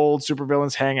bunch of old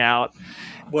supervillains hang out.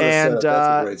 That's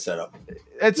a great setup.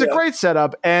 It's a great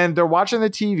setup, and they're watching the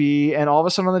TV, and all of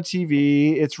a sudden on the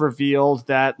TV, it's revealed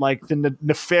that like the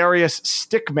nefarious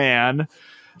Stickman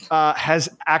has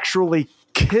actually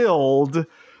killed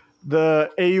the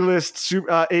A-list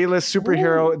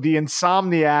superhero, the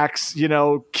Insomniacs, you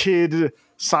know, kid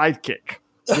sidekick.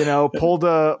 You know, pulled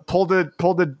a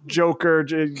Joker,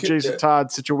 Jason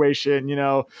Todd situation. You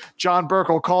know, John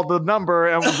Burkle called the number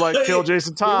and was like, "Kill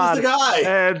Jason Todd." He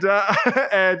was the guy,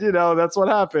 and you know that's what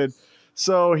happened.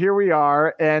 So here we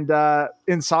are, and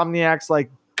Insomniac's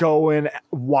like going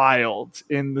wild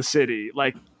in the city,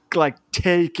 like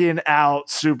taking out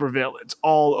supervillains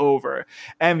all over,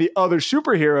 and the other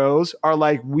superheroes are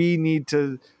like, we need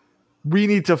to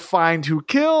find who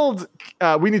killed.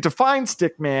 We need to find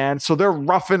Stickman. So they're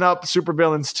roughing up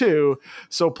supervillains too.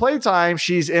 So Playtime,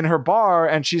 she's in her bar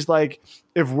and she's like,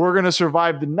 if we're gonna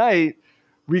survive the night,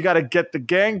 we got to get the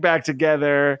gang back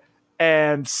together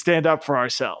and stand up for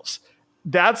ourselves.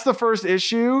 That's the first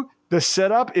issue. The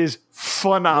setup is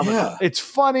phenomenal. Yeah. It's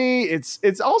funny.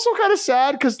 It's also kind of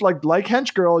sad because like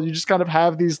Hench Girl, you just kind of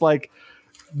have these like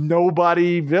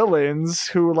nobody villains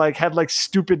who like had like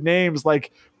stupid names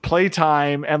like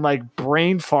Playtime and like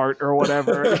Brain Fart or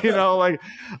whatever, you know, like,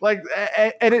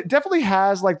 and it definitely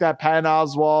has like that Patton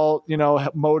Oswalt, you know,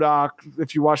 MODOK,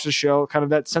 if you watch the show, kind of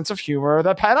that sense of humor,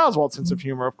 that Patton Oswalt sense of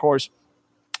humor, of course.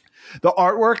 The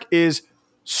artwork is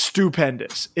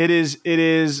stupendous.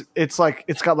 It's like,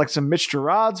 it's got like some Mitch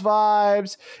Gerads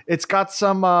vibes. It's got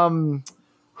some,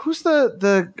 who's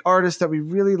the artist that we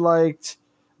really liked?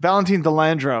 Valentine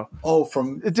Delandro. Oh,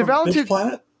 from Bitch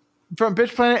Planet? From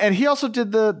Bitch Planet, and he also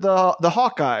did the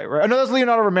Hawkeye, right? No, that's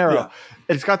Leonardo Romero. Yeah.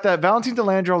 It's got that Valentine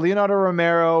Delandro, Leonardo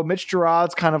Romero, Mitch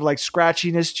Gerads kind of like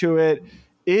scratchiness to it.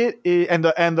 And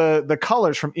the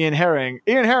colors from Ian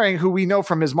Herring, who we know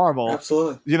from Ms. Marvel.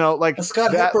 Absolutely. You know, like and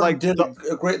Scott that, Hepburn like did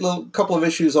a great little couple of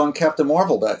issues on Captain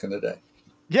Marvel back in the day.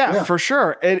 Yeah, for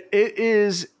sure. It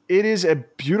is a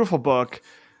beautiful book,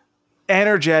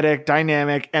 energetic,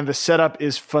 dynamic, and the setup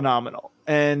is phenomenal.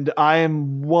 And I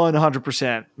am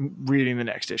 100% reading the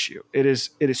next issue. It is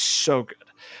so good.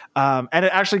 And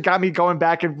it actually got me going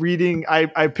back and reading.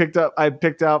 I picked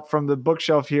out from the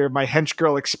bookshelf here my Hench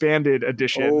Girl Expanded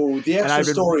edition. Oh, the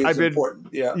extra story is important.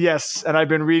 Yeah. Yes, and I've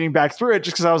been reading back through it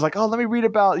just because I was like, oh, let me read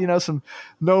about some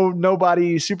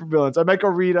nobody supervillains. I might go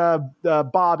read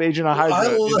Bob, Agent of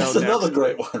Hydra. That's another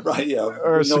great one, right? Yeah,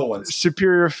 or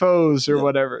Superior Foes or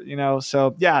whatever.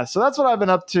 So yeah, so that's what I've been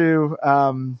up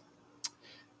to.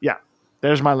 Yeah,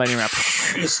 there's my Lenny wrap.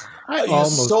 You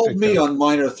sold me on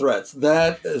Minor Threats.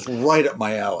 That is right up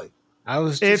my alley. I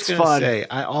was just going to say,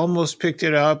 I almost picked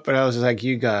it up, but I was like,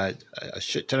 you got a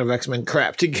shit ton of X-Men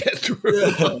crap to get through.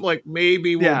 I'm like,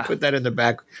 maybe we'll put that in the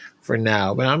back for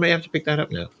now, but I may have to pick that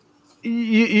up now.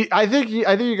 I think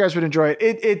you guys would enjoy it.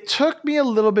 It took me a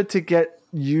little bit to get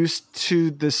used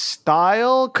to the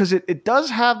style because it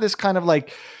does have this kind of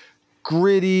like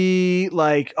gritty,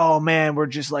 like, oh man, we're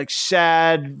just like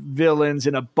sad villains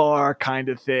in a bar kind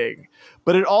of thing.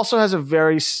 But it also has a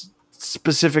very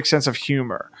specific sense of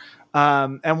humor.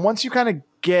 And once you kind of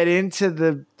get into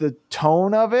the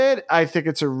tone of it, I think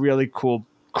it's a really cool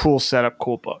setup,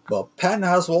 cool book. Well, Patton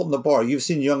Oswalt in the bar. You've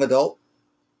seen Young Adult?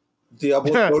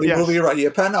 Diablo Cody movie, right? Yeah,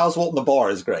 Patton Oswalt in the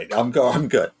bar is great. I'm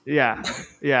good. Yeah.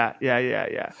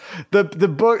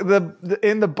 The book,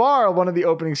 in the bar, one of the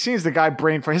opening scenes, the guy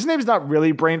Brain Fart. His name's not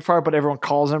really Brain Fart, but everyone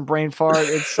calls him Brain Fart.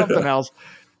 It's something else.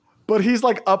 But he's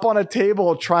like up on a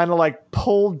table trying to like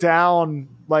pull down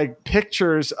like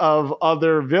pictures of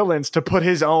other villains to put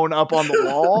his own up on the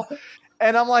wall.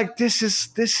 And I'm like, this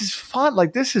is fun.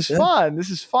 Like, this is fun. This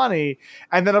is funny.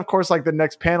 And then of course, like the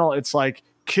next panel, it's like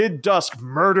Kid Dusk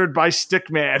murdered by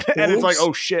Stickman. And it's like,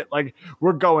 oh shit, like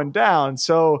we're going down.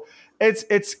 So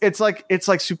it's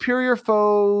like Superior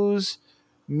Foes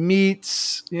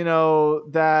meets,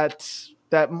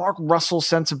 that Mark Russell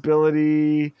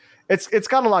sensibility. It's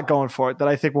got a lot going for it that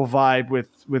I think will vibe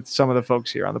with some of the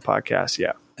folks here on the podcast.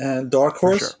 Yeah. And Dark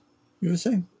Horse, sure. You were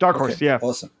saying? Dark Horse, yeah.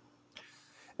 Awesome.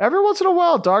 Every once in a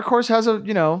while, Dark Horse has a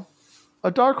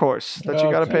a dark horse that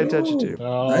you got to pay attention to.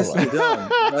 Nicely done.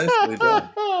 Nicely done.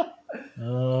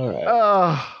 All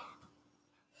right.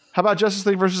 How about Justice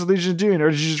League versus Legion of Doom,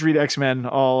 or did you just read X-Men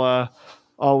all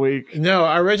week? No,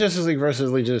 I read Justice League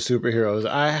versus Legion of Superheroes.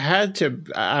 I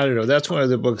don't know. That's one of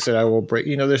the books that I will break.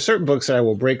 There's certain books that I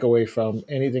will break away from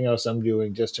anything else I'm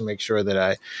doing just to make sure that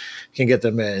I can get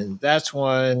them in. That's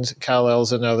one.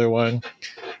 Kal-El's another one.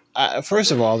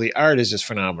 First of all, the art is just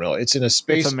phenomenal. It's in a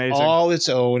space all its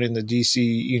own in the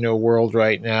DC, world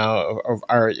right now of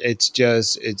art. It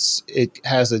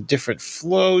has a different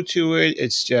flow to it.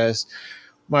 It's just,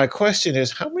 my question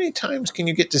is, how many times can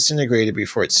you get disintegrated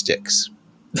before it sticks?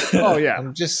 Oh yeah.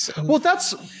 That's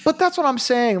what I'm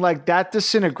saying. Like that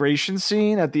disintegration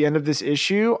scene at the end of this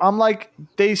issue, I'm like,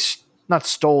 they not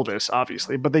stole this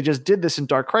obviously, but they just did this in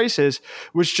Dark Crisis,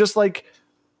 which just like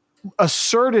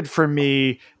asserted for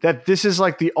me that this is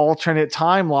like the alternate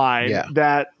timeline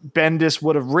that Bendis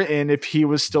would have written if he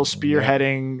was still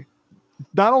spearheading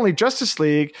not only Justice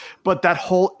League, but that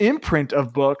whole imprint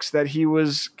of books that he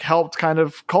was helped kind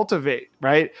of cultivate,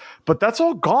 right? But that's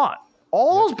all gone.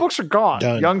 All those books are gone.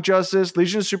 Done. Young Justice,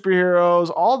 Legion of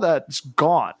Superheroes, all that's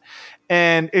gone.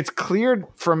 And it's cleared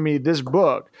from me, this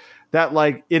book, that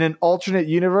like in an alternate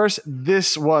universe,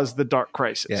 this was the Dark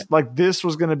Crisis. Yeah. Like this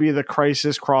was going to be the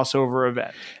Crisis crossover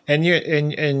event. And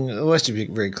let's be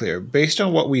very clear. Based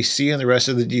on what we see in the rest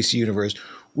of the DC universe,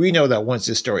 we know that once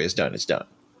this story is done, it's done.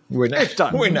 It's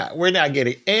done. We're not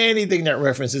getting anything that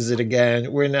references it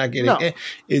again. We're not getting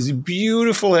as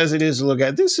beautiful as it is to look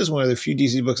at. This is one of the few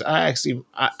DC books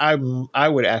I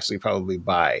would actually probably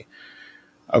buy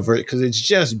because it's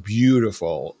just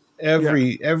beautiful.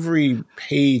 Every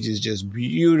page is just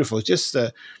beautiful. Just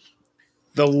the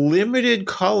limited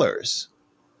colors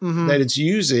that it's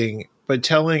using, but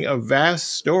telling a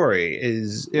vast story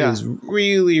is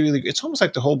really, really. It's almost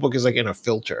like the whole book is like in a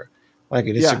filter. Like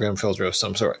an Instagram filter of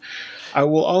some sort. I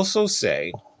will also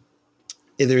say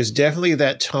there's definitely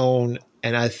that tone,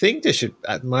 and I think this should,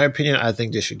 in my opinion, I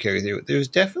think this should carry through. There's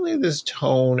definitely this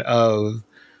tone of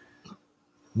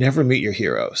never meet your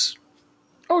heroes.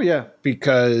 Oh, yeah.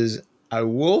 Because I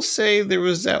will say there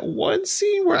was that one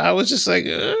scene where I was just like,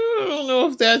 I don't know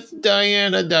if that's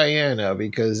Diana,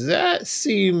 because that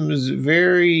seems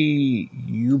very,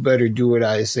 you better do what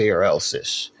I say or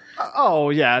else-ish. Oh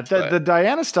yeah, the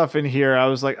Diana stuff in here, I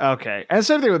was like, okay. And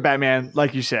same thing with Batman,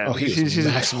 like you said, he's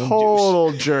a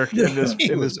total jerk in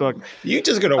this book. You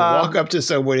just gonna walk up to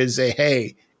someone and say,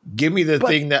 "Hey, give me the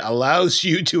thing that allows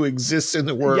you to exist in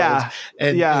the world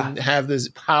and have this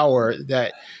power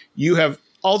that you have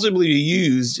ultimately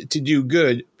used to do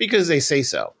good because they say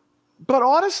so." But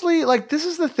honestly, like this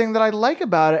is the thing that I like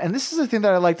about it, and this is the thing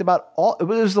that I liked about it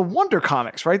was the Wonder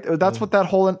Comics, right? That's what that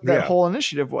whole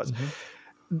initiative was. Mm-hmm.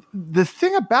 The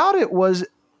thing about it was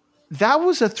that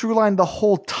was a through line the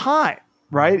whole time,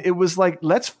 right? It was like,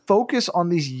 let's focus on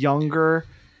these younger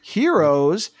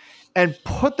heroes and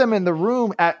put them in the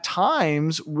room at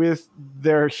times with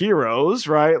their heroes,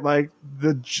 right? Like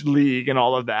the League and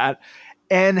all of that,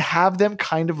 and have them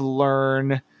kind of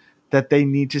learn that they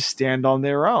need to stand on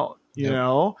their own, you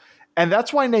know? And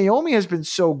that's why Naomi has been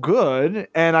so good,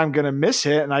 and I'm going to miss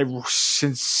it. And I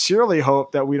sincerely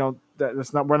hope that we're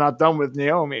not done with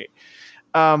Naomi.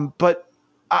 But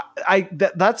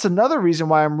that's another reason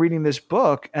why I'm reading this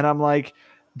book. And I'm like,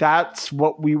 that's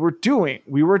what we were doing.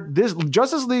 This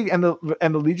Justice League and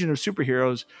the Legion of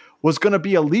Superheroes was going to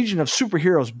be a Legion of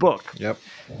Superheroes book. Yep.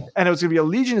 And it was going to be a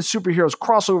Legion of Superheroes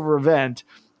crossover event.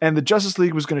 And the Justice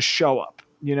League was going to show up,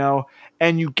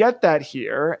 and you get that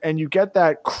here, and you get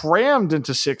that crammed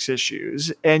into 6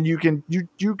 issues, and you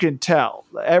can tell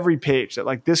every page that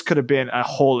like this could have been a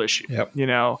whole issue. Yep.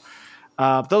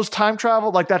 Those time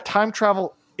travel, like that time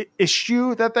travel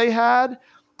issue that they had,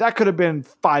 that could have been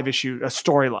 5 issue a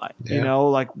storyline.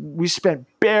 Like we spent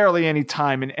barely any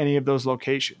time in any of those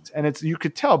locations, and you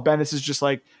could tell Bendis is just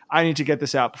like, I need to get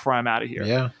this out before I'm out of here.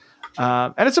 Yeah.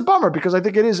 And it's a bummer because I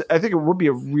think it would be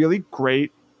a really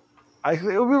great. I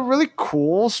think it would be a really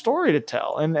cool story to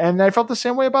tell. And I felt the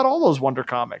same way about all those Wonder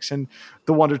Comics and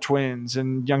the Wonder Twins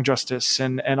and Young Justice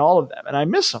and all of them. And I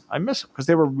miss them because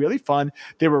they were really fun.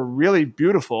 They were really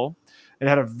beautiful. It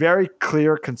had a very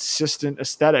clear, consistent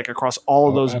aesthetic across all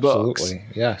of those books. Absolutely,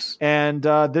 yes. And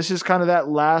this is kind of that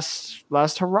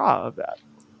last hurrah of that.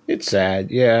 It's sad.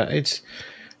 Yeah, it's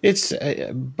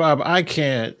Bob, I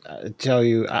can't tell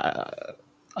you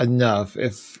enough.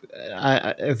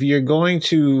 If you're going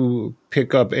to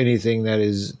pick up anything that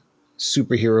is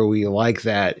superhero-y like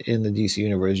that in the DC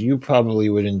universe, you probably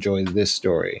would enjoy this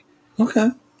story. Okay.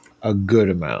 A good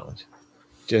amount.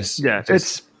 Just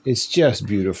It's just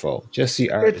beautiful. Just the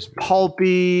art It's is beautiful.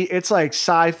 pulpy. It's like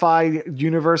sci-fi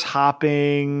universe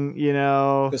hopping. You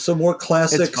know. So more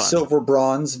classic It's fun. silver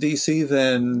bronze DC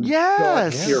than Yes.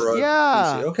 dark hero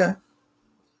Yeah. DC. Okay.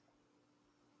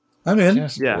 I'm in.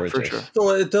 Just Yeah, gorgeous. for sure. So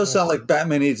it does sound like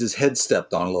Batman needs his head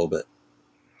stepped on a little bit.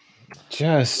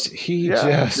 He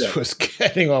Yeah. was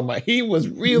getting on my. He was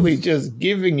really just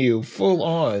giving you full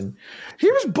on.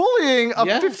 He was bullying a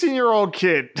Yes. 15-year-old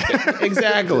kid.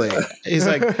 Exactly. He's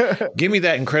like, give me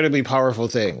that incredibly powerful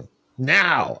thing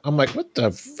now. I'm like, what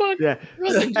the fuck? Yeah.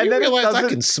 Brother, do And you then it realize I doesn't-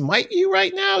 can smite you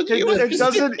right now? Do you It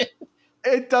understand? doesn't.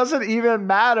 It doesn't even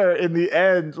matter in the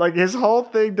end. Like his whole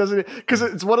thing doesn't, because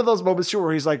it's one of those moments too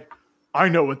where he's like, "I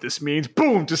know what this means."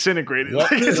 Boom, disintegrated. Yep.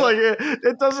 Like it's like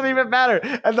it doesn't even matter.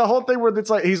 And the whole thing where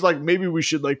it's like he's like, maybe we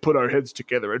should like put our heads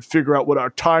together and figure out what our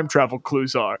time travel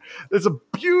clues are. It's a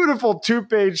beautiful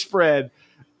 2-page spread.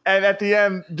 And at the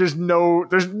end, there's no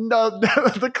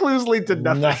the clues lead to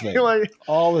nothing. Nothing. Like,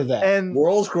 All of that. and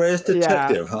World's greatest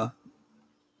detective, huh?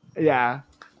 yeah,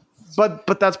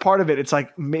 but that's part of it. It's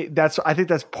like I think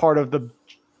that's part of the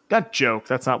not joke.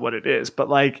 That's not what it is. But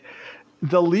like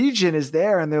the Legion is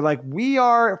there, and they're like, we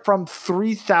are from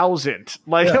 3000.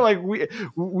 Like Yeah. like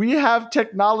we have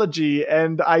technology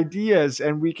and ideas,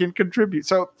 and we can contribute.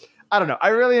 So I don't know. I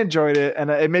really enjoyed it, and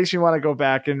it makes me want to go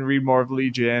back and read more of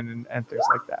Legion and things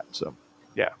like that. So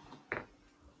yeah.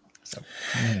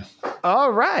 Yeah.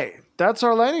 All right. That's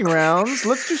our lightning rounds.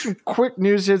 Let's do some quick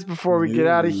news hits before we get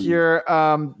out of here.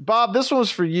 Bob, this one was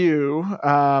for you,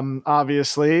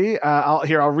 obviously.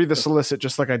 I'll read the solicit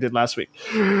just like I did last week.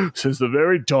 Since the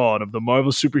very dawn of the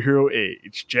Marvel superhero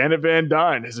age, Janet Van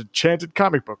Dyne has enchanted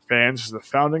comic book fans as the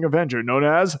founding Avenger known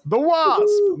as the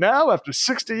Wasp. Now, after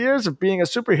 60 years of being a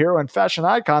superhero and fashion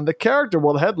icon, the character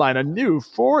will headline a new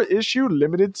 4-issue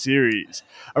limited series.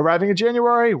 Arriving in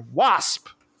January, Wasp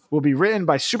will be written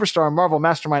by superstar Marvel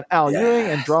mastermind Al Ewing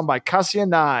and drawn by Cassia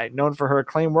Nye, known for her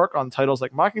acclaimed work on titles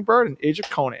like Mockingbird and Age of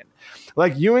Conan.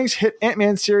 Like Ewing's hit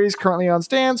Ant-Man series currently on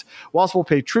stands, Wasp will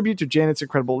pay tribute to Janet's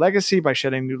incredible legacy by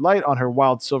shedding new light on her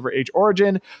wild Silver Age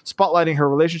origin, spotlighting her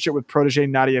relationship with protege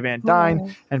Nadia Van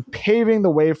Dyne, and paving the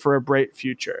way for a bright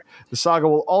future. The saga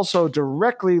will also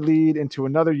directly lead into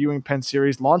another Ewing pen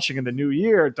series launching in the new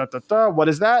year. What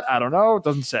is that? I don't know. It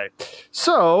doesn't say.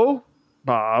 So,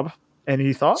 Bob,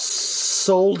 any thoughts?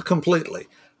 Sold completely.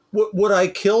 Would I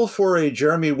kill for a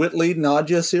Jeremy Whitley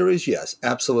Nadia series? Yes,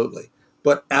 absolutely.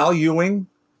 But Al Ewing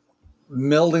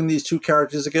melding these two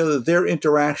characters together, their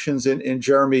interactions in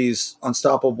Jeremy's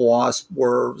Unstoppable Wasp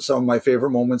were some of my favorite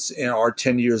moments in our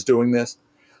 10 years doing this.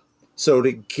 So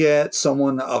to get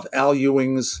someone of Al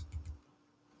Ewing's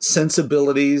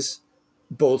sensibilities,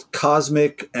 both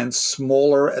cosmic and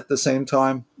smaller at the same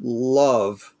time,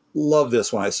 love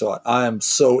this when I saw it. I am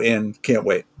so in. Can't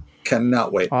wait.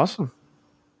 Cannot wait. Awesome.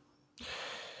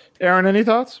 Aaron, any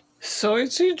thoughts? So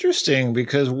it's interesting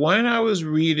because when I was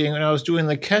doing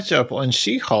the catch up on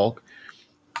She-Hulk,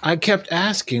 I kept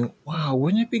asking, wow,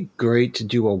 wouldn't it be great to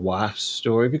do a Wasp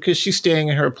story? Because she's staying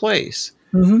in her place.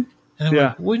 Mm-hmm. And I'm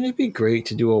like, wouldn't it be great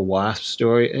to do a Wasp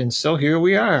story? And so here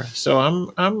we are. So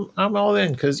I'm all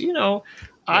in because,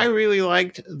 I really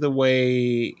liked the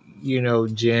way,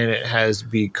 Janet has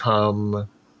become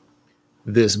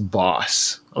this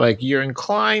boss. Like you're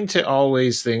inclined to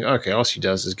always think, okay, all she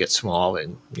does is get small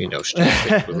and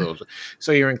with little.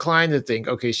 So you're inclined to think,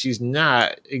 okay, she's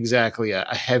not exactly a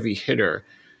heavy hitter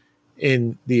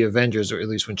in the Avengers, or at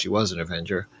least when she was an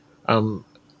Avenger.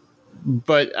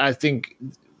 But I think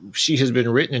she has been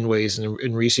written in ways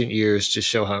in recent years to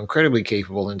show how incredibly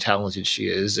capable and talented she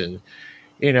is, and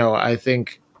I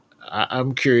think.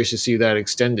 I'm curious to see that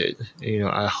extended.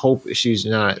 I hope she's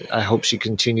not. I hope she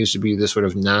continues to be this sort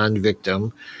of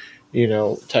non-victim,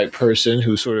 type person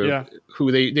who sort of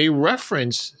who they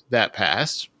reference that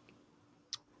past,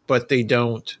 but they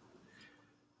don't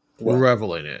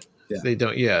revel in it. Yeah. They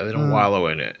don't. Yeah, they don't wallow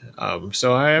in it.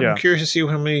 So I am curious to see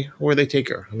where they take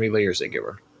her, how many layers they give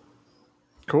her.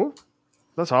 Cool.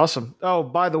 That's awesome. Oh,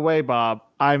 by the way, Bob,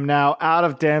 I'm now out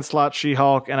of Dan Slott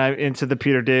She-Hulk and I'm into the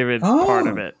Peter David part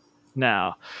of it.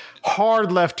 Now,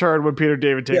 hard left turn when Peter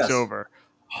David takes over.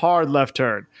 Hard left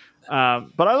turn.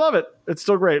 But I love it. It's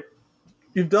still great.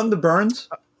 You've done the Burns?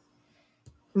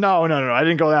 No. I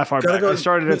didn't go that far back. I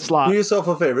started at Slott. Do yourself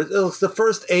a favor. It's the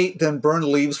first 8, then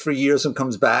Byrne leaves for years and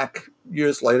comes back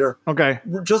years later. Okay.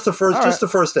 Just the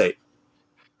first 8.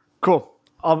 Cool.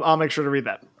 I'll make sure to read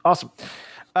that. Awesome.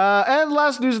 And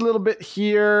last news a little bit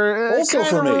here. Also Kinda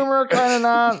for me. rumor, kind of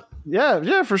not.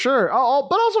 Yeah, for sure.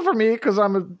 But also for me, because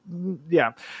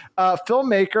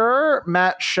filmmaker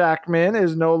Matt Shakman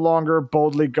is no longer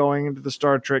boldly going into the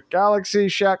Star Trek galaxy.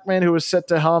 Shakman, who was set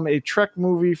to helm a Trek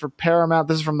movie for Paramount,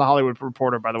 this is from the Hollywood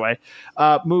Reporter, by the way,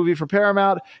 movie for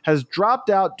Paramount, has dropped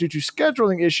out due to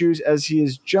scheduling issues as he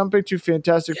is jumping to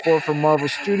Fantastic Four for Marvel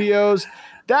Studios.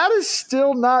 That is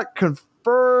still not confirmed.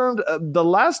 The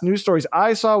last news stories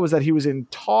I saw was that he was in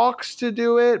talks to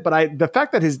do it, but the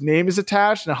fact that his name is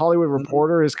attached and a Hollywood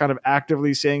Reporter is kind of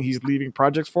actively saying he's leaving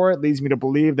projects for it leads me to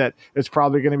believe that it's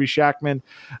probably going to be Shakman.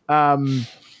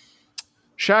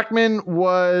 Shakman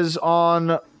was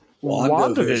on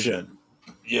WandaVision.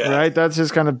 Yeah. Right, that's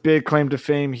his kind of big claim to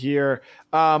fame here.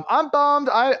 I'm bummed.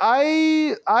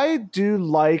 I do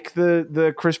like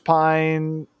the Chris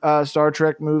Pine Star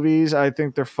Trek movies. I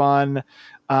think they're fun.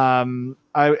 The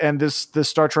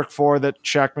Star Trek 4 that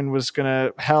Shakman was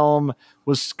gonna helm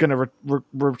was gonna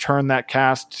return that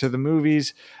cast to the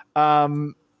movies.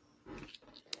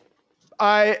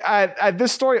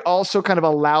 This story also kind of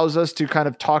allows us to kind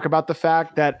of talk about the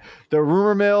fact that the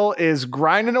rumor mill is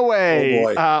grinding away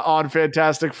on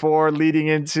Fantastic Four, leading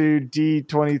into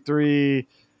D23,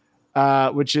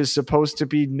 which is supposed to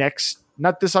be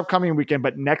not this upcoming weekend,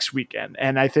 but next weekend.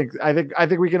 And I think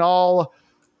we can all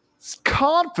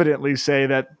confidently say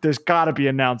that there's got to be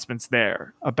announcements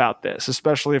there about this,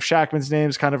 especially if Shakman's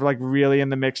name's kind of like really in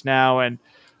the mix now, and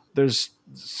there's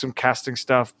some casting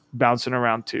stuff bouncing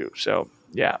around too. So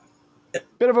yeah,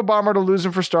 bit of a bummer to lose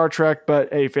him for Star Trek,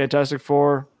 but hey, Fantastic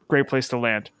Four, great place to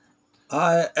land.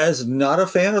 As not a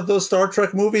fan of those Star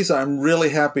Trek movies, I'm really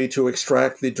happy to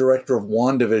extract the director of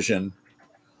WandaVision,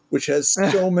 which has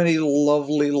so many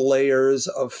lovely layers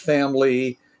of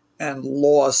family and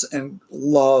loss and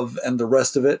love and the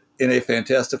rest of it in a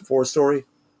Fantastic Four story.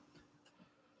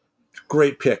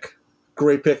 Great pick.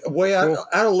 Way out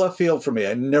of left field for me.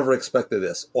 I never expected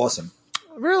this. Awesome.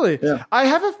 Really? Yeah. I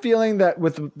have a feeling that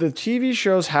with the TV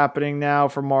shows happening now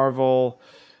for Marvel,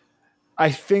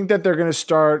 I think that they're going to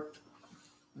start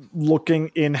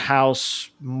looking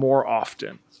in-house more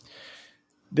often.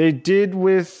 They did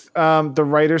with the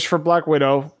writers for Black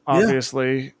Widow,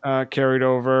 obviously, carried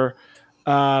over.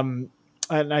 And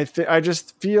I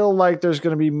just feel like there's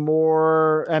going to be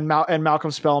more, and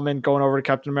Malcolm Spellman going over to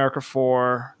Captain America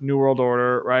 4, New World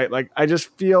Order, right? Like, I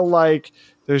just feel like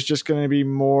there's just going to be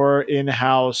more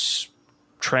in-house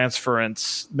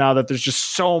transference now that there's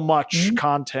just so much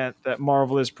content that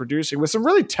Marvel is producing with some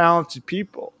really talented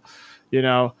people, you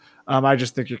know? I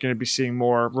just think you're going to be seeing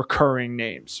more recurring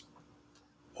names.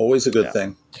 Always a good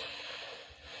thing.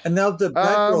 And now the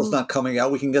Batgirl's not coming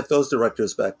out. We can get those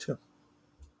directors back too.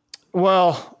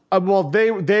 Well,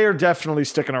 they are definitely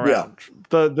sticking around.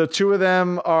 Yeah. The two of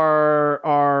them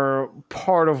are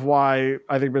part of why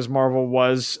I think Ms. Marvel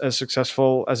was as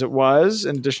successful as it was,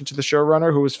 in addition to the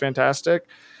showrunner, who was fantastic.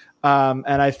 And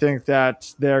I think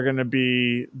that they're going to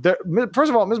be first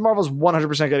of all, Ms. Marvel's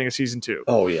 100% getting a season 2.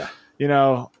 Oh yeah. You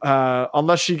know,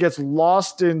 unless she gets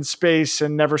lost in space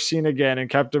and never seen again in in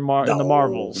the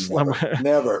Marvels.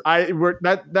 Never.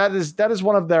 That is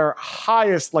one of their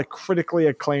highest, like, critically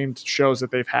acclaimed shows that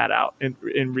they've had out in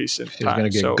recent times. She's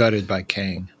going to get gutted by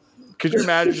Kang. Could you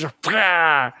imagine?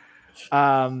 Yeah,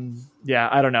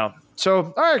 I don't know. So,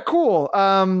 all right, cool.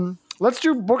 Let's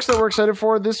do books that we're excited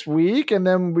for this week, and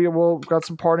then we will got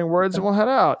some parting words and we'll head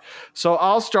out. So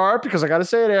I'll start because I got to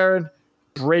say it, Aaron.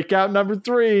 Breakout number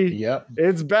 3. Yep.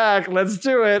 It's back. Let's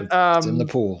do it. It's in the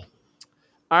pool.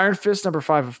 Iron Fist number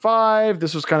 5 of 5.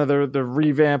 This was kind of the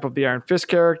revamp of the Iron Fist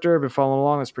character. Been following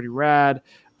along. That's pretty rad.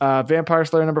 Vampire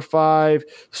Slayer number 5.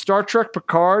 Star Trek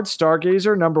Picard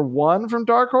Stargazer number 1 from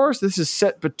Dark Horse. This is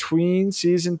set between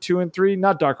season 2 and 3.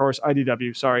 Not Dark Horse,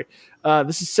 IDW, sorry.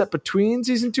 This is set between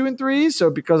season 2 and 3. So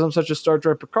because I'm such a Star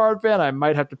Trek Picard fan, I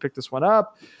might have to pick this one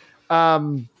up.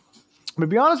 I'm going to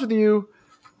be honest with you.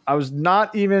 I was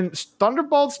not even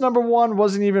Thunderbolts number 1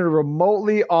 wasn't even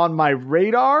remotely on my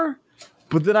radar,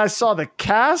 but then I saw the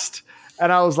cast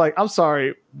and I was like, I'm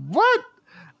sorry, what?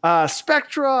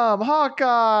 Spectrum,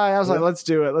 Hawkeye. I was like, let's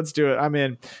do it. I'm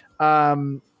in.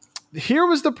 Here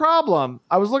was the problem.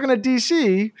 I was looking at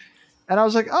DC and I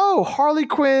was like, oh, Harley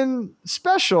Quinn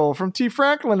special from T.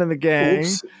 Franklin and the gang.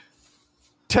 Oops.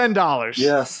 $10.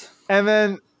 Yes. And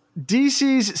then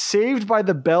DC's Saved by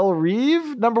the Belle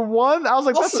Reve number 1. I was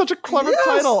like, that's such a clever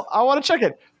title. I want to check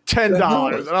it. $10.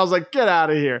 And I was like, get out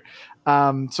of here.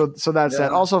 So that's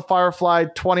that. Also, Firefly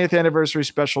 20th anniversary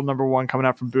special number 1 coming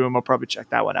out from Boom. I'll probably check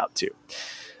that one out too.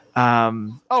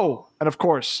 And of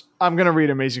course, I'm gonna read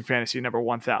Amazing Fantasy number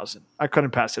 1000. I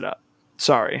couldn't pass it up.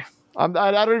 Sorry. I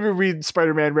don't even read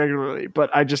Spider-Man regularly, but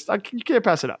you can't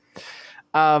pass it up.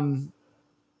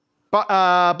 But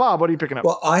Bob, what are you picking up?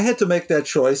 Well, I had to make that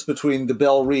choice between the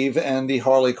Belle Reve and the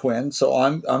Harley Quinn, so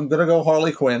I'm going to go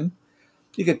Harley Quinn.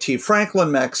 You get T.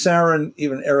 Franklin, Max Sarin,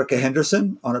 even Erica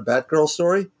Henderson on a Batgirl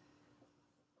story.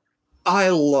 I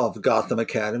love Gotham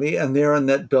Academy, and they're in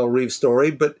that Belle Reve story,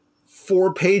 but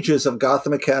 4 pages of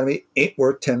Gotham Academy ain't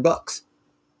worth $10.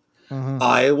 Mm-hmm.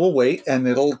 I will wait, and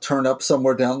it'll turn up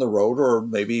somewhere down the road, or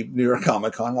maybe New York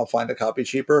Comic Con. I'll find a copy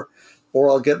cheaper, or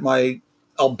I'll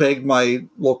beg my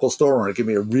local store owner to give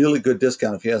me a really good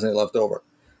discount if he has any left over.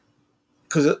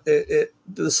 Because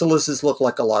the solicits look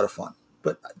like a lot of fun.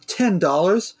 But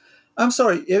 $10? I'm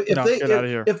sorry.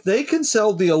 If they can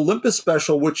sell the Olympus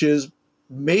special, which is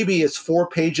maybe it's 4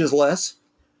 pages less,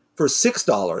 for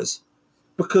 $6,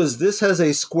 because this has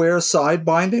a square side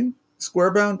binding,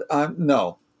 square bound,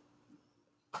 no.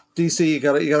 DC, you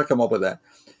gotta come up with that.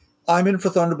 I'm in for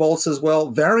Thunderbolts as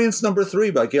well. Variants number 3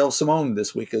 by Gail Simone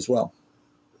this week as well.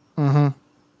 Mm-hmm.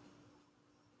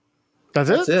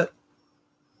 That's it.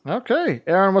 Okay.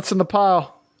 Aaron, what's in the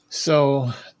pile?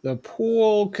 So the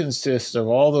pool consists of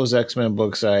all those X-Men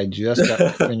books I just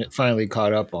got finally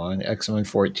caught up on. X-Men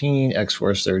 14,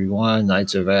 X-Force 31,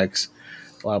 Knights of X,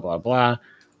 blah, blah, blah.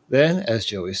 Then, as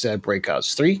Joey said,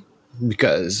 Breakouts 3,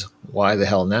 because why the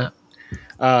hell not?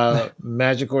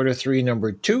 Magic Order 3,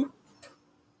 number 2.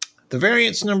 The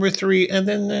Variants number 3, and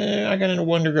then I got a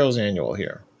Wonder Girls annual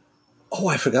here. Oh,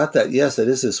 I forgot that. Yes, that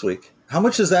is this week. How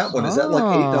much is that one? Is that like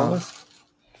 $8?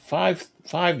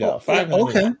 $5.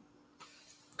 Okay.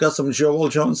 Got some Joel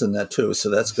Jones in that too, so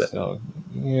that's good.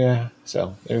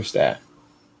 So there's that.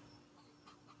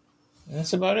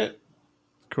 That's about it.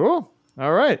 Cool.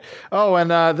 All right. Oh,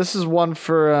 and this is one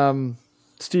for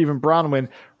Stephen Bronwyn.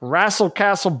 Wrestle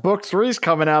Castle Book 3 is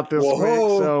coming out this week,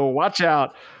 so watch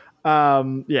out.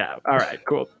 Yeah. All right.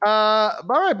 Cool. All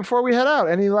right. Before we head out,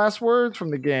 any last words from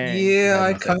the gang? Yeah,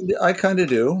 I kind of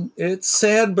do. It's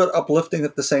sad but uplifting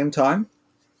at the same time.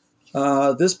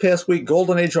 This past week,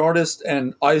 Golden Age artist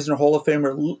and Eisner Hall of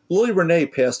Famer Lily Renee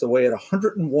passed away at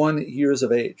 101 years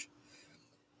of age.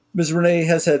 Ms. Renee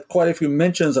has had quite a few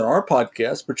mentions on our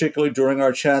podcast, particularly during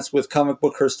our chats with comic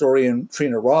book historian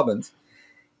Trina Robbins.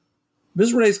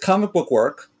 Ms. Renee's comic book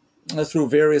work, through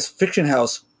various Fiction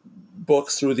House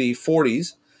books through the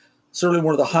 40s, certainly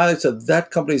one of the highlights of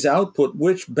that company's output,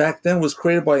 which back then was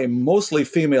created by a mostly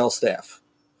female staff.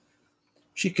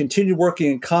 She continued working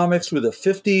in comics through the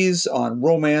 50s on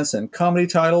romance and comedy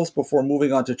titles before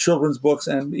moving on to children's books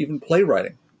and even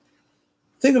playwriting.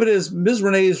 Think of it as Ms.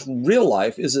 Renee's real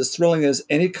life is as thrilling as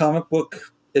any comic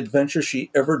book adventure she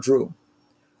ever drew.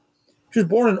 She was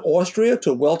born in Austria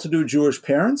to well-to-do Jewish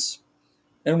parents,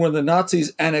 and when the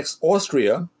Nazis annexed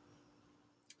Austria,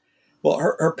 well,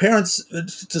 her parents,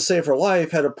 to save her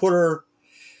life, had to put her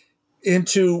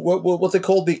into what they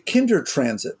called the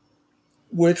Kindertransit,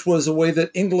 which was a way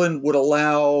that England would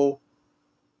allow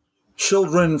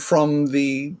children from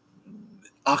the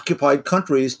occupied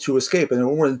countries to escape. And there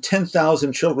were more than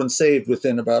 10,000 children saved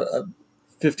within about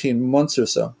 15 months or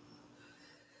so.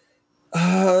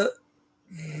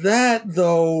 That,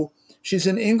 though, she's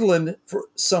in England for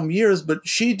some years, but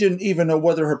she didn't even know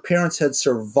whether her parents had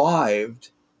survived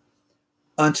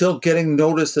until getting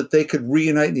notice that they could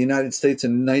reunite in the United States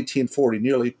in 1940,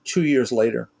 nearly 2 years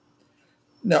later.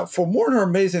 Now, for more on her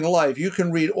amazing life, you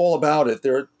can read all about it.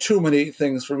 There are too many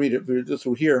things for me to go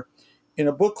through here. In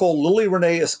a book called Lily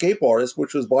Renee, Escape Artist,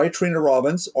 which was by Trina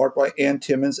Robbins, art by Ann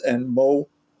Timmons and Mo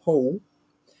Ho,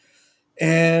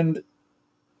 and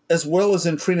as well as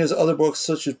in Trina's other books,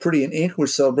 such as Pretty in Ink, which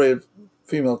celebrated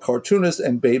female cartoonists,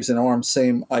 and Babes in Arms,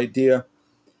 same idea.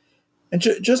 And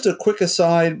just a quick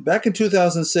aside, back in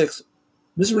 2006,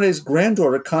 Ms. Renee's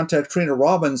granddaughter contacted Trina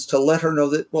Robbins to let her know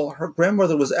that, well, her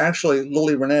grandmother was actually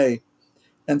Lily Renee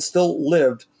and still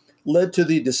lived, led to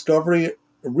the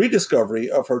rediscovery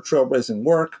of her trailblazing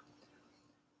work.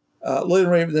 Lily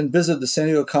Renee then visited the San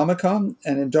Diego Comic-Con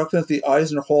and inducted into the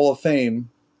Eisner Hall of Fame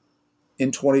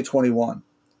in 2021.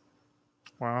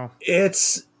 Wow.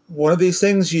 It's one of these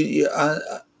things,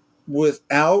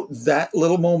 without that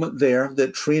little moment there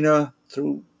that Trina,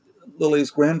 through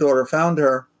Lily's granddaughter, found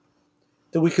her,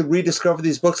 that we could rediscover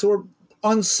these books that were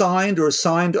unsigned or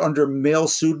signed under male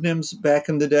pseudonyms back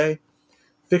in the day.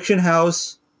 Fiction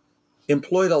House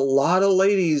employed a lot of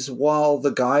ladies while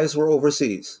the guys were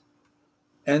overseas.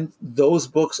 And those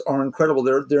books are incredible.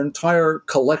 They're entire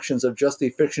collections of just the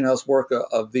Fiction House work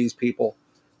of these people.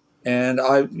 And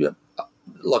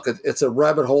look, it's a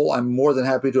rabbit hole I'm more than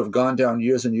happy to have gone down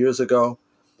years and years ago.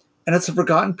 And it's a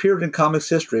forgotten period in comics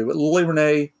history. With Lily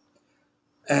Renee,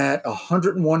 at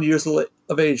 101 years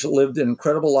of age lived an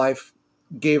incredible life,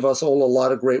 gave us all a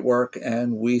lot of great work,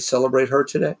 and we celebrate her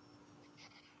today.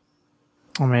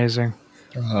 Amazing.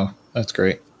 Oh, that's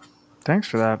great. Thanks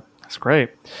for that. That's great.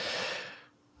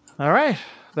 All right.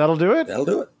 That'll do it. That'll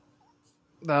do it.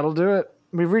 That'll do it.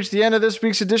 We've reached the end of this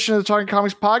week's edition of the Talking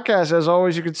Comics podcast. As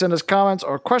always, you can send us comments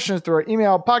or questions through our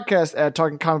email podcast at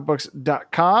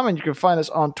talkingcomicbooks.com, and you can find us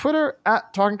on Twitter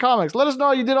at Talking Comics. Let us know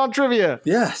how you did on trivia.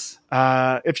 Yes.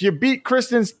 If you beat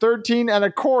Kristen's 13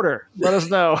 1/4, let us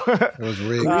know. It was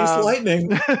rigged. Grease lightning.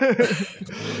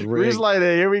 Grease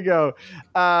Lightning. Here we go.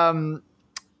 Bob,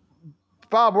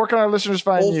 where can our listeners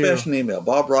find you? Old-fashioned email.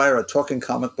 Bob Ryer at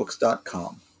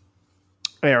talkingcomicbooks.com.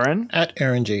 Aaron. At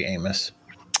Aaron J. Amos.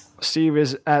 Steve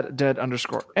is at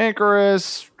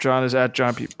dead_Anchorus. John is at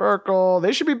John P. Burkle.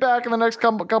 They should be back in the next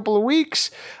couple of weeks.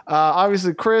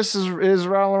 Obviously, Chris is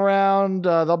rolling around.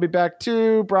 They'll be back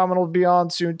too. Brahman will be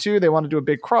on soon too. They want to do a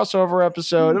big crossover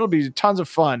episode. It'll be tons of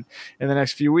fun in the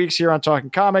next few weeks here on Talking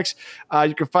Comics.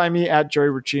 You can find me at Joey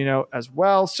Ruccino as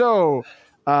well. So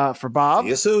for Bob. See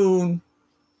you soon.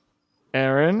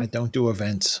 Aaron. I don't do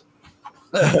events.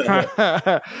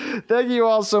 Thank you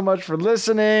all so much for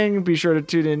listening. Be sure to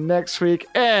tune in next week.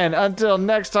 And until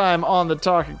next time on the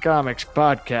Talking Comics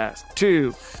podcast,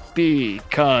 to be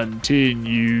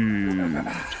continued.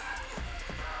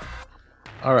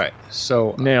 All right.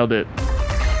 So Nailed it.